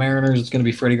the Mariners, it's going to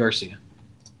be Freddie Garcia.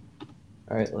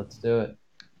 All right, let's do it.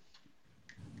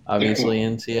 Obviously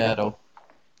in Seattle.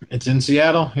 It's in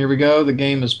Seattle. Here we go. The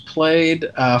game is played.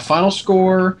 Final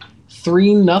score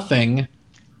 3-0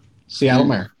 Seattle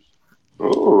Mariners. Oh.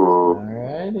 All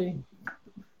righty.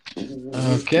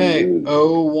 Okay.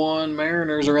 0-1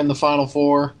 Mariners are in the Final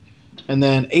Four. And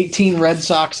then 18 Red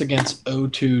Sox against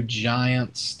 0-2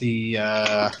 Giants.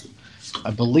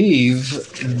 I believe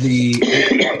the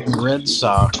Red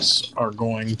Sox are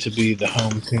going to be the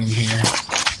home team here.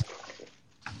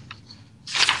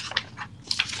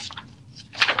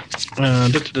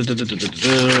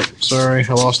 Sorry,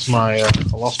 I lost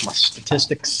my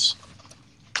statistics.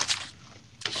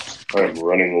 I'm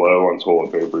running low on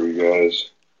toilet paper, you guys.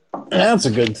 That's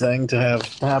a good thing to have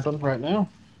happen right now.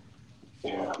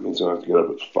 Yeah, it means I have to get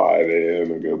up at 5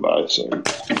 a.m. and go buy some.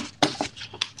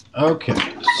 Okay,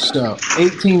 so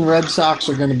 18 Red Sox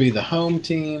are going to be the home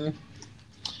team.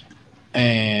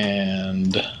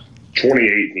 And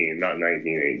 2018, not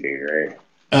 1918, right?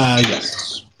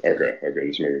 yes. Okay,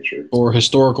 just making sure. For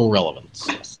historical relevance.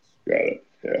 Got it,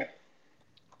 yeah.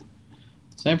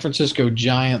 San Francisco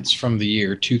Giants from the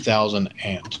year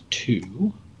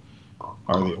 2002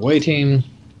 are the away team.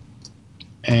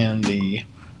 And the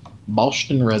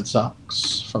Boston Red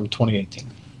Sox from 2018.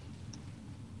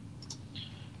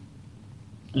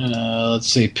 Let's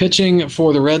see. Pitching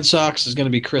for the Red Sox is going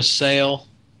to be Chris Sale.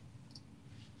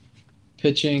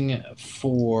 Pitching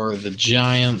for the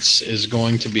Giants is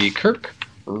going to be Kirk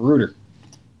Ruder.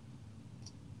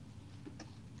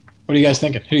 What are you guys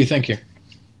thinking? Who do you think here?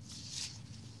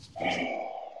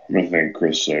 I'm going to think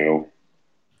Chris Sale.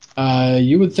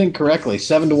 You would think correctly.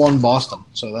 7-1 Boston.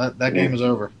 So that game is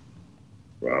over.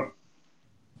 Wow.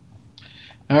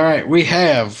 All right. We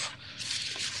have...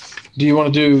 Do you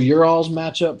want to do your all's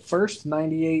matchup first?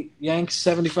 98 Yanks,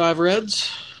 75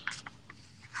 Reds?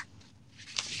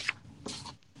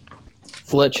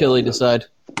 Let Chili decide.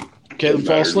 Caleb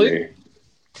fall asleep?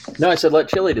 No, I said let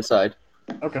Chili decide.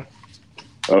 Okay.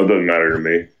 Oh, it doesn't matter to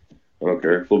me. I don't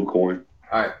care. Flip a coin.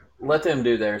 All right, let them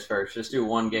do theirs first. Just do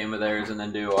one game of theirs and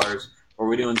then do ours. Are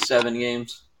we doing 7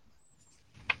 games?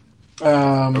 Or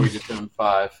are we just doing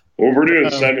 5? Well, if we're doing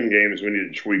 7 games, we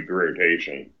need to tweak the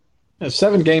rotation.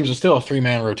 7 games is still a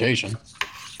 3-man rotation.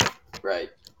 Right.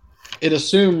 It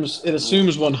assumes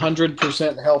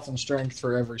 100% health and strength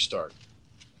for every start.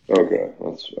 Okay,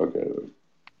 that's okay.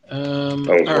 I was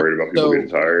worried about people getting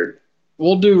tired.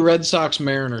 We'll do Red Sox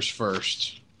Mariners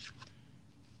first,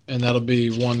 and that'll be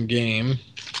 1 game.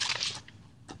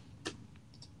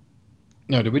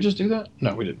 No, did we just do that?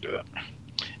 No, we didn't do that.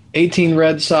 18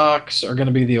 Red Sox are going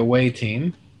to be the away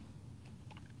team.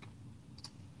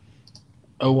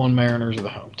 0-1 Mariners are the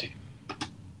home team.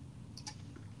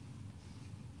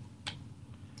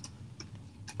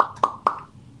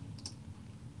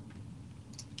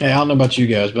 Hey, I don't know about you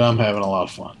guys, but I'm having a lot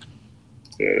of fun.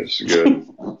 Yeah, it's good.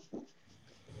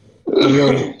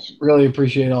 I really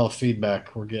appreciate all the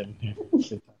feedback we're getting here.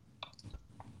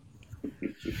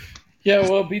 Yeah,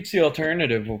 well, it beats the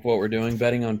alternative of what we're doing,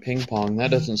 betting on ping pong.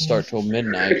 That doesn't start till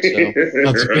midnight, so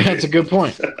that's a good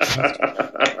point. That's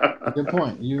a good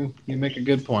point. You make a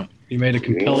good point. You made a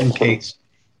compelling case.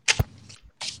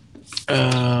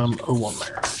 0-1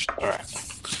 Mariners. All right.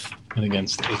 And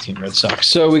against the 18 Red Sox.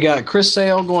 So we got Chris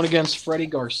Sale going against Freddie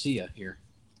Garcia here.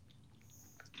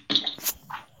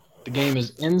 The game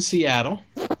is in Seattle.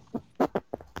 The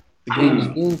game is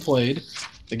being played.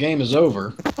 The game is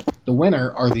over. The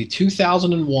winner are the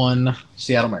 2001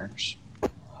 Seattle Mariners.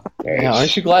 Yeah,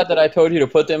 aren't you glad that I told you to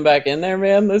put them back in there,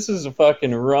 man? This is a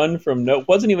fucking run from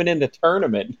wasn't even in the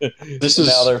tournament. Now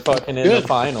they're fucking in the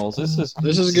finals. This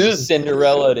is good.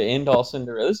 Cinderella to end all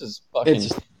Cinderella. This is fucking.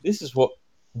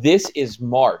 This is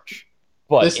March.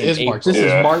 But this is March. This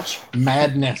is March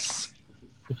Madness.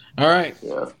 All right.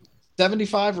 Yeah.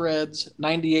 75 Reds,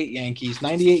 98 Yankees.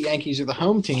 98 Yankees are the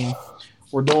home team.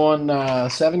 We're doing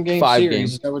 7-game 5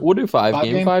 series. games. We'll do 5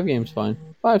 games. 5 games fine.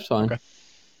 5's fine. Okay.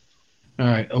 All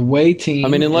right. Away team. I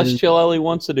mean, unless Chill Ellie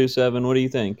wants to do 7, what do you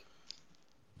think?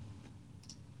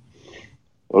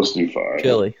 Let's do 5.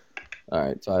 Chili. All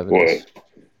right, 5 it What? is.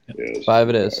 Yes. 5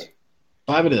 it is.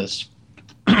 5 it is.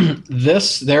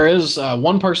 There is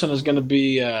one person is going to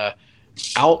be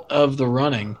out of the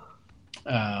running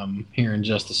here in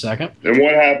just a second. And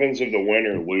what happens if the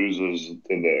winner loses to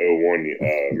the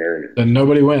 01 Mariners? Then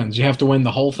nobody wins. You have to win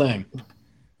the whole thing.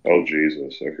 Oh,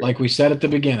 Jesus. Okay. Like we said at the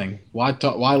beginning. Why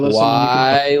listen?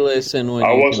 Why listen when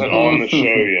I you wasn't can on the show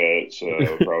yet,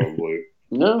 so probably.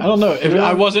 No, I don't know. If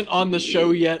I wasn't on the show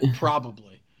yet,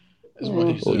 probably is what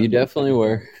he Well, said. you definitely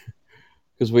were.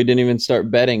 Because we didn't even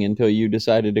start betting until you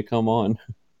decided to come on.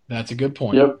 That's a good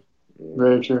point. Yep,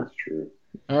 very true. That's true.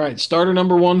 All right, starter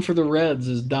number 1 for the Reds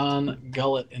is Don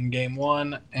Gullett in Game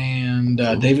 1, and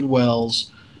David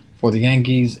Wells for the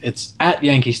Yankees. It's at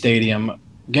Yankee Stadium.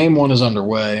 Game 1 is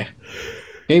underway.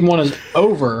 Game 1 is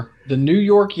over. The New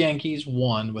York Yankees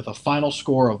won with a final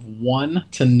score of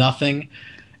 1-0.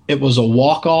 It was a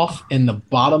walk-off in the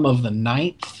bottom of the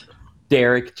 9th.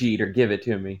 Derek Jeter, give it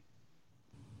to me.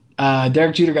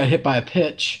 Derek Jeter got hit by a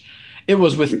pitch. It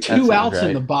was with 2 outs right.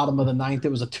 in the bottom of the 9th. It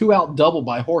was a 2-out double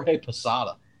by Jorge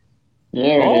Posada.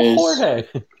 There it is. Jorge.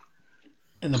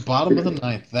 In the bottom of the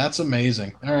 9th. That's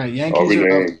amazing. All right, I'll Yankees be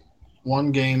are up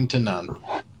damned. 1-0.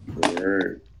 All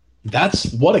right.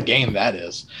 That's what a game that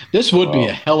is. This would be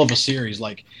a hell of a series.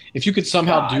 Like if you could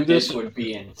somehow do this would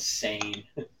be insane.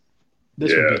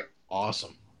 this would Yeah. be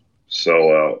awesome.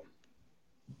 Sell out.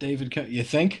 David, you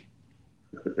think?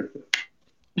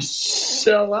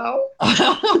 Sell out.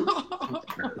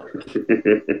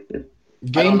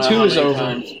 Game 2 is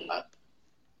over.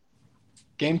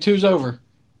 Game 2's over.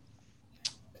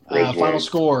 Reds Final win.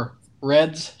 score: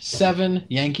 Reds 7,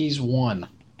 Yankees 1.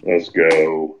 Let's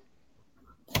go.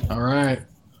 All right.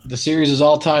 The series is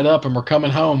all tied up, and we're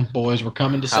coming home, boys. We're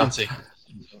coming to Cincy.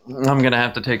 I'm going to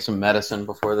have to take some medicine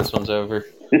before this one's over.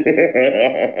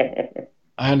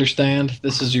 I understand.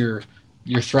 This is your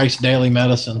thrice daily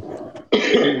medicine.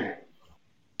 I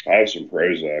have some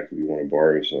Prozac if you want to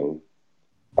borrow some.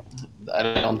 I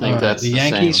don't All think right, that's the the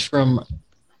Yankees same. from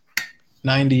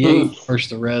 98 versus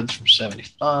the Reds from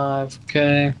 75.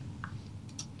 Okay.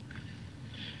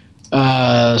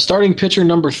 Starting pitcher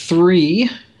number 3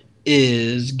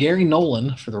 is Gary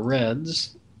Nolan for the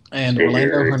Reds and Go Orlando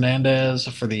Gary. Hernandez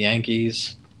for the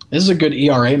Yankees. This is a good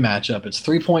ERA matchup. It's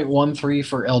 3.13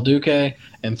 for El Duque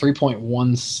and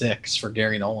 3.16 for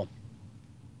Gary Nolan.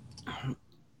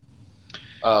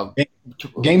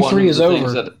 Game one 3 of is the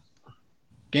things over.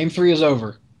 Game 3 is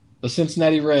over. The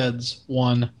Cincinnati Reds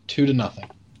won 2-0.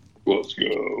 Let's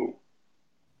go.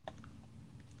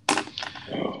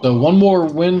 So one more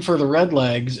win for the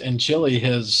Redlegs, and Chile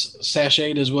has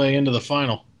sashayed his way into the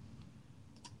final.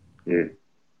 Hmm.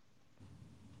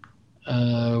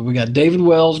 We got David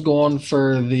Wells going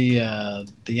for the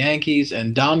Yankees,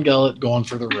 and Don Gullett going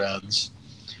for the Reds.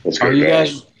 Let's go.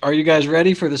 Are you guys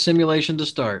ready for the simulation to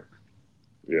start?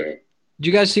 Yeah. Did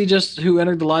you guys see just who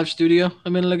entered the live studio a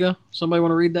minute ago? Somebody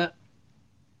want to read that?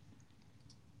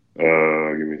 Give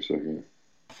me a second.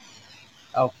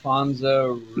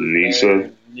 Alfonso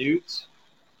Nisa. Newt.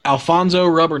 Alfonso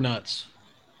Rubbernuts.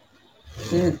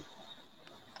 I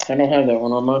don't have that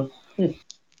one on mine.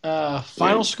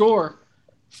 Final score: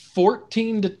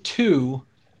 14-2,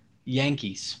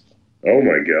 Yankees. Oh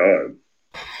my God.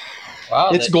 Wow,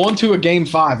 It's going to a game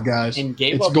 5, guys. And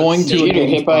gave It's up going a to a Jeter game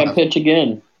hit by a 5. pitch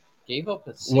again. gave up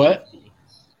a What? safety.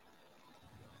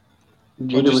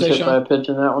 Jeter you was say, hit Sean? by a pitch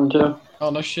in that one too. Oh,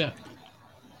 no shit.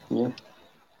 Yeah.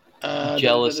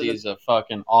 Jealousy is a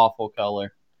fucking awful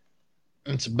color.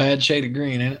 It's a bad shade of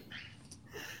green, ain't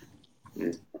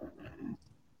it?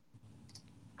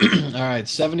 All right,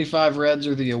 75 Reds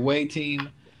are the away team.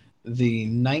 The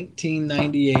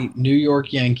 1998 New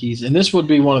York Yankees, and this would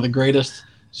be one of the greatest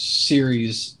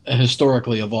series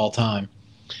historically of all time.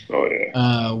 Oh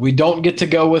yeah. We don't get to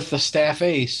go with the staff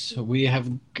ace. We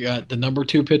have got the number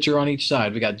 2 pitcher on each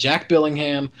side. We got Jack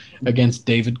Billingham against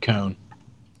David Cone.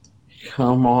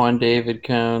 Come on, David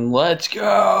Cone. Let's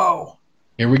go.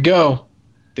 Here we go.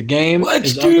 The game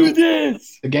Let's is do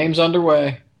this. The game's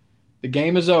underway. The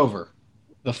game is over.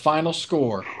 The final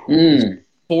score: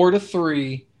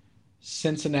 4-3,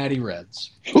 Cincinnati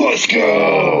Reds. Let's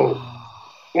go.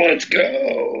 Let's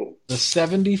go. The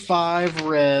 75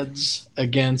 Reds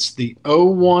against the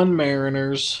 01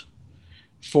 Mariners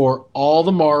for all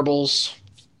the marbles.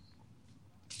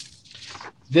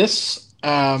 This,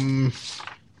 do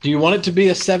you want it to be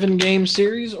a 7-game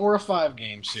series or a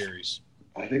 5-game series?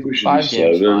 I think we should 5 do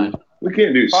games 7. fine. We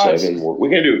can't do 5. 7. We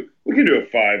can do a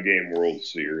 5-game World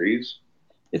Series.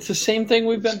 It's the same thing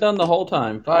we've been done the whole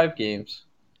time. 5 games.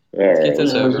 All right. get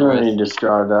this There's over no with. need to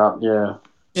start out. Yeah.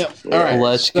 Yep. All right.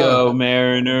 Let's go,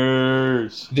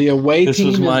 Mariners. The away This team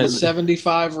was is my- the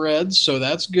 75 Reds, so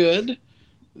that's good.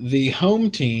 The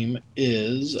home team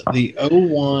is the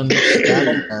 01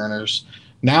 Seattle Mariners.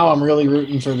 Now I'm really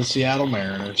rooting for the Seattle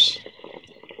Mariners.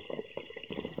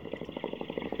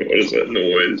 What is that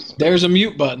noise? There's a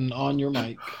mute button on your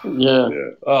mic. Yeah.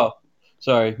 Oh,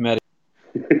 sorry, Maddie.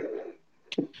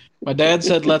 My dad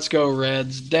said, "Let's go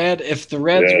Reds." Dad, if the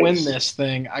Reds Yes. win this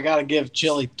thing, I got to give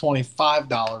Chili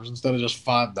 $25 instead of just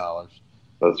 $5.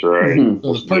 That's right. Mhm. For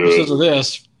Let's the do purposes it. of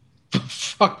this,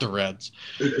 fuck the Reds.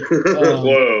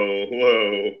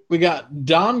 Whoa. We got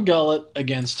Don Gullett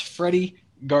against Freddie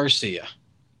Garcia.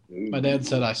 My dad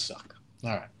said I suck.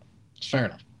 All right. Fair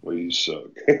enough. Well, you suck.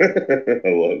 I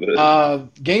love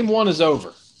it. Game 1 is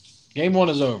over. Game 1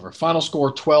 is over. Final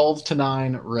score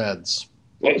 12-9 Reds.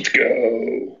 Let's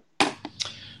go.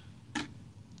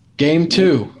 Game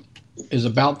 2 is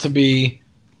about to be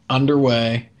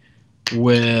underway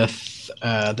with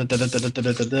I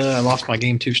lost my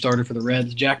game 2 starter for the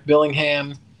Reds. Jack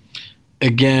Billingham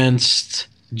against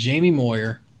Jamie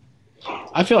Moyer.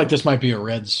 I feel like this might be a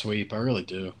Reds sweep. I really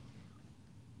do.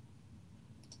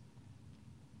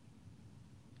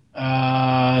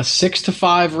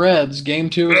 6-5 Reds. Game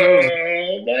 2 is over.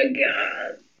 Oh my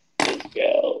God. Let's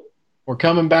go. We're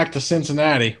coming back to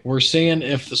Cincinnati. We're seeing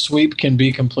if the sweep can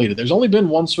be completed. There's only been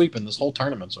one sweep in this whole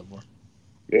tournament so far.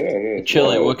 Yeah.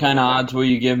 Chili, what kind of odds will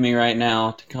you give me right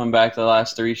now to come back the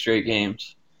last 3 straight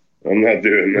games? I'm not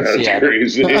doing that. It's Yeah.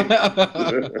 crazy.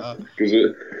 Because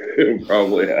it'll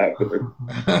probably happen.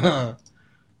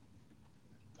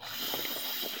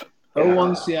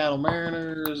 0-1 Seattle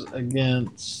Mariners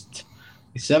against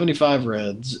the 75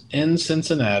 Reds in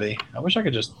Cincinnati. I wish I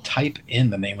could just type in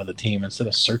the name of the team instead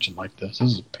of searching like this.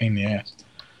 This is a pain in the ass.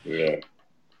 Yeah.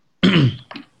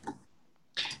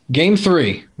 Game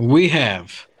 3, we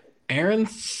have Aaron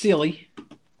Seeley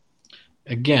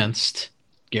against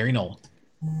Gary Nolan.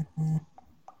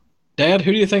 Dad,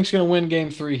 who do you think is going to win Game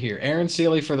 3 here? Aaron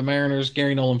Seeley for the Mariners,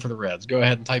 Gary Nolan for the Reds. Go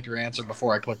ahead and type your answer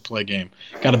before I click play game.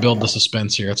 Got to build the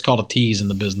suspense here. It's called a tease in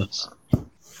the business.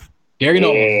 Gary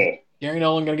Nolan. Gary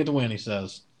Nolan going to get the win, he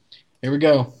says. Here we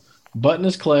go. Button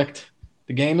is clicked.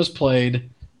 The game is played.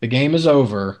 The game is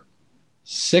over.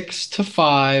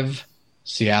 6-5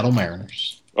 Seattle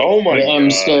Mariners. Oh my The God.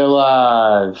 M's stay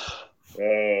alive.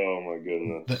 Oh my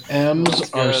goodness. The M's Let's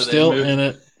go. are They still moved- in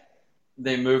it.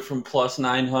 They moved from plus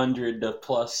 900 to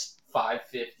plus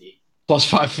 550. Plus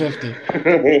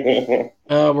 550.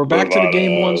 We're back to the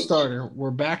game 1 starter. We're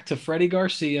back to Freddie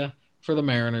Garcia for the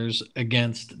Mariners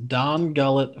against Don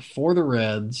Gullett for the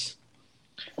Reds.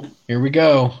 Here we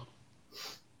go.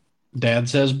 Dad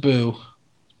says boo.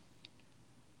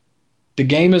 The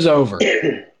game is over.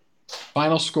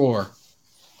 Final score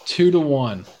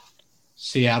 2-1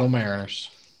 Seattle Mariners.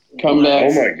 Come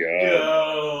back. Oh my God.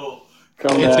 Go!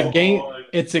 Come It's back. a game.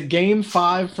 It's a game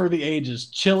 5 for the ages.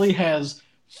 Chili has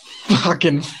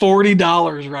fucking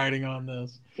 $40 riding on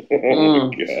this. Oh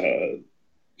my God.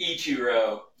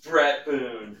 Ichiro, Brett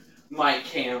Boone, Mike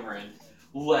Cameron.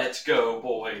 Let's go,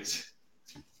 boys.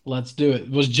 Let's do it.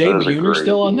 Was Jay That is a Buhner great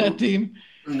still on team. that team?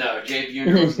 No, Jay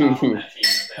Buhner was not on that team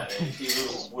at that age.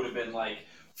 He would have been like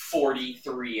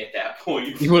 43 at that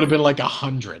point. He would have been like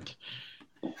 100.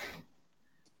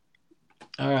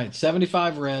 All right,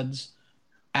 75 Reds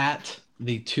at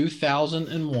the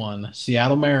 2001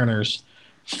 Seattle Mariners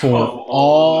for Come on.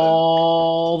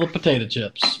 all the potato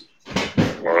chips. All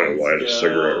right, light a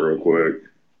cigarette real quick.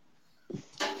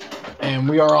 And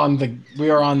we are on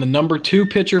the number 2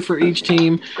 pitcher for each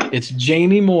team. It's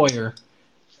Jamie Moyer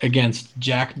against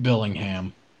Jack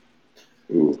Billingham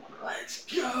Ooh. Let's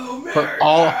go, for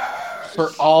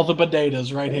Mariners. all the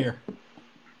potatoes right here.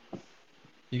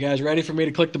 You guys ready for me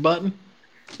to click the button?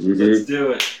 Let's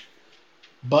do it.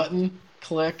 Button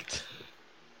clicked.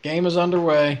 Game is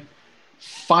underway.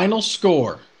 Final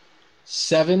score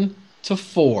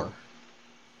 7-4.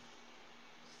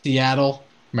 Seattle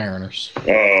Mariners.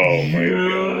 Oh my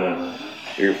God.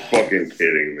 You're fucking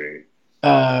kidding me.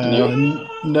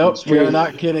 Nope, we are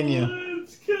not kidding you.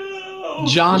 Let's go.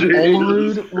 John Jesus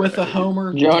Olerud with a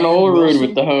homer. John Dan Olerud Wilson-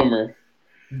 with the homer.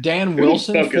 Dan Who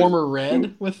Wilson, the fuck is- former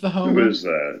Red, with the Who homer. is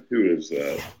that? Who is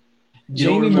that?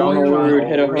 Jamie John Moyer, Olerud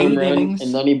hit a home 8 run, innings.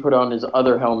 and then he put on his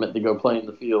other helmet to go play in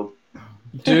the field.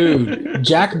 Dude,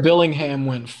 Jack Billingham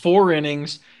went 4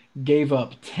 innings, gave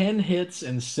up 10 hits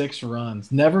and 6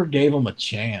 runs. Never gave him a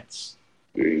chance.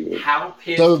 Jesus. How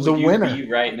pissed So would the you winner- be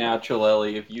right now,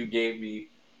 Trelelli, if you gave me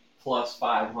plus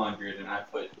 500 and I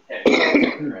put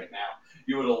 10 right now?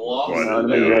 You would have lost Why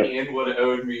did and you? would have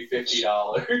owed me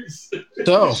 $50.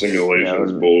 So,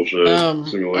 Simulation's bullshit.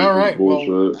 Simulation's all right.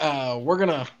 bullshit. Well, we're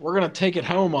gonna take it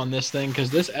home on this thing because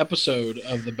this episode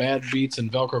of the Bad Beats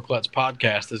and Velcro Klutz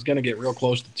podcast is gonna get real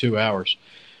close to 2 hours.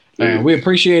 We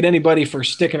appreciate anybody for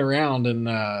sticking around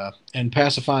and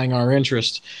pacifying our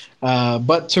interest.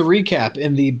 But to recap,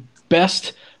 in the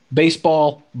best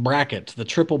baseball bracket, the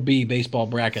Triple B baseball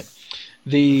bracket,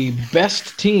 the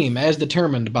best team, as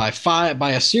determined by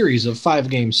a series of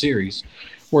 5-game series,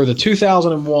 were the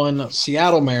 2001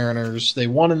 Seattle Mariners. They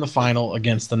won in the final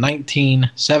against the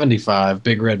 1975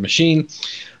 Big Red Machine,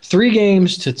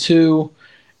 3-2,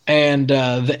 and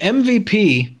the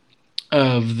MVP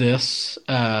of this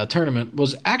tournament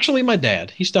was actually my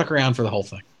dad. He stuck around for the whole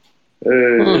thing.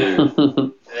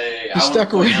 Hey, He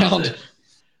stuck around.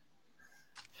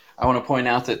 I want to point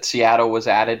out that Seattle was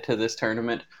added to this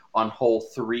tournament on hole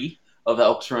 3 of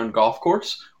Elks Run Golf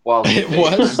Course. While It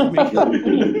was.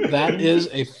 That is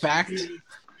a fact.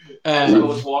 As I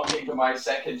was walking to my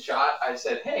second shot, I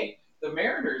said, hey, the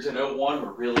Mariners in 01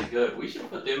 were really good. We should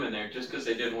put them in there just because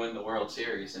they didn't win the World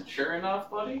Series. And sure enough,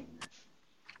 buddy,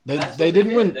 they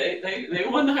didn't win. They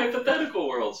won the hypothetical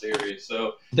World Series.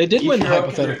 So they did win the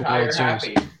hypothetical World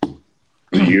Series.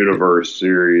 The Universe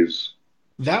Series.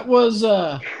 That was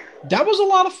a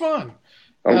lot of fun.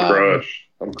 I'm crushed.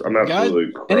 I'm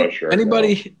absolutely crushed right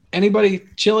now. Anybody,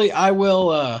 Chili, I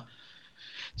will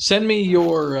send me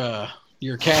your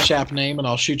Cash App name and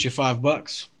I'll shoot you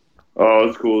 $5. Oh,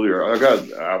 that's cool. I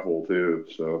got Apple too,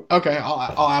 so okay,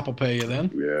 I'll Apple Pay you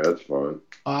then. Yeah, that's fine.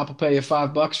 I'll Apple Pay you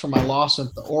 $5 for my loss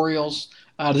at the Orioles.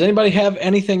 Does anybody have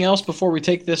anything else before we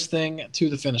take this thing to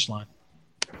the finish line?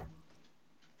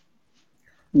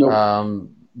 Nope.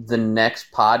 The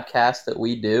next podcast that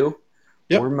we do,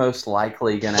 we're most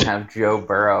likely going to have Joe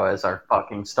Burrow as our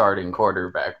fucking starting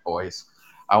quarterback, boys.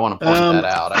 I want to point that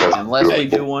out. Unless we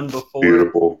do one before.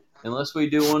 Beautiful. Unless we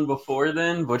do one before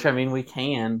then, which I mean we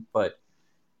can, but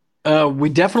we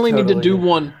definitely need to do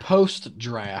one post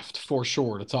draft for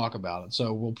sure to talk about it.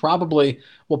 So we'll probably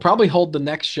hold the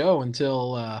next show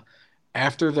until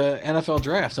after the NFL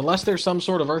draft, unless there's some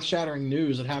sort of earth-shattering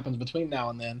news that happens between now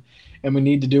and then, and we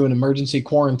need to do an emergency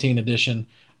quarantine edition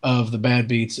of the Bad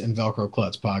Beats and Velcro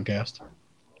Klutz podcast.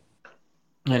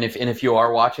 And if you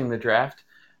are watching the draft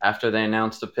after they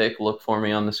announce the pick, look for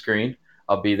me on the screen.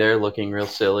 I'll be there looking real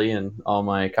silly in all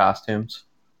my costumes.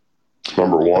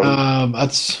 Number 1.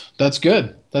 That's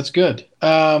good. That's good.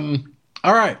 All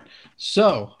right.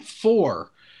 So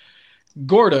for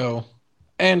Gordo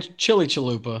and Chili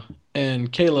Chalupa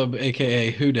and Caleb,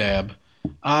 aka Hoodab,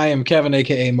 I am Kevin,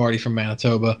 aka Marty from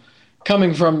Manitoba,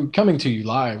 coming to you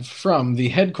live from the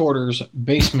headquarters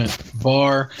basement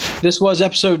bar. This was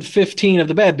episode 15 of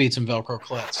the Bad Beats and Velcro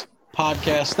Klutz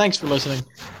podcast. Thanks for listening.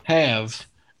 Have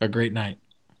a great night.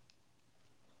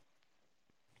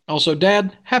 Also,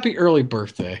 Dad, happy early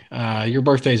birthday. Your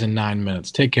birthday's in 9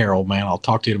 minutes. Take care, old man. I'll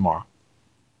talk to you tomorrow.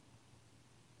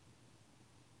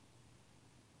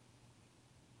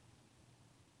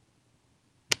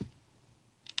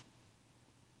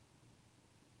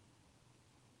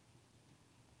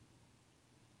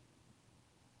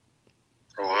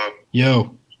 Hello.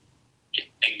 Yo.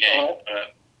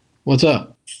 What's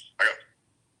up?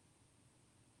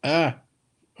 Oh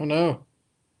no.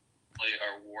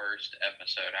 Our worst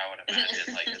episode, I would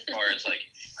imagine, like as far as like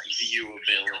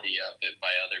viewability of it by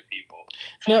other people.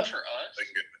 No, for us.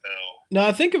 No,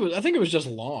 I think it was just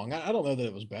long. I don't know that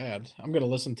it was bad. I'm gonna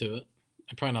listen to it.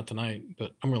 Probably not tonight,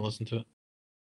 but I'm gonna listen to it.